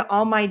spend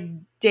all my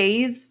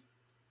days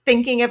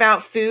thinking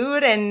about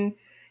food and,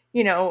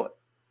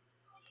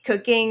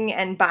 cooking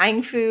and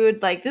buying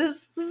food, like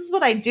this is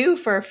what I do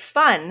for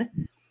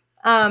fun.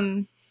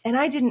 And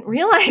I didn't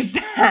realize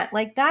that,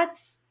 like,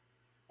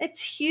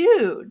 it's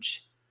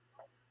huge.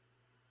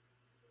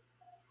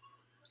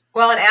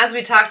 Well, and as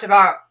we talked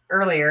about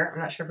earlier, I'm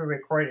not sure if we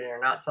recorded it or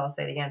not, so I'll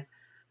say it again.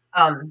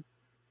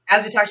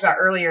 As we talked about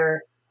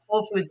earlier,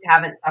 Whole Foods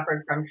haven't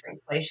suffered from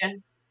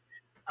shrinkflation.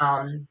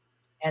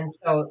 And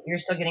so you're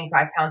still getting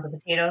 5 pounds of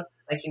potatoes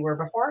like you were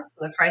before.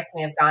 So the price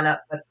may have gone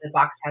up, but the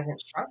box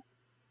hasn't shrunk.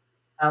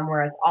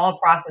 Whereas all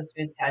processed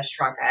foods has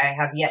shrunk. I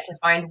have yet to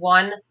find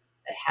one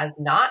that has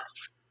not.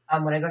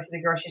 When I go through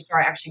the grocery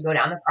store, I actually go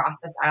down the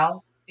processed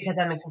aisle because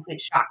I'm in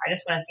complete shock. I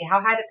just want to see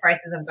how high the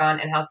prices have gone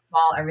and how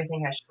small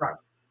everything has shrunk.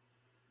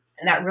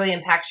 And that really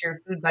impacts your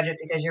food budget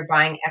because you're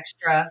buying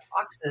extra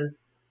boxes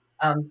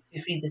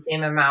to feed the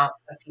same amount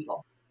of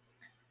people.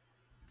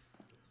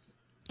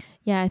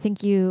 Yeah, I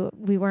think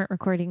we weren't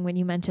recording when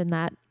you mentioned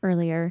that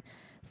earlier.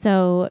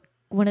 So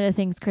one of the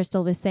things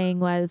Crystal was saying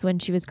was when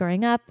she was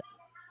growing up,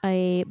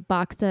 a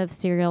box of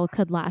cereal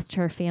could last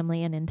her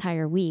family an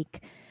entire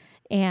week.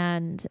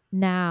 And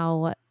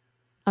now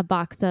a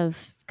box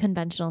of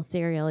conventional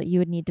cereal, you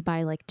would need to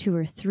buy like 2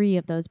 or 3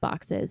 of those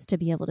boxes to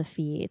be able to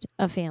feed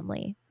a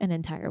family an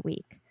entire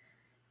week.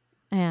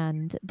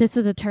 And this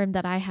was a term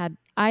that I had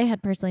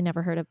personally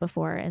never heard of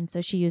before. And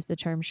so she used the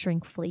term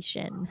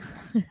shrinkflation.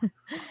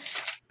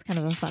 It's kind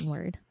of a fun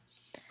word.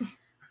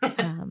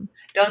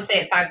 Don't say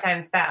it 5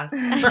 times fast.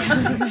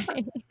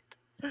 Right.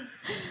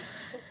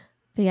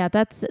 But yeah,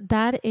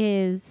 that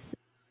is,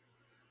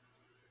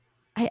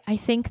 I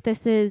think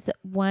this is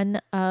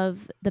one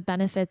of the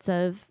benefits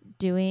of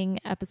doing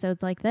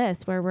episodes like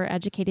this, where we're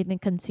educating the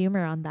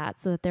consumer on that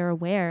so that they're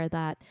aware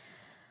that,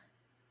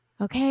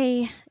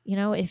 okay,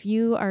 if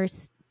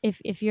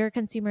you're a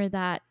consumer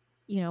that,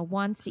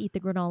 wants to eat the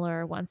granola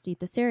or wants to eat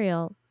the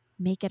cereal,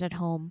 make it at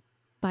home,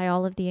 buy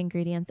all of the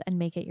ingredients and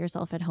make it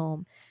yourself at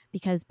home,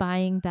 because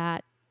buying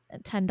that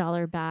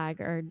 $10 bag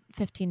or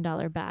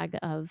 $15 bag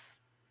of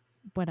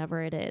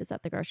whatever it is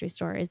at the grocery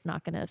store is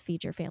not going to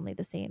feed your family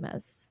the same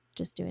as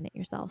just doing it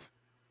yourself.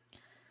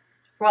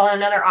 Well,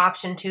 another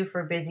option too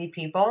for busy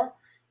people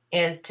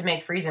is to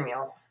make freezer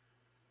meals.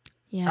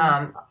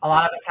 Yeah. A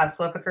lot of us have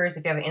slow cookers.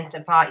 If you have an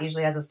Instant Pot, it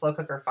usually has a slow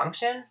cooker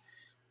function.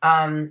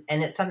 And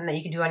it's something that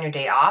you can do on your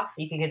day off.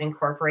 You can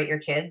incorporate your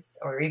kids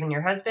or even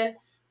your husband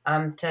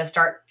to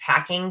start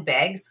packing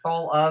bags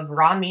full of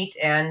raw meat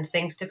and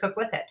things to cook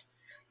with it.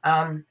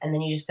 And then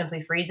you just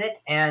simply freeze it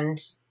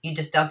and you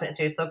just dump it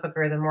into your slow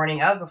cooker the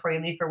morning of before you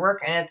leave for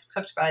work, and it's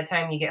cooked by the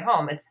time you get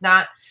home. It's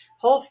not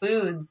Whole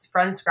Foods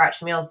from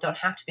scratch meals don't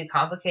have to be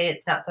complicated.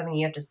 It's not something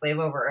you have to slave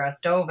over a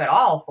stove at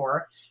all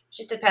for. It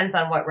just depends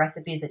on what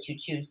recipes that you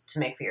choose to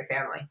make for your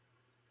family.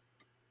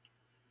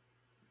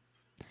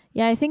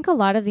 Yeah, I think a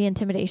lot of the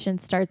intimidation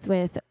starts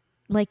with,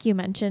 like you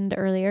mentioned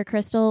earlier,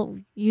 Crystal,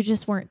 you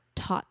just weren't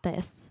taught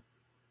this.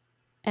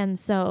 And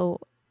so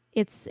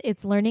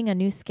it's learning a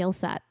new skill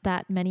set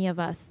that many of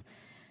us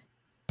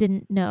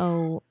didn't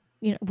know.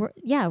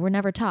 We're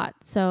never taught.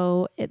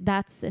 So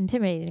that's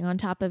intimidating on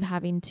top of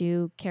having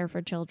to care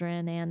for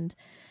children and,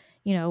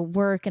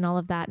 work and all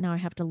of that. Now I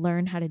have to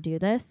learn how to do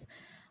this.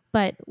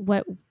 But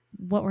what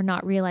we're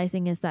not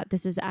realizing is that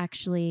this is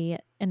actually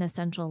an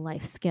essential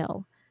life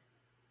skill.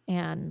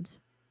 And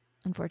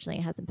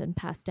unfortunately, it hasn't been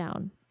passed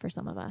down for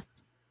some of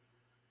us.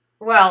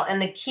 Well,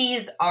 and the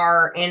keys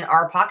are in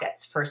our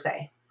pockets, per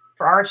se,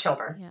 for our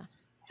children. Yeah.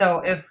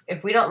 So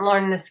if we don't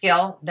learn the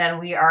skill, then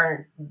we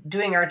are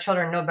doing our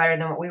children no better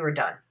than what we were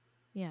done.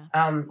 Yeah.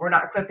 We're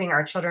not equipping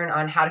our children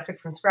on how to cook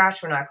from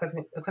scratch. We're not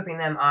equipping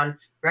them on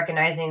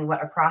recognizing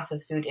what a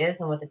processed food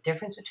is and what the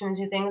difference between the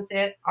two things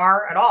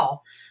are at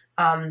all.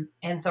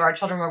 And so our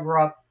children will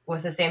grow up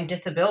with the same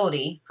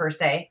disability, per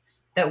se,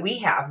 that we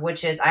have,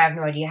 which is I have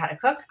no idea how to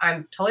cook.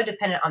 I'm totally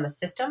dependent on the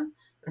system.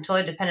 I'm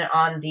totally dependent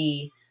on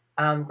the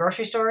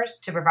grocery stores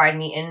to provide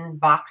me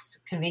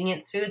in-box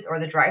convenience foods or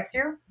the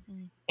drive-through.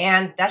 Mm.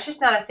 And that's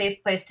just not a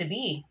safe place to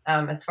be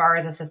as far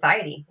as a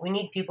society. We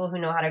need people who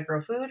know how to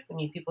grow food. We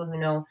need people who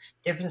know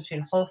the difference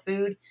between whole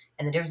food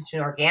and the difference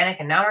between organic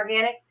and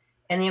non-organic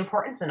and the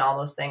importance in all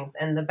those things.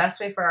 And the best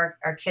way for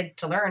our kids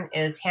to learn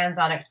is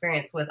hands-on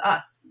experience with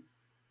us.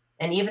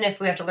 And even if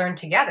we have to learn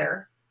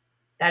together,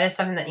 that is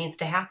something that needs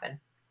to happen.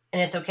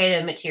 And it's okay to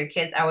admit to your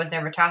kids, I was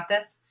never taught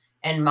this.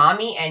 And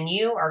mommy and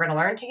you are going to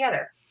learn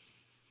together.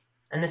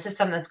 And this is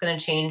something that's going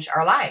to change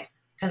our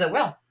lives because it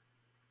will.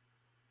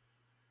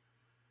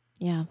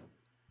 Yeah.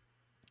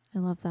 I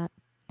love that.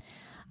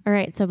 All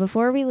right. So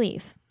before we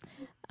leave,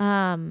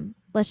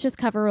 let's just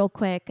cover real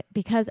quick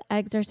because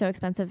eggs are so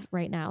expensive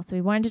right now. So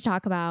we wanted to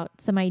talk about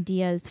some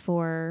ideas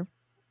for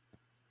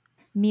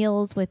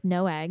meals with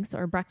no eggs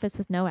or breakfast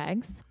with no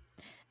eggs.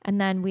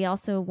 And then we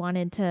also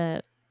wanted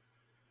to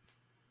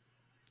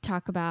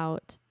talk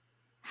about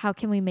how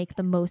can we make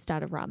the most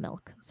out of raw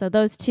milk. So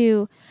those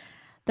two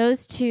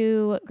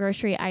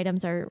grocery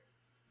items are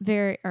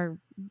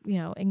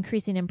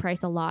increasing in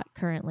price a lot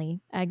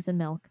currently, eggs and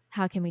milk.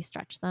 How can we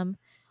stretch them,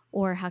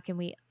 or how can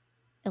we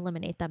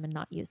eliminate them and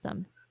not use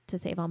them to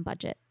save on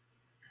budget?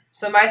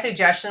 So my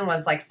suggestion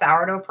was like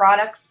sourdough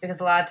products, because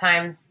a lot of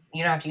times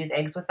you don't have to use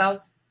eggs with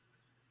those.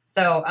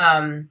 So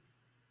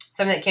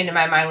something that came to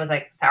my mind was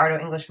like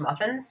sourdough English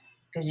muffins,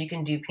 because you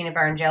can do peanut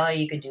butter and jelly,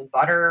 you could do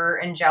butter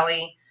and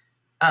jelly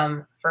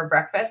for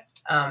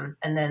breakfast. And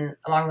then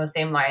along those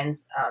same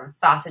lines,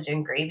 sausage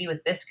and gravy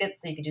with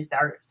biscuits. So you could do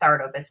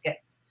sourdough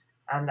biscuits.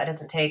 That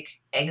doesn't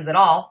take eggs at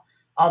all,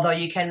 although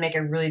you can make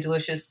a really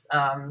delicious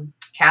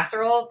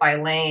casserole by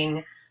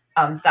laying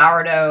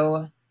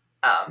sourdough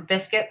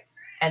biscuits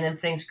and then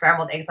putting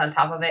scrambled eggs on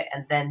top of it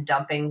and then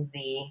dumping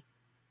the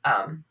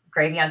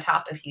gravy on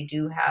top. If you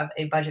do have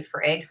a budget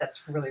for eggs,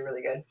 that's really,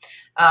 really good.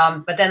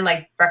 But then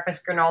like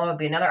breakfast granola would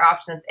be another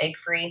option that's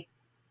egg-free,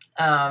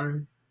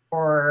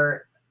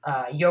 or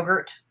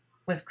yogurt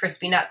with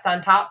crispy nuts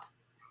on top.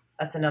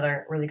 That's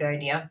another really good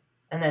idea.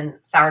 And then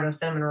sourdough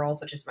cinnamon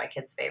rolls, which is my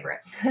kid's favorite.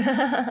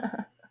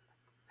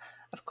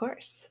 Of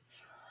course.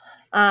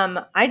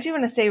 I do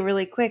want to say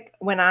really quick,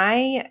 when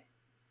I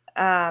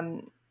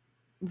run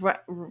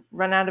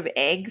out of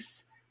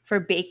eggs for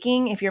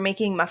baking, if you're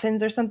making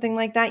muffins or something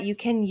like that, you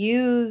can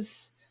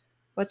use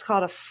what's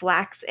called a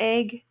flax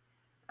egg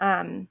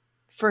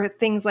for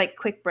things like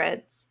quick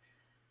breads.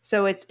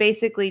 So it's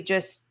basically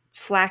just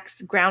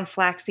ground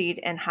flaxseed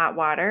and hot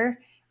water,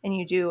 and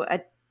you do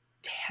I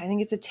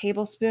think it's a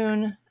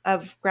tablespoon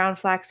of ground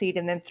flaxseed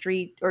and then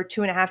 3 or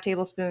 2.5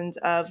 tablespoons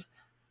of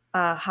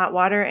hot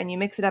water, and you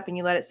mix it up and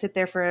you let it sit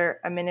there for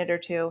a minute or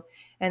two,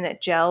 and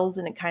it gels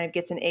and it kind of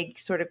gets an egg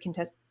sort of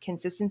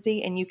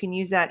consistency, and you can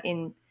use that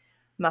in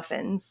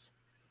muffins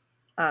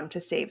to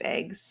save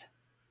eggs.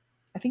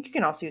 I think you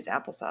can also use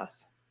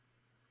applesauce.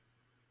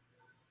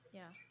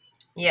 Yeah.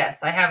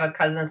 Yes, I have a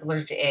cousin that's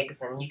allergic to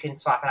eggs, and you can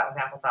swap it out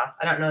with applesauce.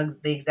 I don't know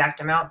the exact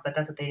amount, but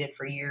that's what they did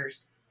for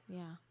years.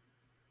 Yeah.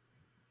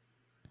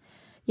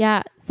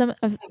 Yeah,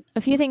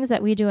 a few things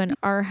that we do in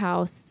our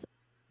house,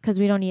 because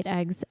we don't eat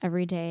eggs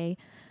every day,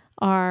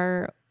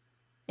 are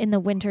in the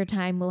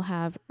wintertime we'll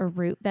have a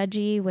root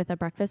veggie with a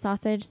breakfast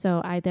sausage.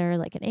 So either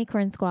like an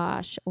acorn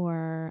squash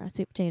or a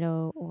sweet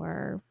potato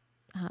or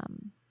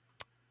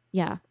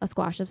a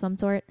squash of some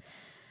sort.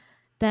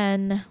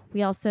 Then we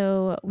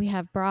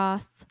have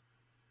broth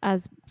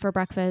as for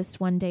breakfast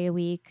one day a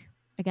week,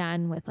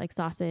 again with like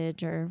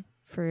sausage or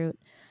fruit.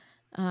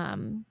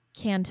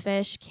 Canned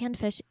fish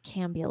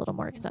can be a little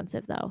more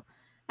expensive though.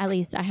 At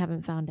least I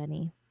haven't found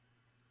any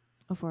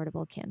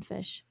affordable canned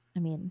fish.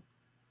 I mean,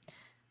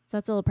 so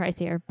that's a little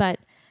pricier,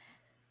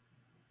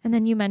 and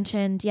then you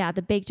mentioned,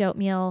 the baked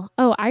oatmeal.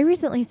 Oh, I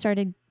recently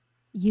started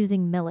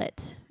using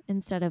millet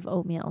instead of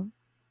oatmeal.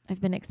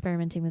 I've been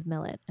experimenting with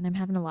millet and I'm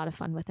having a lot of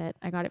fun with it.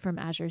 I got it from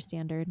Azure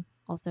Standard,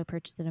 also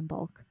purchased it in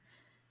bulk.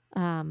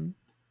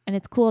 And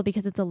it's cool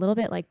because it's a little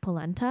bit like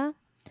polenta.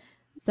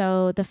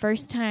 So the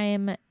first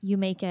time you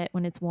make it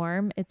when it's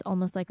warm, it's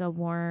almost like a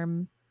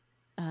warm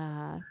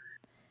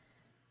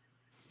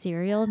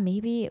cereal.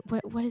 Maybe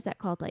what is that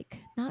called? Like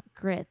not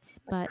grits,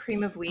 but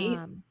cream of wheat.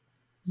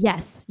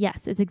 Yes,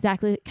 it's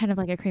exactly kind of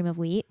like a cream of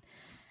wheat.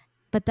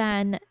 But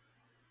then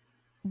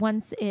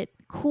once it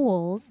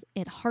cools,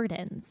 it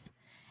hardens.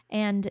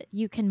 And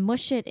you can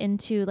mush it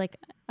into like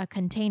a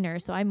container.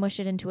 So I mush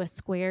it into a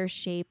square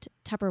shaped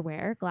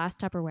Tupperware, glass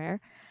Tupperware.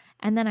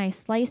 And then I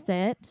slice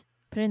it,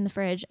 put it in the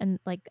fridge. And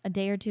like a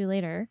day or two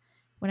later,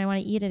 when I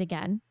want to eat it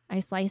again,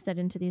 I slice it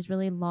into these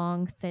really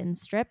long, thin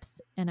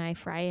strips and I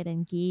fry it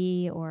in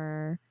ghee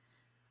or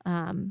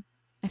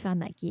I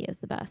found that ghee is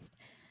the best.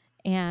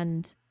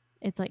 And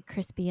it's like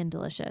crispy and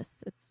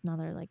delicious. It's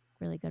another like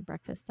really good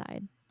breakfast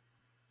side.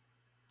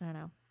 I don't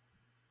know.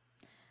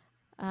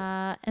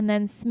 And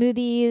then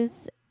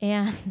smoothies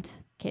and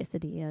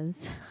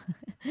quesadillas.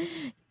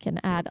 Can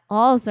add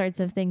all sorts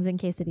of things in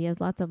quesadillas,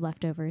 lots of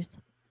leftovers.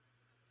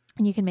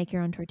 And you can make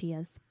your own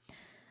tortillas.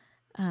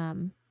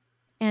 And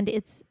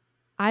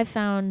I've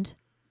found,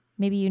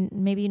 maybe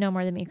you know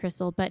more than me,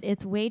 Crystal, but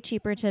it's way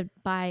cheaper to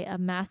buy a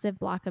massive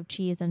block of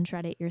cheese and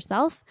shred it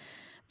yourself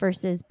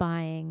versus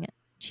buying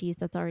cheese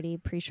that's already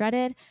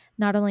pre-shredded.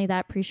 Not only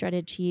that,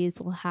 pre-shredded cheese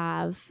will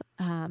have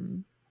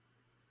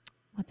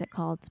what's it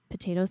called?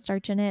 Potato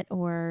starch in it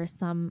or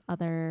some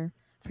other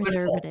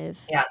preservative.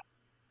 Yeah.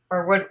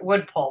 Or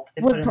wood pulp.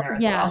 They put in there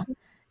as well.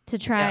 To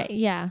try.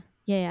 Yes.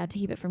 Yeah. To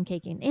keep it from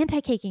caking.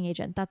 Anti-caking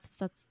agent. That's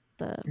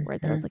the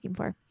word that I was looking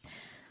for.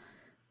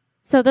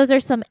 So those are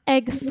some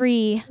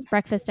egg-free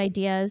breakfast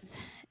ideas.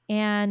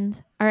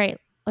 And all right,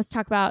 let's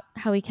talk about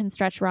how we can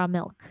stretch raw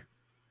milk.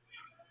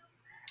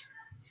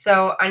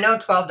 So I know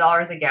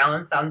 $12 a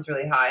gallon sounds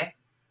really high,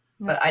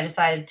 but I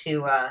decided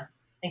to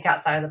think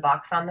outside of the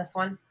box on this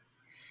one.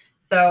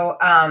 So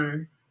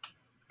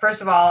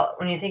first of all,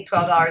 when you think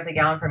 $12 a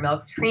gallon for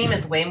milk, cream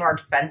is way more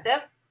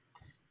expensive.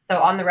 So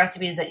on the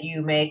recipes that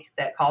you make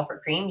that call for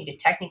cream, you could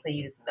technically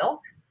use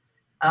milk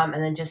and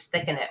then just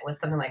thicken it with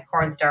something like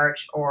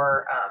cornstarch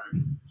or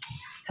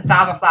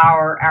cassava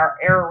flour,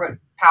 arrowroot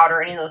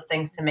powder, any of those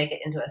things to make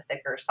it into a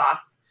thicker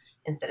sauce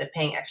instead of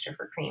paying extra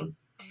for cream.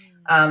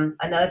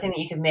 Another thing that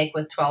you could make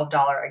with $12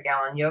 a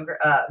gallon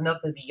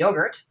milk would be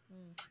yogurt.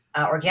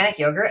 Organic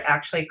yogurt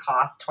actually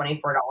costs $24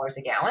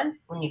 a gallon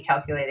when you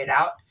calculate it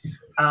out.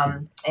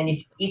 And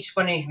if each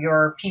one of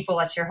your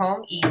people at your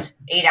home eat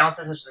 8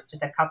 ounces, which is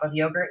just a cup of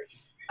yogurt,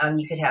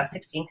 you could have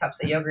 16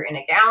 cups of yogurt in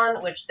a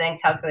gallon, which then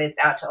calculates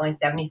out to only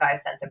 75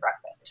 cents a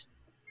breakfast.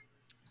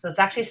 So it's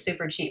actually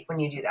super cheap when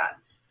you do that.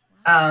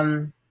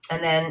 And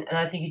then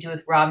another thing you do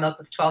with raw milk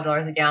that's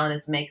 $12 a gallon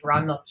is make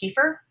raw milk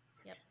kefir.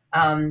 Yep.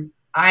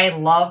 I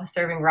love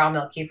serving raw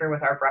milk kefir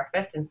with our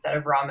breakfast instead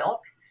of raw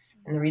milk.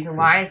 And the reason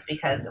why is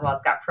because, well,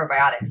 it's got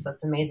probiotics. So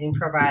it's an amazing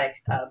probiotic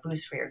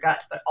boost for your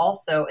gut. But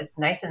also it's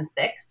nice and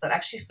thick. So it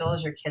actually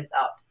fills your kids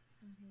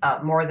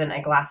up more than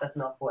a glass of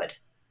milk would.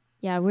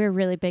 Yeah, we're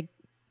really big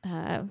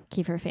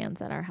kefir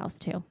fans at our house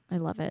too. I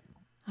love it.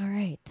 All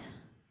right.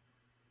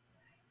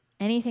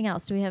 Anything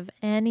else? Do we have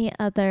any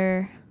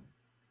other...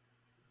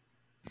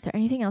 Is there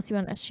anything else you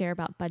want to share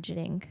about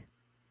budgeting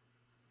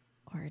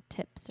or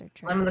tips or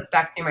tricks? Let me look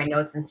back through my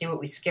notes and see what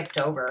we skipped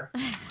over.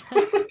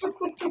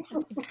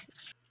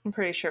 I'm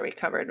pretty sure we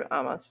covered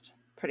almost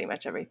pretty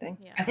much everything.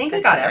 Yeah. I think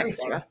we got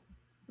everything.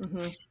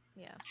 Mm-hmm.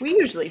 Yeah, we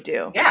usually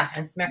do. Yeah,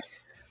 and some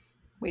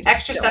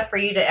extra stuff for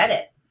you to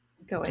edit.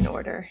 Go in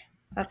order.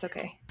 That's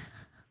okay.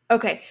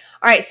 Okay.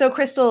 All right. So,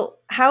 Crystal,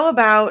 how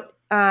about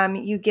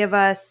you give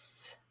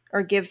us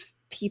or give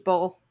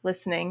people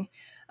listening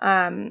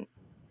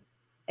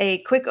a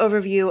quick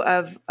overview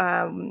of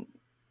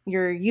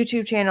your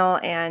YouTube channel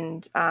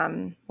and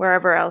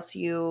wherever else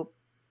you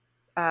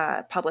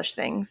publish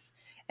things,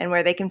 and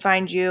where they can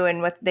find you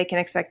and what they can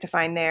expect to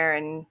find there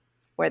and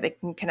where they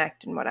can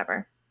connect and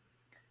whatever.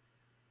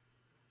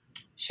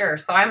 Sure.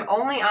 So I'm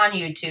only on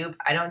YouTube.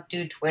 I don't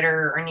do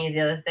Twitter or any of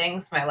the other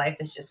things. My life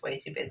is just way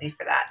too busy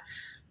for that.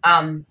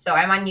 So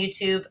I'm on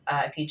YouTube.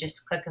 If you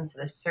just click into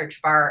the search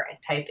bar and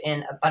type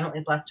in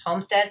Abundantly Blessed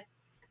Homestead,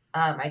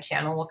 my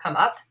channel will come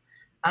up.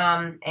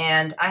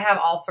 And I have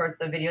all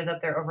sorts of videos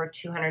up there, over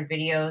 200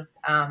 videos.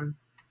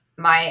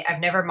 I've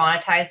never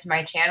monetized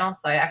my channel,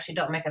 so I actually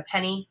don't make a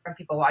penny from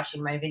people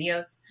watching my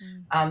videos.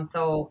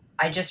 So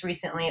I just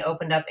recently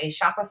opened up a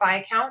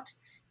Shopify account,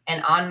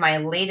 and on my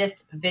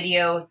latest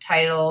video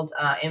titled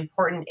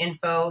Important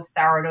Info,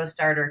 Sourdough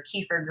Starter,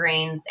 Kefir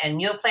Grains, and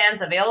Meal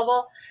Plans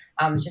Available,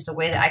 it's just a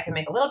way that I can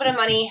make a little bit of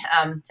money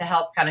to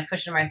help kind of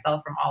cushion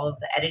myself from all of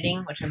the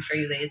editing, which I'm sure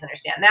you ladies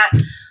understand that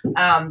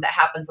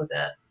happens with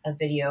a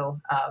video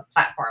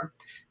platform.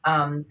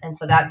 And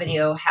so that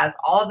video has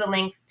all of the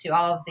links to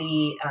all of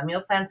the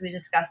meal plans we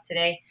discussed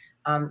today.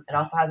 It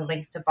also has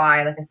links to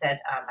buy. Like I said,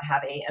 I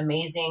have an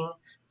amazing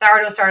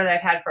sourdough starter that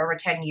I've had for over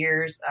 10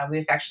 years. We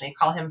affectionately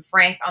call him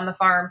Frank on the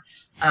farm,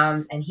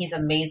 and he's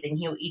amazing.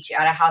 He'll eat you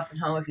out of house and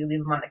home if you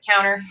leave him on the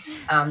counter,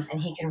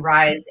 and he can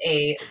rise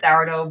a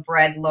sourdough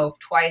bread loaf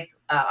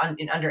twice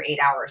in under 8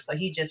 hours. So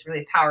he just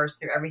really powers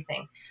through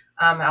everything.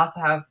 I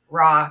also have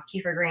raw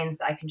kefir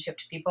grains I can ship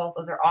to people.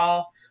 Those are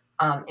all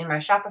in my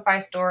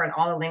Shopify store, and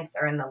all the links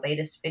are in the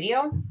latest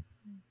video.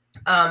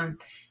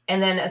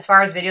 And then as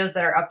far as videos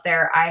that are up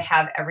there, I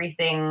have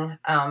everything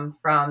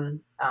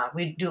from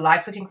we do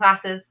live cooking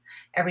classes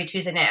every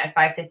Tuesday night at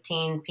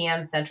 5:15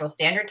 p.m. Central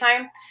Standard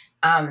Time.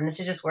 And this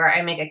is just where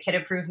I make a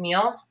kid-approved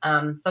meal.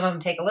 Some of them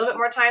take a little bit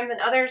more time than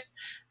others,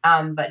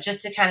 but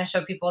just to kind of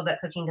show people that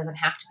cooking doesn't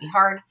have to be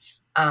hard.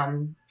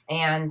 I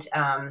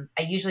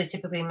usually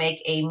typically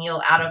make a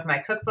meal out of my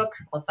cookbook.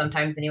 Well,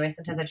 sometimes anyway.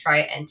 Sometimes I try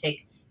and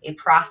take a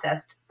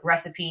processed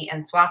recipe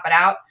and swap it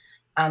out.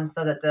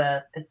 So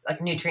that it's like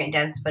nutrient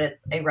dense, but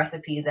it's a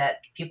recipe that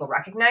people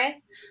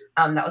recognize.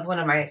 That was one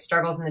of my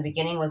struggles in the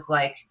beginning, was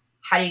like,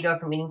 how do you go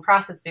from eating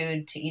processed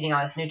food to eating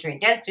all this nutrient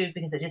dense food?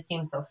 Because it just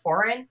seems so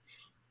foreign.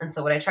 And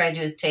so what I try to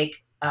do is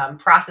take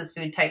processed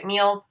food type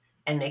meals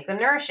and make them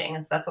nourishing.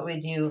 And so that's what we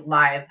do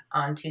live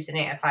on Tuesday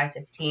night at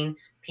 5:15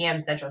 p.m.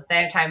 Central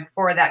Standard Time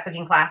for that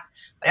cooking class.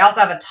 But I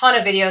also have a ton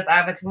of videos. I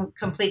have a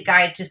complete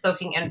guide to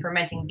soaking and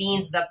fermenting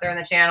beans is up there on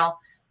the channel.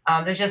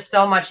 There's just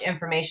so much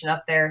information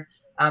up there.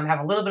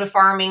 Have a little bit of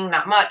farming,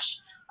 not much,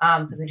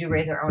 because we do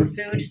raise our own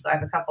food. So I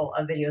have a couple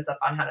of videos up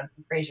on how to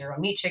raise your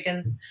own meat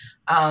chickens.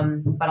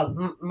 But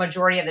a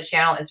majority of the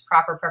channel is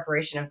proper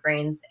preparation of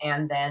grains,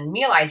 and then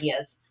meal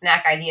ideas,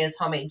 snack ideas,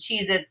 homemade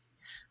Cheez-Its,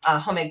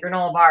 homemade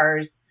granola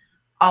bars,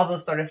 all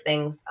those sort of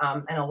things.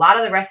 And a lot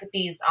of the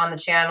recipes on the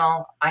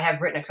channel, I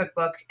have written a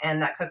cookbook,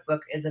 and that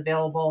cookbook is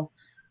available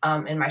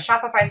in my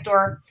Shopify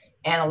store.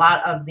 And a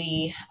lot of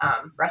the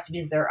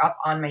recipes that are up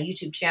on my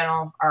YouTube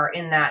channel are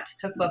in that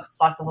cookbook,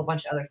 plus a whole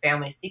bunch of other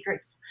family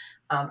secrets.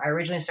 I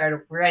originally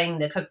started writing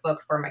the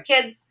cookbook for my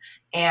kids,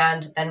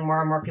 and then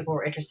more and more people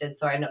were interested,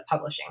 so I ended up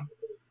publishing.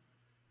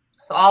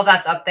 So all of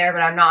that's up there,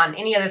 but I'm not on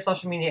any other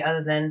social media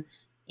other than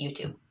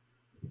YouTube.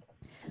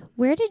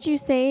 Where did you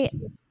say,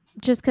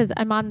 just because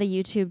I'm on the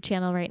YouTube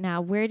channel right now,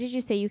 where did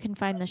you say you can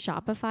find the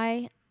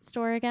Shopify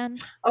store again?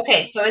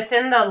 Okay, so it's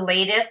in the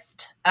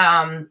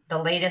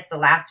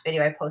last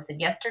video I posted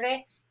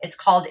yesterday. It's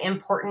called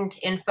Important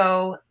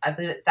Info. I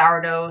believe it's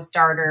sourdough,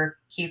 starter,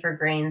 kefir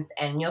grains,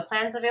 and meal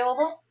plans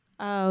available.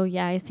 Oh,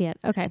 yeah, I see it.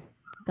 Okay,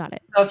 got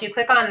it. So if you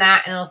click on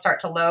that, and it'll start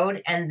to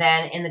load, and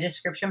then in the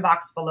description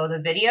box below the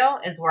video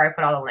is where I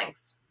put all the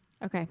links.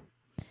 Okay,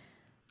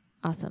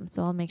 awesome.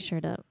 So I'll make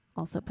sure to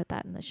also put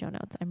that in the show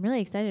notes. I'm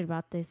really excited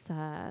about this,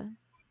 the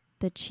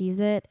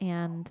Cheez-It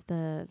and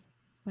the,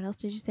 what else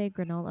did you say?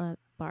 Granola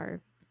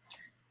bar.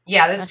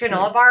 Yeah, there's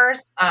granola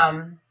bars.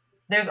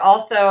 There's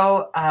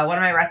also one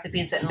of my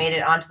recipes that made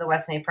it onto the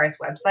Weston A. Price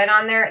website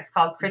on there. It's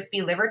called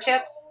crispy liver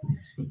chips.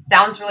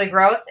 Sounds really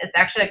gross. It's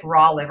actually like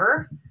raw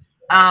liver,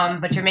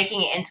 but you're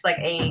making it into like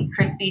a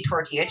crispy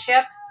tortilla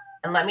chip.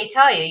 And let me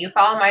tell you, you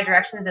follow my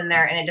directions in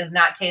there, and it does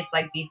not taste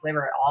like beef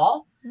liver at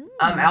all.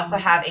 I also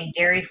have a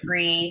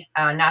dairy-free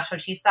nacho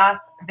cheese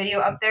sauce video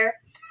up there.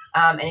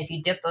 And if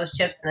you dip those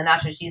chips in the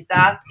nacho cheese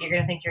sauce, you're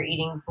going to think you're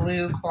eating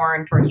blue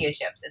corn tortilla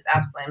chips. It's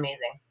absolutely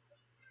amazing.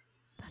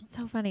 That's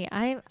so funny.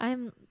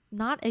 I'm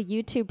not a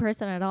YouTube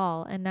person at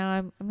all, and now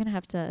I'm gonna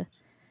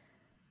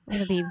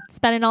be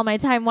spending all my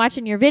time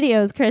watching your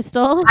videos,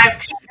 Crystal. I've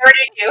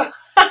converted you.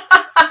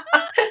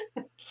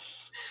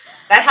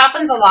 That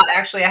happens a lot,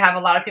 actually. I have a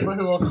lot of people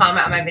who will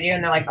comment on my video,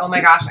 and they're like, "Oh my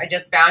gosh, I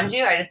just found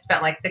you. I just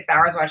spent like 6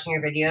 hours watching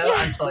your video.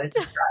 I'm totally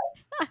subscribed."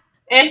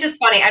 And it's just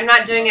funny. I'm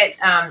not doing it.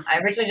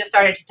 I originally just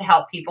started just to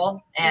help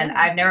people, and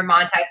I've never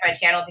monetized my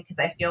channel because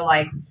I feel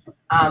like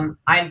I'm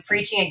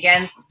preaching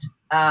against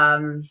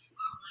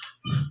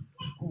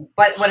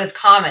what is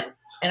common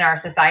in our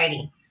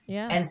society.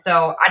 Yeah. And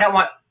so I don't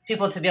want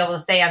people to be able to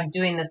say I'm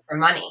doing this for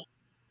money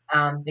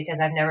because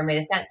I've never made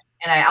a cent.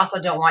 And I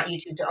also don't want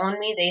YouTube to own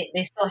me.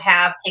 They still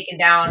have taken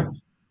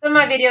down some of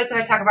my videos if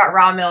I talk about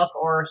raw milk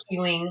or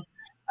healing.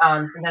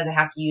 Sometimes I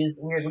have to use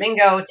weird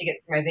lingo to get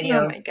through my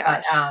videos. Oh my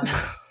gosh.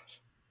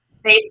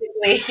 But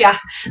basically, yeah,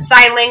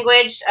 sign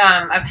language.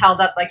 I've held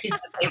up like pieces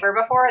of paper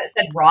before that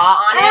said raw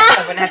on it,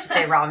 so I wouldn't have to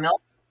say raw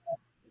milk.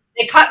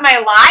 They cut my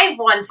live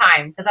one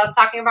time because I was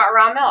talking about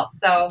raw milk.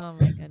 So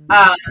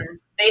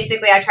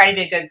basically, I try to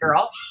be a good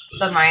girl,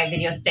 so my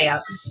videos stay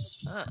up.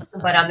 But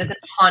there's a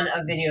ton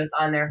of videos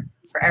on there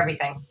for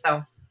everything.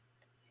 So,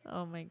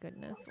 oh my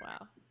goodness,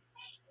 wow.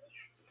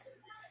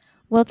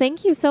 Well,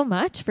 thank you so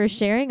much for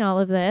sharing all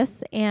of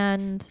this,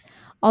 and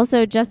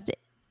also just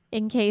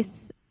in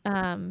case,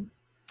 just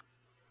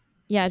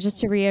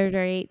to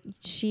reiterate,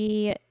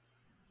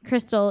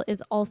 Crystal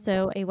is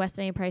also a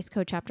Weston A. Price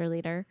co-chapter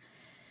leader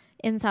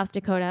in South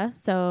Dakota.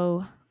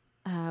 So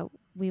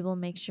we will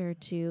make sure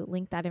to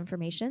link that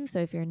information. So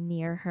if you're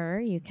near her,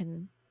 you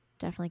can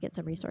definitely get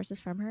some resources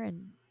from her.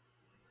 And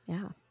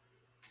yeah.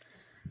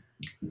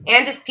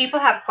 And if people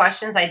have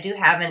questions, I do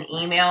have an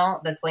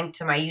email that's linked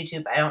to my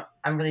YouTube.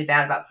 I'm really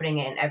bad about putting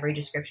it in every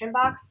description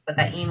box, but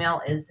that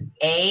email is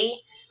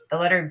the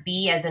letter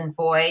B as in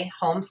boy,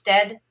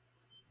 homestead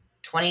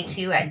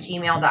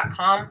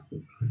 22@gmail.com.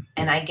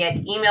 And I get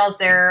emails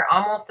there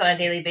almost on a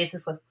daily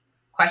basis with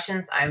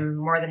questions. I'm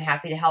more than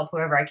happy to help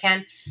whoever I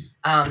can.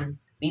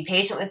 Be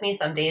patient with me.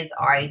 Some days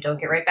I don't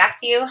get right back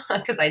to you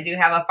because I do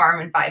have a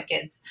farm and 5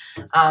 kids.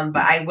 But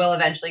I will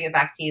eventually get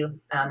back to you,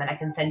 and I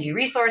can send you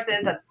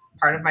resources. That's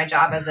part of my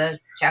job as a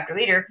chapter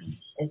leader,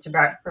 is to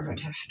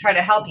try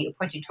to help you,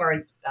 point you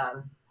towards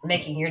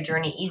making your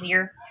journey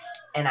easier.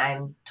 And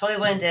I'm totally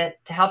willing to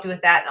help you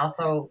with that, and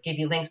also give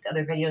you links to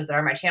other videos that are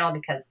on my channel,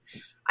 because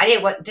I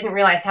didn't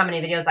realize how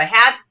many videos I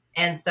had.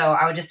 And so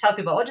I would just tell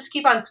people, oh, just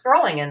keep on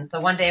scrolling. And so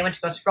one day I went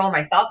to go scroll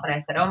myself, and I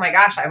said, oh my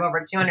gosh, I have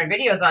over 200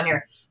 videos on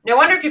here. No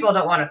wonder people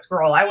don't want to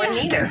scroll. I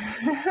wouldn't either.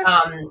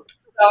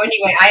 So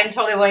anyway, I am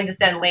totally willing to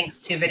send links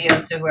to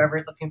videos to whoever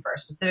is looking for a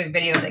specific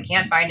video that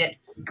can't find it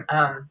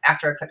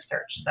after a quick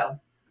search. So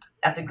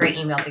that's a great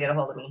email to get a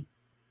hold of me.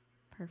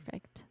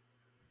 Perfect.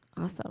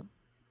 Awesome.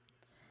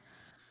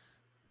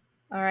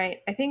 All right.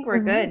 I think we're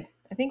good.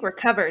 I think we're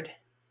covered.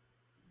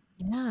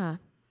 Yeah.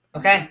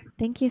 Okay.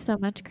 Thank you so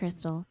much,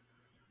 Crystal.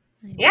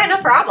 Yeah, no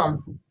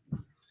problem.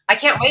 I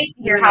can't wait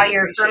to hear Really how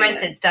your appreciate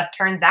fermented it. stuff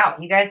turns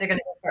out. You guys are going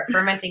to start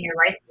fermenting your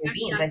rice and your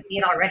beans. I see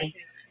it already.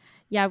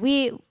 Yeah,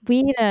 we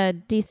eat a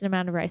decent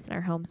amount of rice in our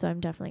home, so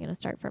I'm definitely going to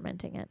start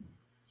fermenting it.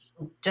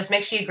 Just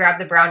make sure you grab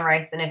the brown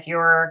rice. And if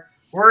you're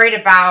worried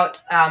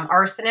about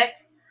arsenic,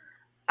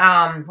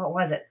 what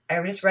was it?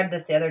 I just read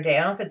this the other day.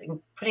 I don't know if it's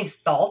putting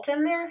salt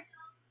in there.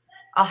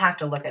 I'll have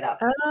to look it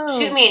up. Oh.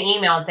 Shoot me an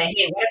email and say,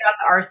 hey, what about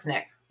the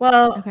arsenic?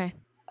 Well, Okay.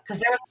 Because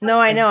there was no,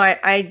 I know.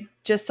 I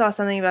just saw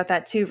something about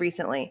that too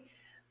recently.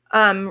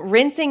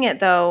 Rinsing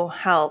it though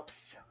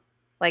helps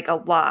like a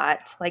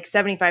lot, like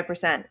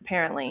 75%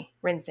 apparently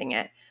rinsing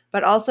it.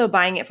 But also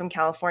buying it from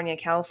California.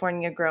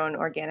 California grown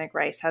organic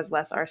rice has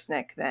less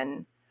arsenic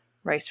than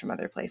rice from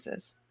other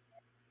places.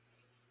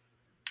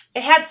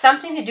 It had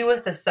something to do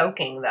with the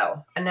soaking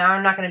though. And now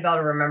I'm not going to be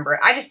able to remember it.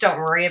 I just don't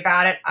worry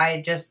about it.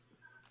 I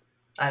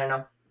don't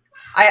know.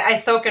 I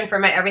soak and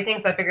ferment everything,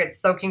 so I figure it's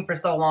soaking for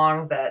so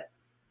long that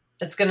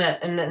it's going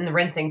to, and the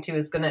rinsing too,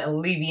 is going to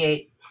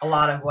alleviate a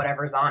lot of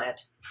whatever's on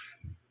it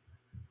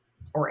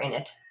or in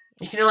it.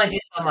 You can only do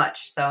so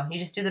much, so you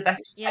just do the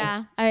best you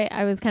can. Yeah,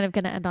 I was kind of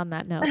going to end on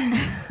that note.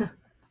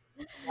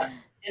 Do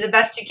the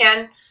best you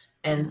can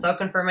and soak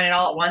and ferment it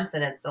all at once,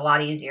 and it's a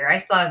lot easier. I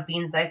still have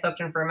beans I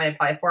soaked and fermented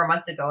probably 4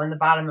 months ago in the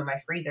bottom of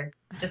my freezer.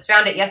 Just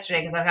found it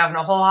yesterday because I'm having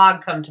a whole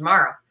hog come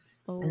tomorrow.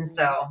 Oh. And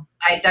so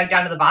I dug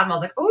down to the bottom. I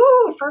was like,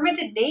 ooh,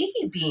 fermented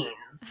navy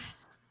beans.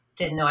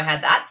 Didn't know I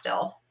had that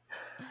still.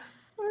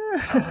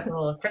 That was like a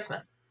little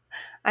Christmas.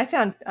 I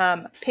found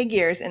pig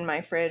ears in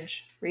my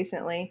fridge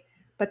recently,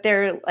 but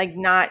they're like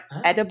not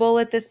edible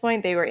at this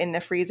point. They were in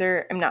the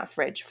freezer. I'm not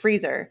fridge,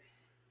 freezer.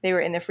 They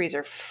were in the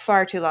freezer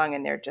far too long,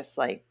 and they're just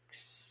like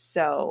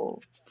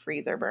so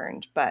freezer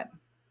burned. But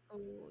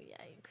Oh,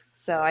 yikes.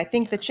 so I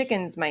think the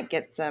chickens might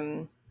get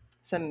some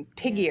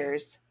pig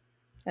ears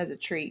as a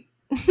treat.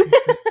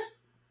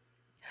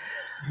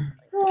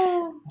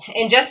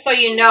 And just so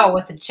you know,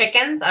 with the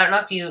chickens, I don't know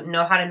if you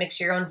know how to mix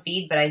your own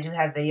feed, but I do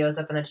have videos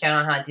up on the channel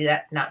on how to do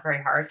that. It's not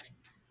very hard.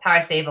 It's how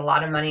I save a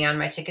lot of money on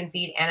my chicken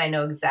feed, and I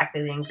know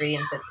exactly the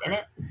ingredients that's in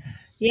it.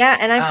 Yeah,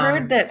 and I've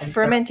heard that and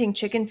fermenting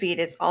chicken feed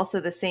is also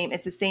the same.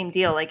 It's the same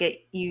deal. Like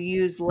you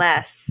use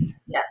less.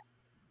 Yes.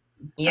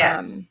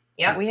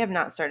 Yep. We have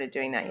not started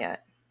doing that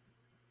yet.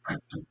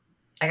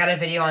 I got a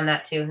video on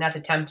that too. Not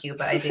to tempt you,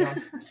 but I do.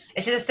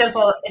 It's just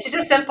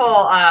a simple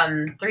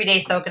 3-day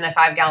soak in a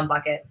 5-gallon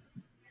bucket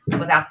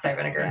with apple cider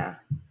vinegar.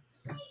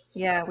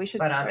 Yeah, we should.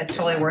 But start it's doing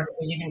totally that. worth it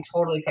because you can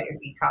totally cut your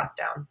feed costs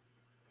down.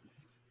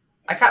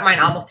 I cut mine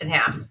almost in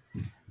half.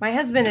 My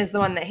husband is the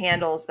one that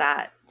handles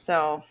that,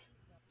 so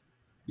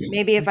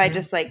maybe if I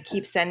just like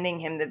keep sending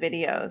him the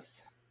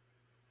videos.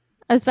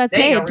 I was about to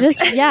There you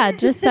say, go.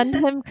 just send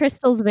him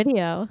Crystal's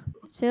video.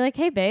 Just be like,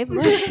 hey, babe,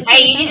 look.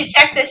 Hey, you need to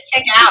check this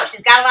chick out.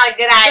 She's got a lot of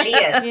good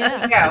ideas.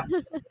 Yeah.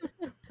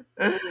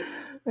 There you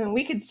go.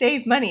 We could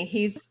save money.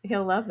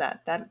 He'll love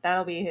that.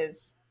 That'll be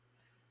his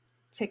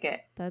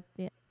ticket. That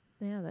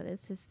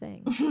is his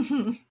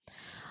thing.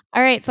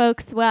 All right,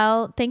 folks.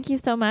 Well, thank you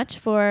so much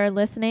for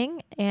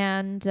listening.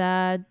 And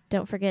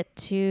don't forget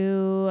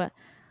to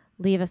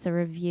leave us a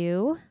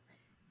review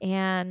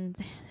and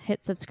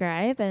hit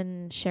subscribe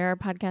and share our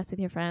podcast with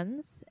your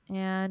friends.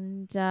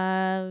 And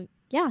send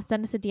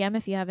us a DM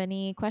if you have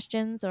any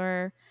questions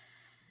or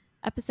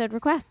episode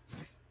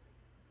requests.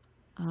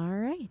 All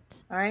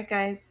right,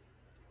 guys.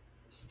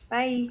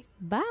 Bye.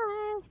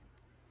 Bye.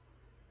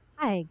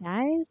 Hi,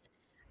 guys.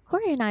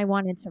 Corey and I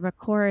wanted to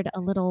record a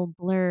little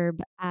blurb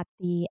at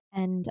the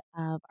end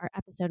of our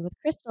episode with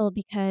Crystal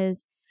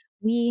because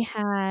we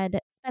had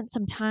spent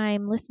some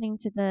time listening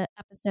to the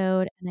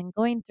episode and then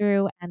going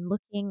through and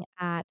looking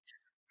at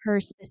her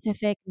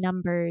specific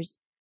numbers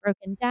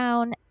broken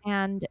down,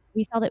 and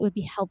we felt it would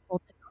be helpful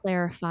to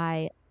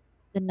clarify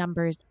the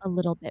numbers a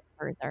little bit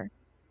further.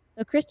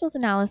 So Crystal's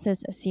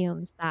analysis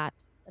assumes that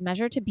the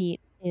measure to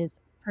beat is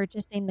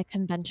purchasing the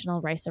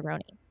conventional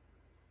rice-a-roni.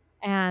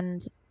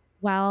 And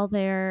while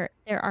there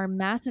are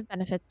massive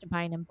benefits to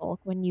buying in bulk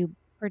when you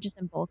purchase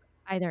in bulk,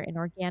 either in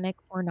organic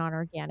or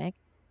non-organic,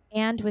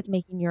 and with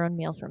making your own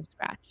meal from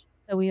scratch.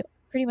 So we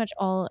pretty much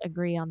all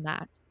agree on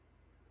that.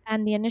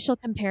 And the initial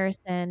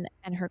comparison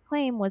and her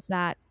claim was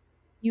that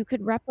you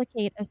could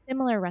replicate a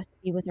similar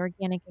recipe with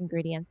organic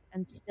ingredients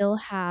and still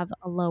have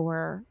a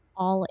lower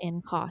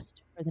all-in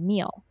cost for the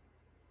meal.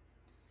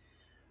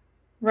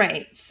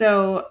 Right.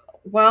 So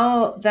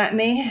while that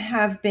may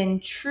have been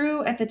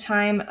true at the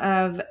time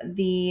of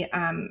the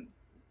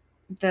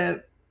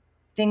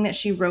thing that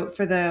she wrote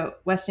for the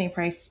Weston A.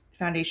 Price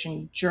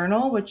Foundation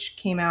Journal, which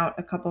came out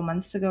a couple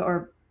months ago,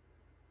 or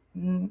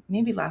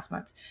maybe last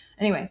month.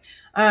 Anyway,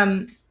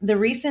 the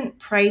recent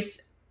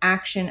price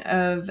action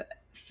of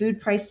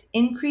food price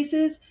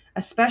increases,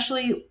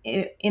 especially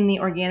in the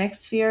organic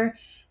sphere,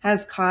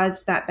 has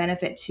caused that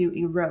benefit to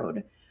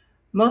erode.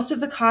 Most of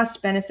the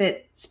cost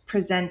benefits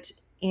presented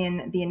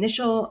in the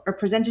initial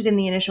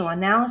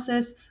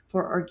analysis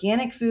for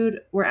organic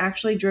food were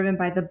actually driven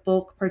by the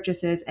bulk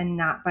purchases and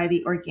not by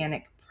the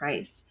organic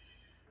price.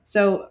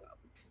 So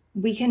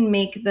we can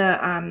make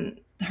the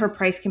her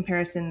price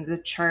comparison, the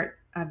chart,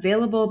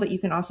 available, but you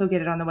can also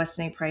get it on the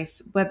Weston A.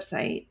 Price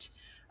website.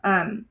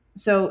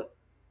 So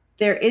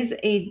there is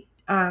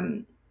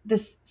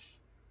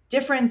this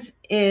difference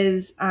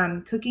is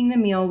cooking the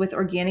meal with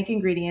organic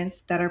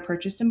ingredients that are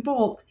purchased in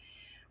bulk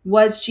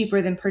was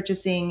cheaper than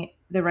purchasing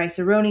the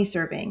rice-a-roni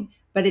serving,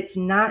 but it's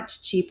not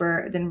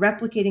cheaper than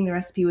replicating the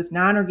recipe with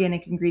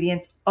non-organic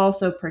ingredients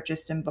also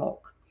purchased in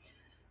bulk.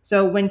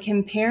 So when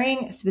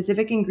comparing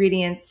specific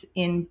ingredients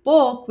in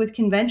bulk with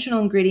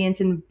conventional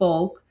ingredients in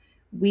bulk,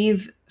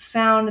 we've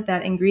found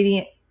that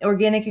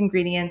organic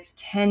ingredients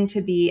tend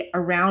to be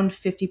around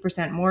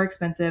 50% more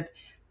expensive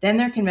than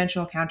their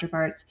conventional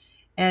counterparts.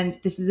 And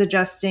this is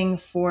adjusting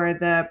for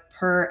the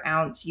per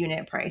ounce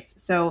unit price.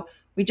 So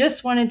we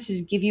just wanted to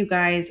give you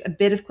guys a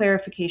bit of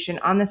clarification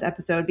on this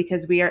episode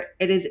because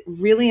it is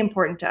really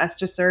important to us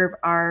to serve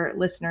our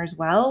listeners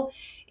well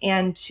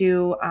and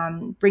to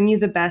bring you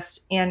the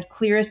best and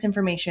clearest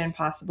information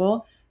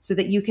possible so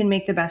that you can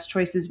make the best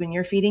choices when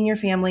you're feeding your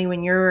family,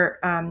 when you're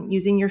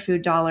using your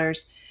food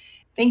dollars.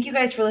 Thank you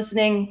guys for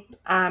listening.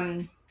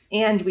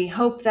 And we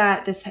hope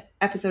that this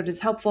episode is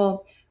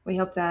helpful. We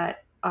hope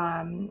that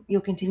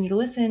you'll continue to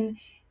listen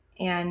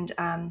and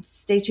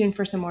stay tuned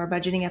for some more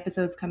budgeting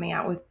episodes coming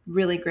out with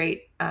really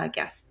great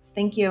guests.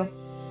 Thank you.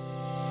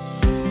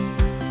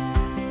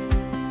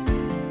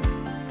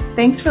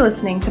 Thanks for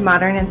listening to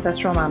Modern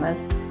Ancestral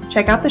Mamas.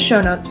 Check out the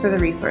show notes for the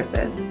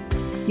resources.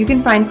 You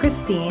can find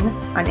Christine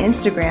on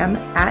Instagram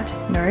at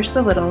Nourish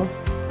the Littles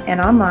and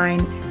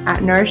online at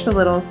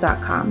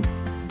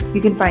nourishthelittles.com.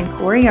 You can find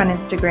Corey on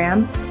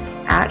Instagram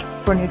at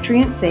For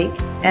Nutrient's Sake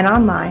and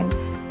online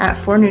at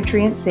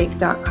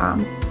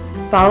fornutrientsake.com.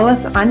 Follow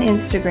us on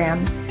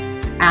Instagram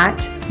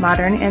at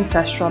Modern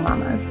Ancestral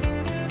Mamas.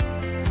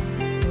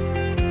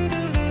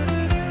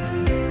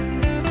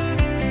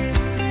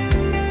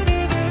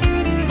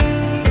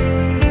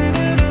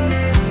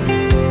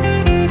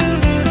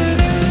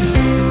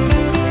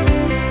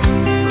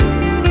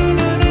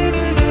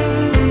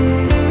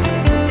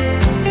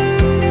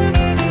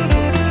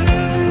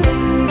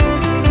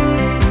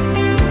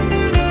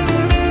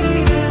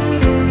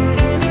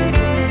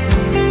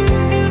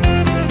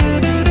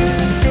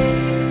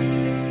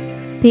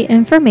 The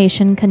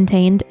information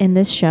contained in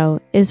this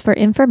show is for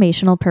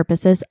informational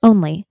purposes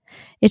only.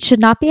 It should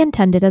not be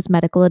intended as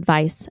medical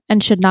advice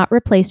and should not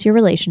replace your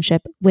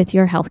relationship with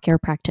your healthcare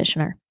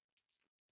practitioner.